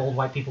course a bunch of old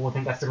white people would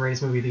think that's the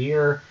greatest movie of the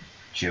year.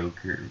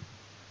 Joker.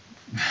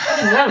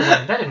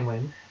 That didn't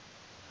win.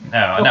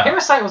 No.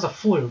 Parasite was a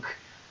fluke.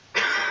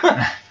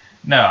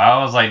 No,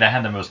 I was like that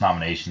had the most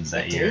nominations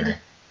that year. Did?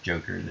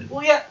 Joker did.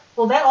 Well, yeah.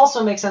 Well, that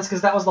also makes sense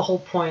because that was the whole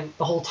point,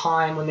 the whole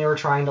time when they were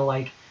trying to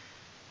like,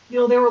 you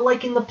know, they were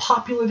like in the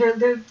popular.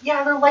 They're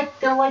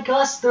like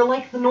us. They're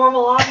like the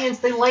normal audience.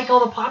 They like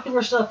all the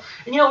popular stuff.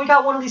 And you know, we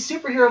got one of these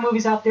superhero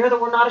movies out there that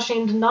we're not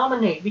ashamed to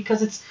nominate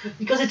because it's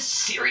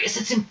serious.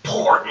 It's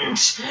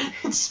important.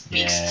 It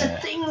speaks to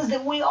things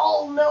that we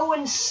all know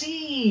and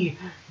see.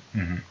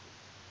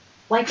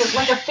 Like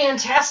a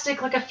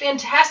fantastic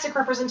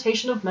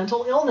representation of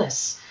mental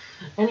illness.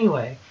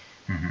 Anyway,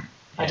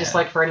 I just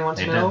like for anyone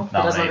to know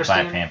that doesn't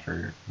understand. Black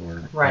Panther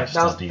right,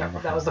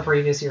 that was the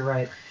previous year,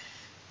 right?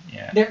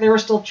 Yeah. They were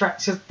still trying.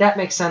 So that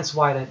makes sense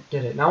why they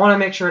did it. And I want to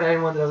make sure that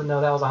anyone that doesn't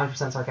know that was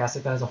 100%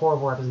 sarcastic. That is a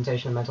horrible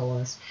representation of mental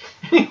illness.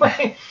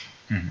 Anyway,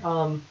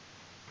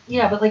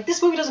 yeah, but like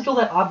this movie doesn't feel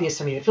that obvious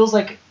to me. It feels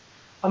like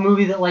a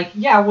movie that like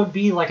would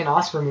be like an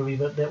Oscar movie,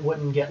 but that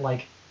wouldn't get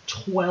like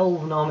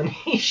 12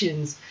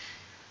 nominations.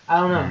 I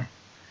don't know.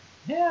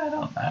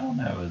 Yeah, I don't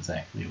know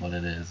exactly what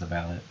it is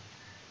about it.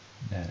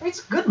 Yeah. It's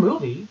a good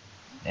movie.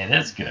 It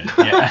is good,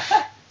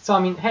 yeah. So, I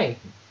mean, hey,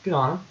 good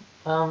on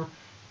him.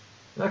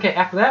 Okay,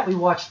 after that, we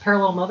watched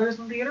Parallel Mothers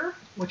in theater,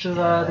 which is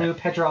the new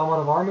Pedro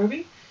Almodovar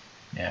movie.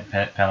 Yeah,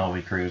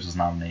 Penelope Cruz was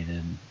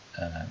nominated.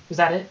 Was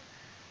that it?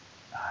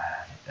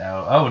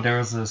 There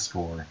was a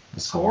score. The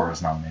score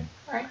was nominated.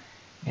 All right.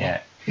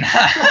 Yeah.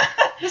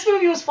 This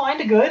movie was fine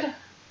to good.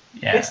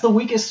 Yeah. It's the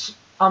weakest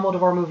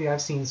Almodovar movie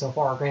I've seen so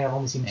far. Granted, I've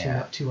only seen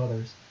two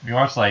others. We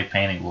watched like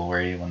Pain and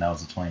Glory when that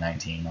was the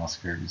 2019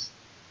 Oscars.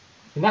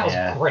 And that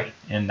was great.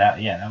 And that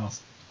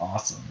was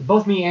awesome.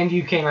 Both me and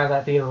you came out of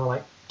that theater and were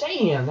like,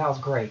 damn, that was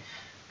great.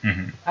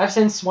 I've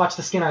since watched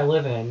The Skin I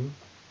Live In,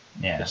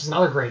 which is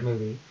another great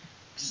movie.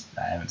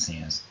 I haven't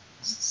seen a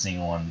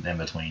single one in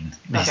between.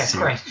 Okay,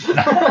 great.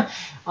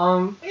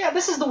 Yeah,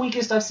 this is the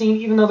weakest I've seen,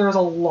 even though there's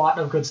a lot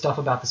of good stuff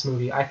about this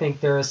movie. I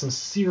think there is some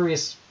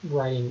serious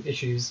writing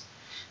issues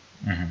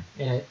in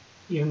it,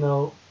 even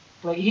though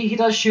like he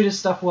does shoot his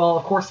stuff well.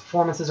 Of course,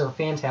 performances are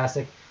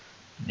fantastic.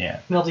 Yeah.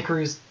 Penelope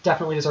Cruz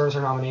definitely deserves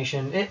her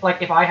nomination.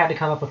 Like, if I had to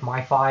come up with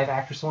my 5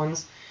 actress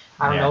ones,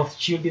 I don't know if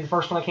she would be the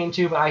first one I came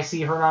to, but I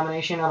see her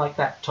nomination, I'm like,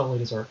 that totally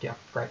deserved. Yeah,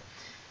 great.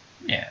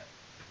 Yeah.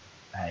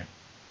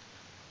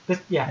 This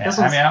one's...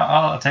 I mean,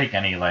 I'll take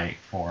any, like,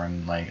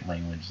 foreign, like,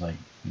 language, like,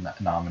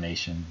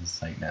 nominations,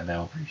 like that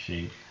they'll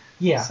appreciate.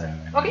 Yeah. So, I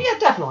mean, okay, yeah,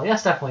 definitely.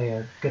 That's definitely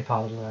a good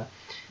positive of that.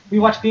 We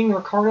watched Being the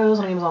Ricardos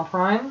on Amazon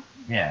Prime.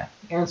 Yeah.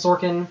 Aaron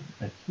Sorkin,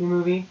 new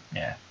movie.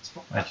 Yeah.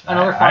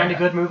 Another find a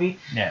good movie.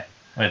 Yeah.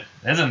 But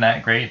isn't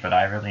that great? But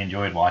I really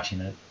enjoyed watching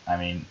it. I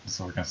mean,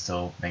 Sorkin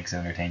still makes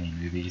entertaining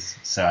movies.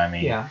 So, I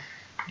mean... Yeah.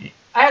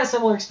 I had a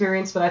similar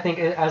experience, but I think,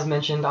 as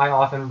mentioned, I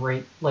often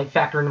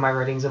factor into my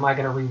ratings, am I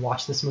going to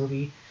rewatch this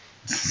movie?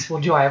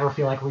 Well, do I ever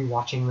feel like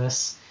rewatching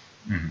this?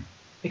 Mm-hmm.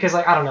 Because,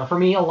 like, I don't know, for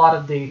me, a lot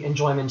of the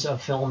enjoyment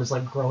of film is,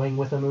 like, growing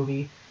with a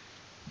movie.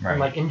 Right.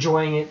 And, like,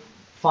 enjoying it,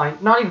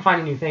 not even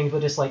finding new things,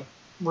 but just, like,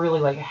 really,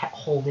 like,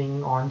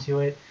 holding on to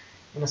it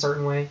in a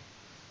certain way.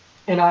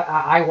 And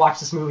I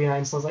watched this movie and I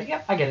instantly was like,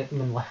 yep, I get it, and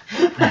then left.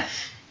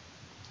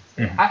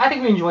 Mm-hmm. I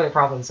think we enjoyed it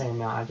probably the same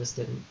amount, I just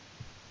didn't.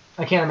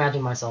 I can't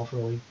imagine myself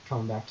really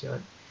coming back to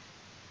it.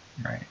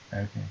 Right,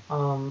 okay.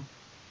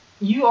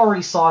 You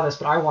already saw this,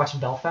 but I watched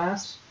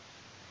Belfast.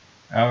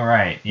 Oh,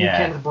 right, yeah.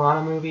 The Kenneth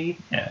Branagh movie.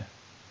 Yeah.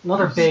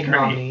 Another big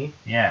nominee.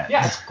 Yeah.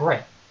 Yeah, it's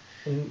great.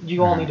 And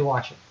you all need to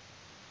watch it.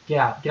 Get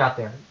out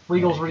there.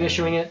 Regal's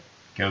reissuing it.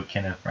 Go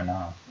Kenneth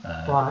Branagh.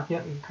 Branagh,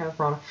 yeah, Kenneth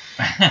Branagh.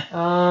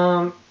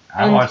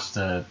 I watched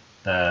the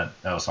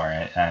oh,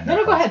 sorry.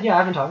 No, go ahead. Yeah, I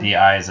haven't talked. The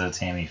Eyes of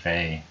Tammy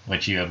Faye,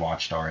 which you had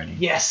watched already.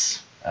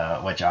 Yes.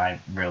 Which I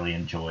really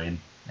enjoyed.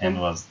 And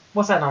what's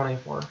that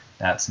nominated for?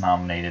 That's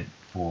nominated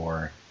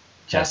for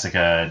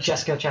Jessica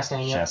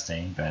Chastain.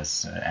 Chastain,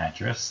 Best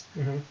Actress.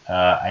 Mm-hmm.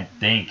 I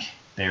think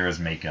there was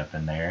makeup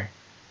in there,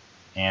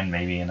 and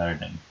maybe another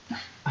thing.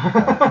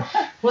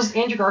 Was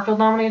Andrew Garfield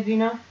nominated? Do you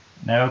know?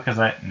 No,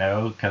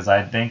 because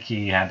I think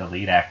he had the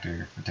lead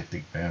actor for Tick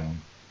Tick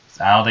Boom.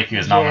 So I don't think he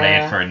was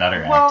nominated for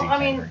another acting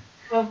category.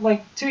 Well,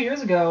 like 2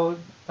 years ago,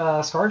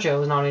 ScarJo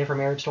was nominated for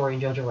Marriage Story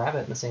and Jojo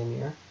Rabbit in the same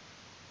year.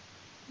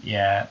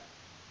 Yeah,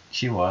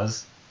 she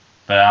was.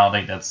 But I don't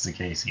think that's the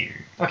case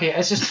here. Okay,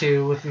 it's just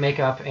two with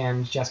makeup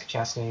and Jessica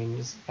Chastain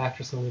as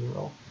actress in the leading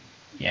role.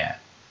 Yeah.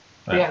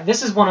 But yeah,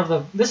 this is one of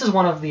the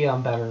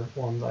better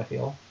ones, I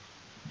feel.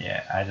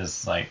 Yeah, I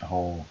just like the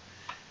whole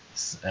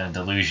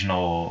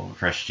delusional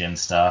Christian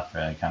stuff.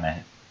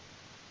 Kind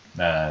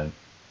of.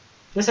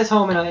 This hits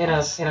home in a. Yeah,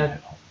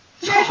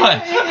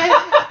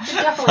 it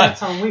definitely hits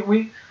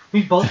home.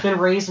 We've both been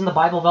raised in the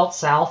Bible Belt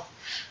South.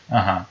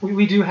 Uh-huh.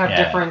 We do have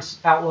different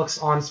outlooks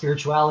on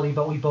spirituality,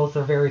 but we both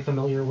are very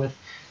familiar with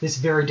this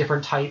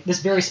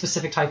very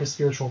specific type of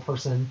spiritual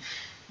person.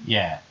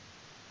 Yeah.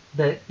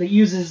 That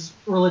uses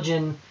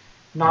religion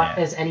not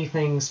as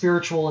anything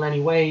spiritual in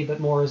any way, but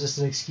more as just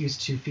an excuse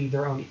to feed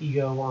their own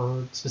ego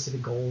or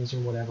specific goals or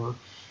whatever.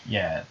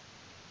 Yeah.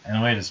 And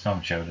the way this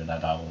film showed it, I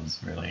thought was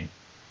really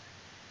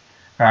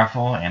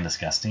powerful and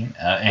disgusting.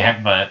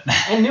 And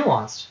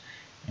nuanced.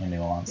 And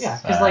nuanced. Yeah,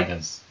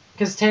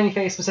 because Tammy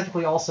Faye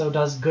specifically also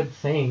does good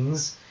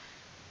things,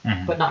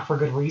 but not for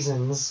good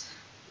reasons.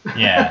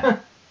 Yeah.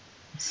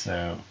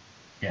 So,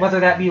 yeah. Whether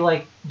that be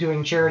like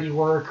doing charity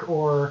work,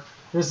 or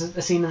there's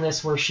a scene in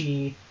this where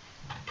she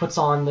puts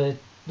on the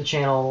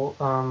channel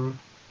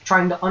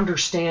trying to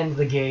understand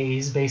the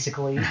gays,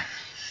 basically.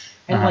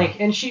 And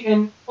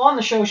and on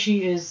the show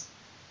she is,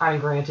 I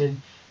mean,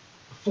 granted,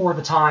 for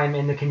the time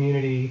in the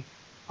community,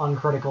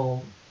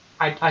 uncritical.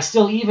 I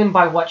still, even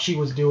by what she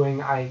was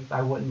doing,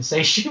 I wouldn't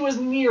say she was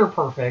near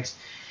perfect.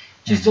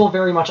 She still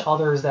very much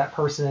others that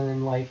person,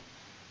 and like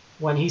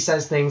when he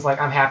says things like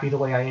 "I'm happy the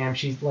way I am,"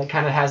 she like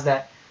kind of has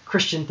that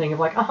Christian thing of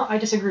like, "Oh, I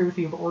disagree with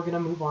you, but we're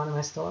gonna move on, and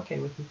I'm still okay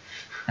with you."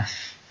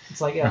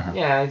 It's like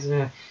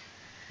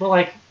but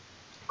like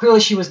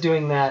clearly she was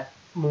doing that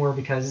more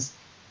because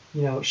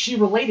she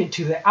related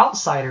to the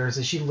outsiders,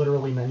 as she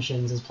literally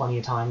mentions as plenty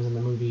of times in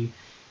the movie,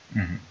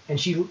 and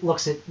she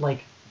looks at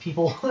like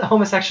people,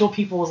 homosexual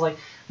people, as like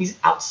these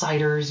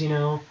outsiders,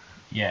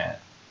 Yeah.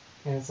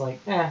 And it's like,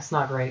 it's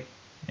not great.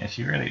 Yeah,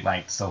 she really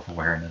liked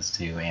self-awareness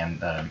too,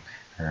 and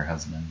her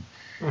husband.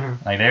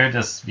 Mm-hmm. Like, they would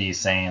just be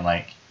saying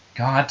like,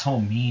 God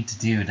told me to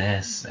do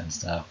this and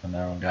stuff, and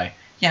they're like,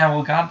 yeah,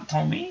 well, God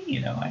told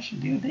me, I should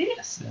do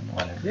this and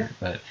whatever. Yeah.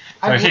 But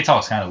she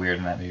talks kind of weird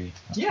in that movie.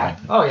 Yeah.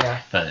 Oh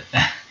yeah. But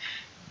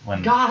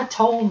when God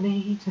told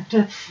me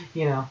to,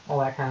 all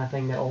that kind of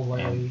thing, that old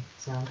lady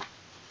sound.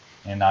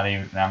 And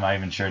I'm not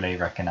even sure they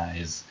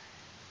recognize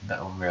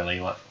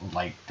really what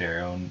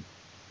they're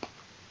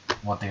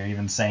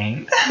even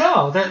saying.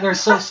 No, they're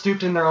so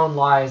stooped in their own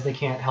lies they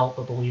can't help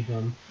but believe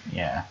them.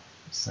 Yeah.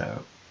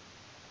 So,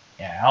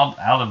 yeah,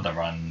 out of the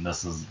run,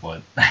 this is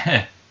what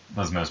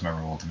was most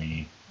memorable to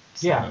me.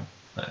 So, yeah.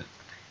 But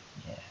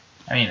yeah,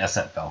 I mean,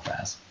 except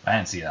Belfast. I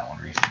didn't see that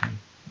one recently.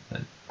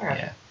 But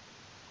yeah.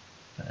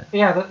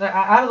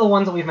 Out of the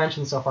ones that we've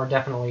mentioned so far,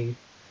 definitely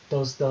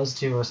those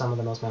two are some of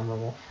the most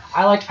memorable.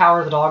 I liked Power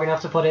of the Dog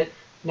enough to put it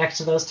next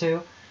to those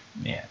two.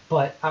 Yeah.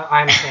 But I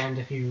understand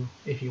if you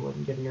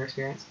wouldn't, given your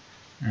experience.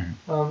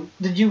 Mm-hmm.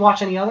 Did you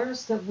watch any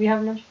others that we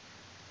haven't mentioned?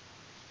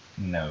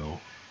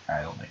 No,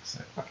 I don't think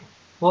so. Okay.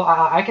 Well,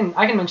 I can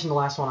mention the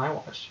last one I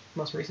watched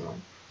most recently.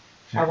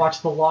 Sure. I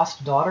watched The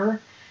Lost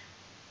Daughter,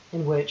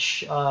 in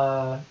which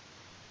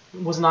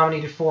was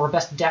nominated for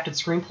Best Adapted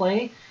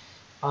Screenplay,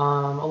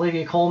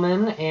 Olivia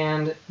Colman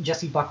and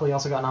Jessie Buckley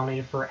also got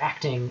nominated for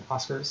acting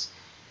Oscars.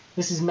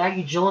 This is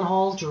Maggie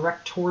Gyllenhaal's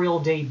directorial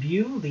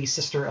debut, the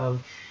sister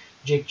of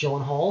Jake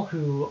Gyllenhaal,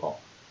 who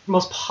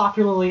most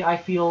popularly, I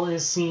feel,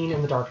 is seen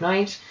in The Dark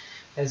Knight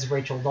as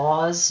Rachel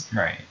Dawes.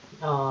 Right.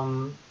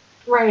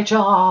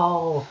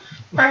 Rachel!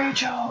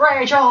 Rachel!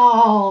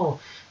 Rachel!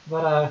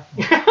 But,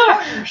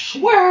 Where is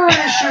she? Where is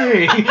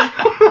she?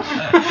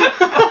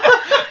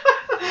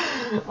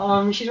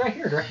 She's right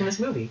here directing this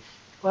movie.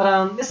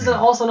 But this is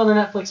also another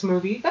Netflix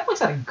movie. Netflix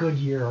had a good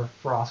year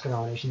for Oscar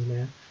nominations,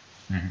 man.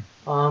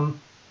 Mm-hmm.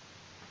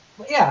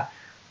 But yeah,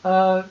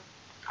 I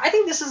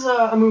think this is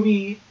a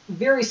movie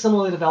very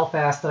similar to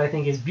Belfast that I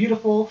think is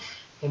beautiful,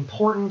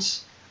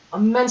 important,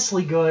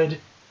 immensely good,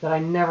 that I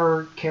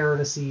never care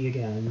to see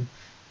again.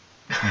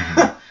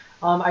 Mm-hmm.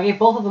 I gave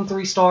both of them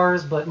 3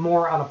 stars, but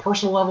more on a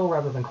personal level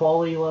rather than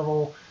quality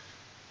level.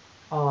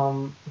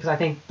 Because I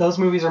think those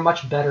movies are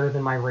much better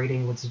than my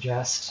rating would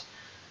suggest.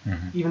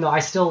 Mm-hmm. Even though I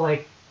still,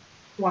 like,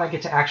 when I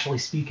get to actually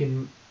speak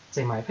and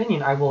say my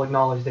opinion, I will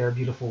acknowledge they're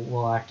beautiful,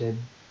 well-acted,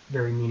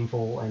 very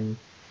meaningful, and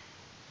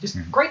just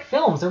great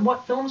films. They're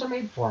what films are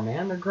made for,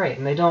 man. They're great.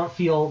 And they don't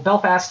feel...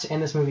 Belfast,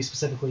 and this movie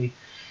specifically,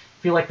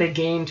 feel like they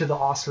gain to the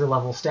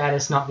Oscar-level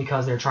status, not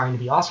because they're trying to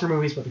be Oscar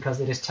movies, but because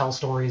they just tell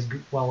stories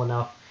well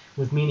enough,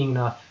 with meaning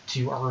enough,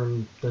 to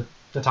earn the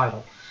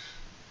title.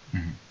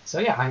 Mm-hmm. So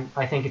yeah,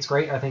 I think it's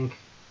great. I think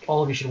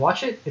all of you should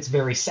watch it. It's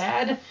very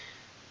sad.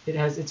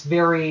 It's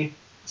very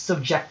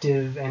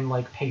subjective and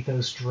like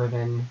pathos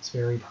driven. It's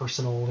very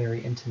personal,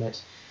 very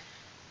intimate,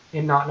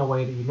 and not in a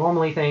way that you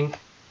normally think.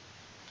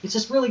 It's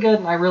just really good,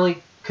 and I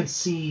really could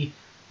see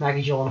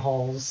Maggie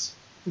Gyllenhaal's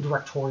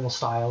directorial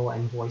style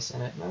and voice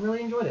in it, and I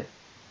really enjoyed it.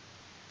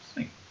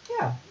 Sweet.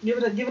 Yeah,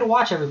 give it a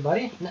watch,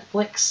 everybody.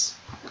 Netflix.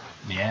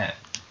 Yeah.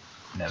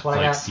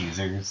 Netflix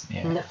users.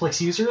 Yeah.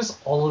 Netflix users,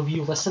 all of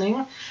you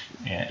listening.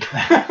 Yeah.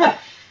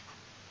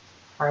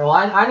 All right. Well,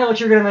 I know what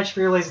you're gonna mention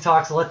for your lazy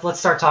talk, so let's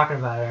start talking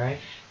about it. All right.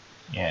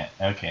 Yeah.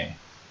 Okay.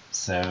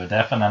 So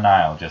Death in the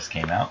Nile just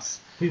came out.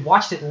 We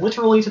watched it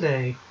literally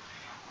today.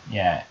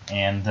 Yeah,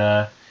 and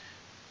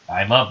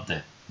I loved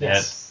it. Yes.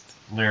 It's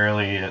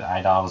literally,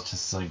 I thought it was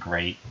just a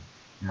great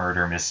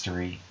murder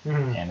mystery,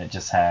 and it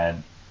just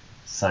had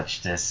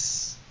such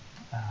this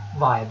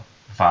vibe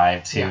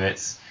to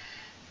it,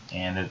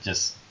 and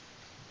it's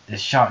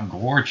shot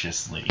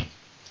gorgeously.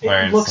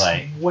 It looks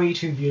like way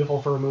too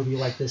beautiful for a movie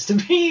like this to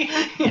be.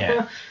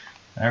 Yeah.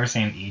 I've never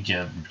seen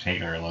Egypt in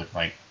particular look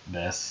like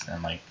this,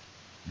 and like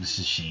just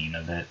the sheen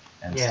of it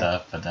and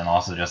stuff, but then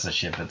also just the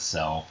ship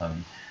itself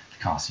and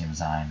the costume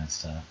design and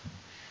stuff.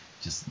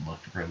 It just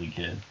looked really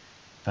good.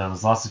 But it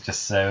was also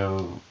just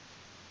so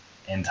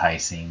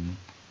enticing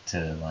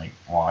to like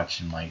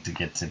watch and like to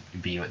get to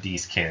be with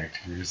these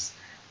characters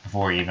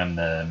before even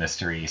the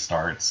mystery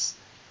starts,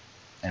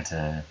 and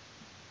to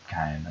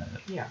kind of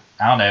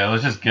I don't know, it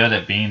was just good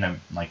at being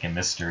a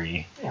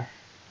mystery. Yeah,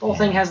 the whole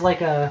thing has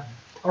like a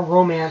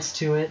romance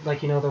to it,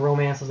 like, you know, the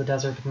romance of the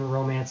desert and the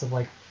romance of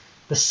like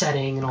the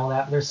setting and all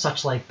that. There's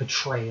such like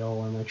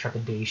betrayal and like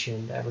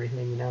trepidation to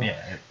everything, you know.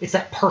 Yeah, it's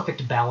that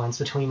perfect balance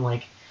between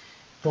like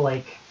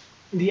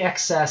the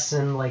excess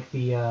and like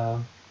the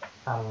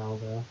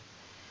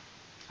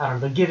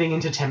the giving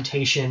into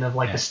temptation of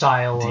like the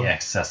style the of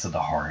excess of the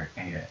heart.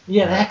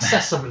 Yeah, the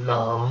excess of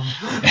love.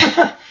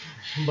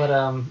 But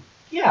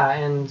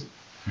and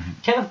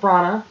Kenneth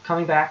Branagh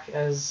coming back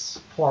as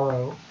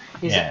Poirot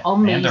is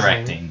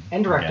amazing.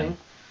 And directing.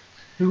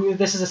 Who,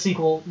 this is a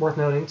sequel worth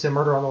noting to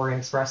Murder on the Orient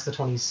Express, the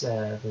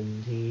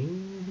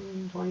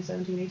 2017,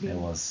 18? It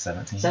was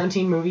 17.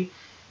 17 movie,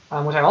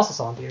 which I also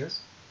saw in theaters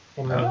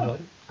and really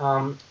enjoyed.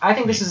 I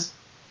think this is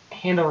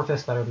hand over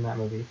fist better than that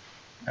movie.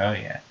 Oh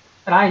yeah.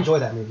 And I enjoy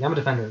that movie. I'm a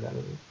defender of that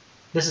movie.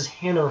 This is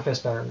hand over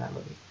fist better than that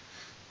movie.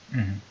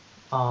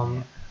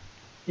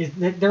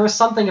 There was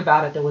something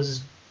about it that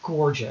was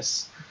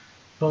gorgeous,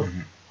 both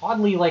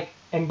oddly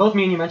and both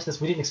me and you mentioned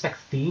this. We didn't expect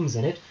themes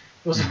in it.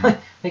 It was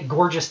like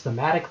gorgeous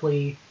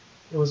thematically.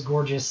 It was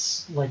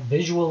gorgeous like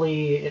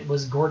visually. It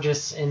was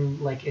gorgeous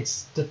in like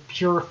it's the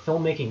pure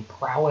filmmaking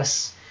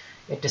prowess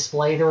it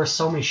displayed. There were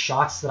so many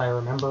shots that I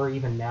remember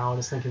even now,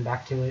 just thinking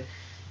back to it.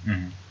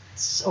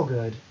 It's so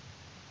good.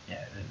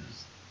 Yeah, it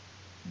was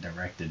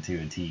directed to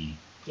a T.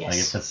 Yes. Like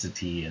it puts the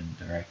T in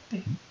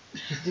directing.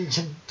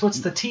 Puts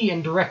the T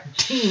in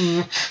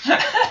directing.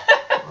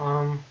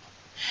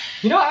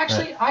 You know,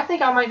 actually, I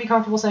think I might be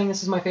comfortable saying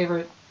this is my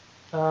favorite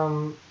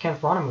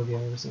Kenneth Branagh movie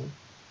I've ever seen.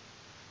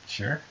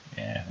 Sure.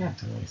 Yeah, I can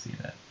totally see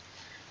that.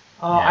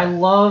 I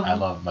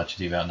love Much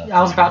Ado About Nothing.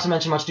 I was about to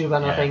mention Much Ado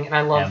About Nothing, and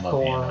I love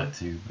Thor. Hamlet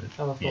too, but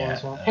I love Thor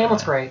as well.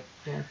 Hamlet's great.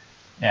 Yeah.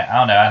 Yeah, I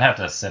don't know. I'd have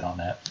to sit on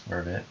that for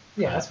a bit.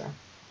 Yeah, that's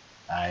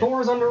fine.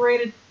 Thor is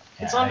underrated.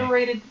 It's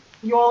underrated.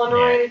 You all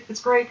underrate it. It's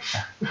great.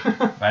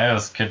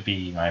 This could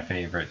be my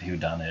favorite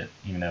whodunit,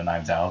 even though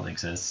Knives Out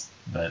exists.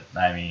 But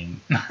I mean,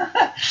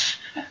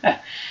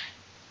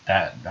 that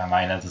I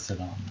might have to sit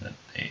on. But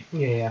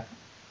yeah.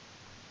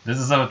 This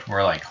is much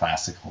more like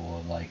classical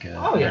of like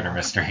a murder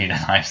mystery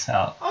than Knives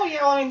Out. Oh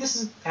yeah, well, I mean this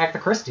is Agatha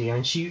Christie. I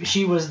mean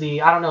she was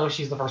the, I don't know if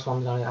she's the first one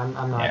to done it.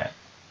 I'm not. Yeah.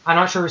 I'm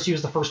not sure if she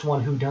was the first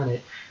one who done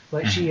it,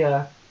 but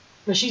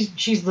but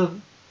she's the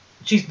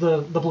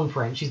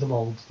blueprint. She's the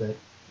mold that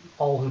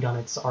all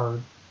whodunits are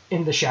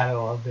in the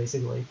shadow of,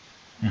 basically.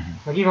 Mm-hmm.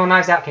 Like even when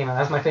Knives Out came out,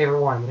 that's my favorite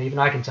one. But even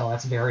I can tell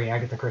that's very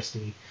Agatha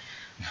Christie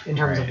in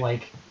terms of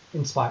like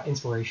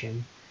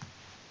inspiration.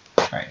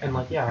 Right. And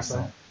like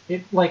so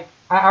it like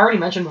I already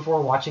mentioned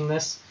before watching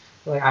this,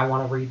 like I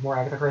want to read more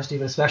Agatha Christie,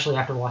 but especially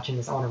after watching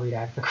this, I want to read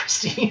Agatha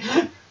Christie.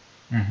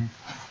 Mm-hmm.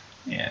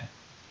 Yeah.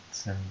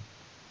 So.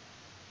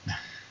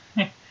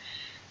 Yeah.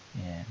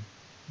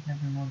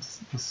 Everyone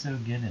was so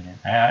good in it.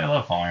 I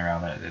love following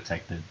around that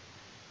detective.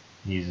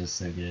 He's just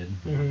so good.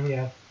 Mm-hmm,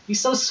 yeah.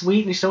 He's so sweet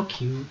and he's so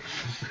cute.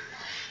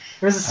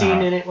 There's a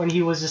scene in it when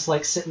he was just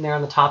like sitting there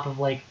on the top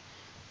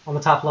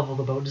level of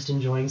the boat just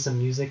enjoying some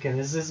music, and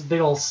there's this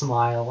big old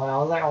smile, and I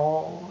was like,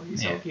 oh,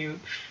 he's so cute.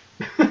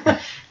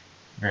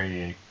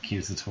 Very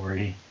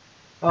accusatory.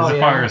 There's a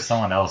part where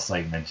someone else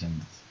like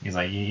mentioned, he's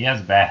like, he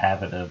has a bad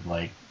habit of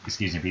like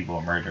excusing people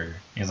of murder.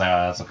 He's like,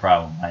 oh, that's a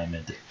problem, I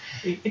admit.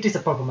 It is a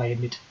problem, I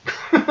admit.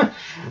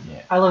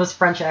 I love his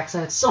French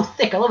accent. It's so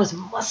thick. I love his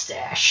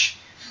mustache.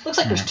 Looks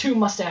like there's two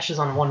mustaches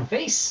on one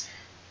face.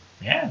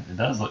 Yeah, it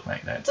does look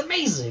like that. It's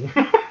amazing.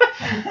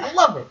 I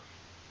love it.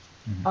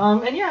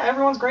 Mm-hmm. And yeah,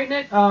 everyone's great in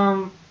it.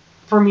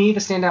 For me, the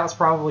standout is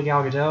probably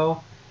Gal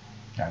Gadot.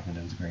 Gal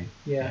Gadot's great.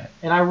 Yeah.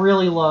 And I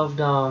really loved.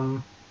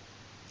 I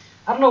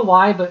don't know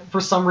why, but for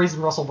some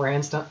reason Russell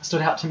Brand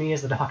stood out to me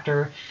as the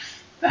Doctor.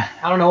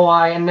 I don't know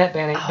why. And Annette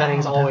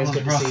Bening's always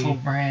good to see. Russell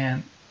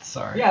Brand.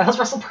 Sorry. Yeah, that's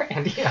Russell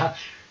Brand. Yeah,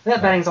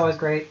 Annette Bening's always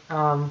great.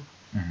 The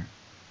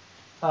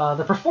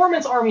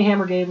performance Armie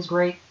Hammer gave was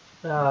great.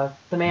 The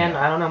man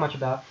I don't know much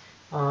about.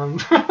 And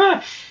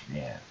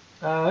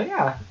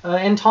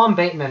Tom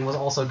Bateman was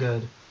also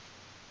good.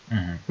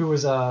 Mm-hmm. Who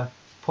was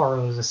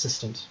Poirot's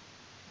assistant.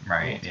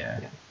 Right. Yeah.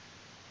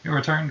 He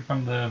returned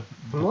from the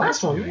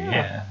last one.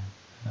 Yeah.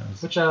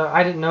 Which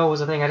I didn't know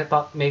was a thing. I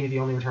thought maybe the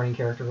only returning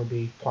character would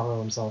be Poirot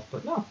himself,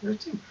 but no,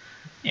 there's two.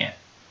 Yeah.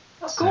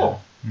 That's cool.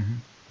 Mm-hmm.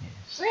 Yes.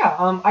 So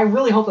yeah, I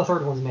really hope the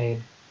third one's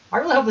made. I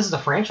really hope this is a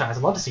franchise.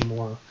 I'd love to see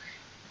more.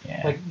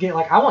 Yeah.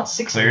 I want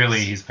 6. Clearly,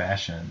 he's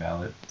passionate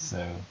about it.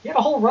 So. He had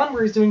a whole run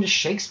where he's doing just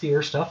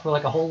Shakespeare stuff for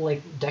like a whole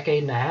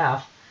decade and a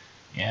half.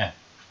 Yeah.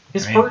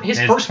 His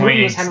first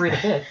movie was Henry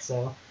V.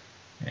 So.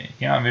 Yeah,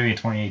 he got a movie in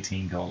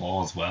 2018 called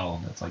All Is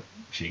Well. That's like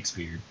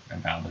Shakespeare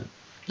about it.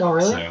 Oh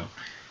really? So.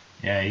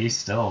 Yeah, he's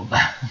still.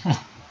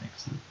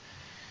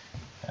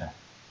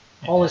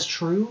 All is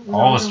true.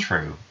 All is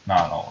true,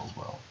 not all is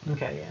well.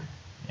 Okay, yeah.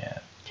 Yeah.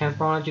 Kenneth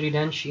Branagh, Judi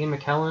Dench, Ian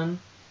McKellen.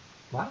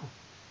 Wow.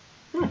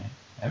 Yeah.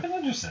 I've been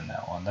interested in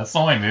that one. That's the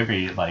only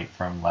movie like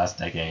from last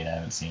decade I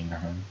haven't seen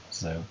from him.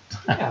 So.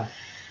 Yeah.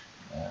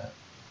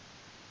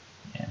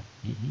 Yeah,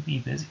 he'd be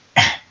busy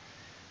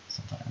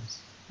sometimes.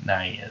 No,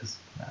 he is.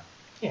 No.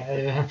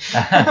 Yeah.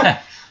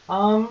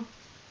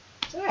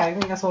 So yeah, I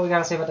think that's what we got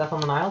to say about Death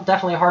on the Nile.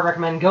 Definitely a hard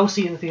recommend. Go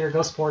see it in the theater.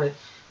 Go support it.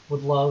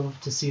 Would love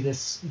to see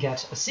this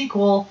get a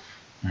sequel.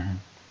 Mm-hmm.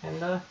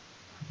 And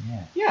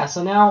yeah.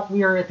 So now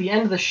we are at the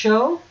end of the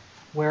show,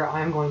 where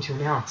I'm going to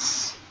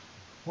announce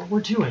what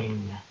we're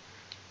doing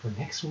for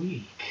next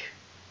week.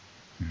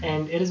 Mm-hmm.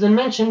 And it has been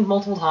mentioned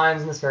multiple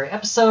times in this very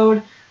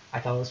episode. I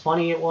thought it was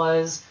funny. It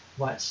was,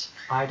 but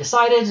I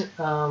decided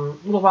a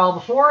little while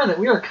before that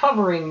we are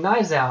covering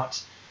Knives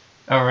Out.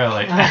 Oh,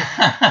 really?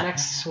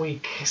 Next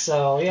week,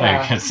 so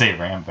yeah. I could say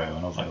Rambo,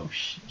 and I was like, oh,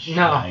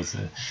 Scheisse.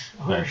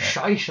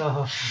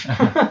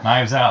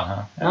 Knives Out,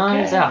 huh? Okay.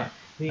 Knives Out.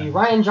 The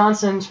Rian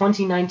Johnson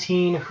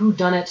 2019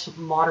 whodunit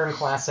modern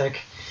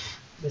classic.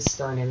 This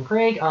starring Nathan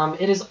Craig.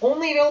 It is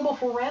only available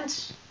for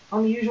rent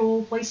on the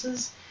usual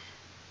places.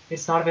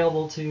 It's not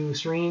available to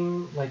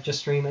stream,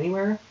 just stream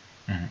anywhere.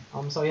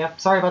 Mm-hmm. So yeah,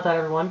 sorry about that,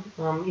 everyone.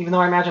 Even though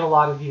I imagine a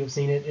lot of you have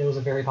seen it, it was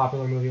a very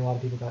popular movie. A lot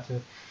of people got to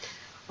it.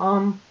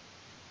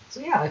 So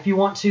yeah, if you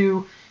want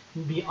to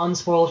be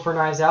unspoiled for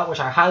Knives Out,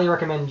 which I highly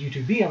recommend you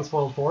to be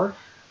unspoiled for,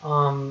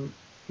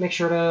 make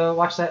sure to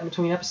watch that in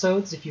between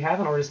episodes if you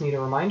haven't, or just need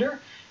a reminder.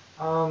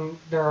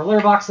 There are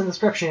letterboxes in the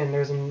description.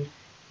 There's an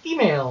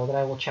email that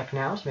I will check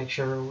now to make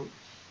sure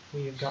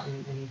we have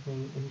gotten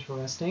anything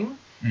interesting.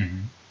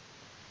 Mm-hmm.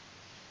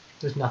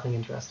 There's nothing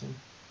interesting.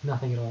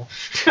 Nothing at all.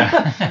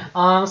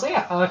 So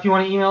yeah, if you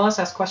want to email us,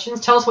 ask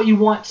questions, tell us what you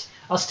want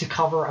us to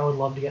cover. I would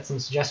love to get some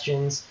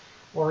suggestions.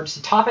 Or just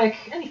a topic,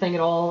 anything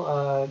at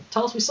all.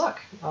 Tell us we suck.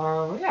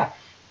 Yeah,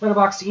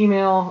 letterbox,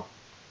 email.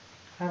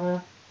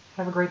 Have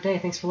a great day.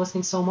 Thanks for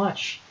listening so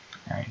much.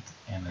 All right,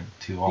 and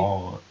to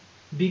all.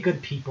 Be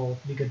good people.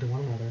 Be good to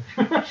one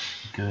another.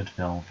 Good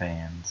film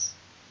fans.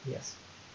 Yes.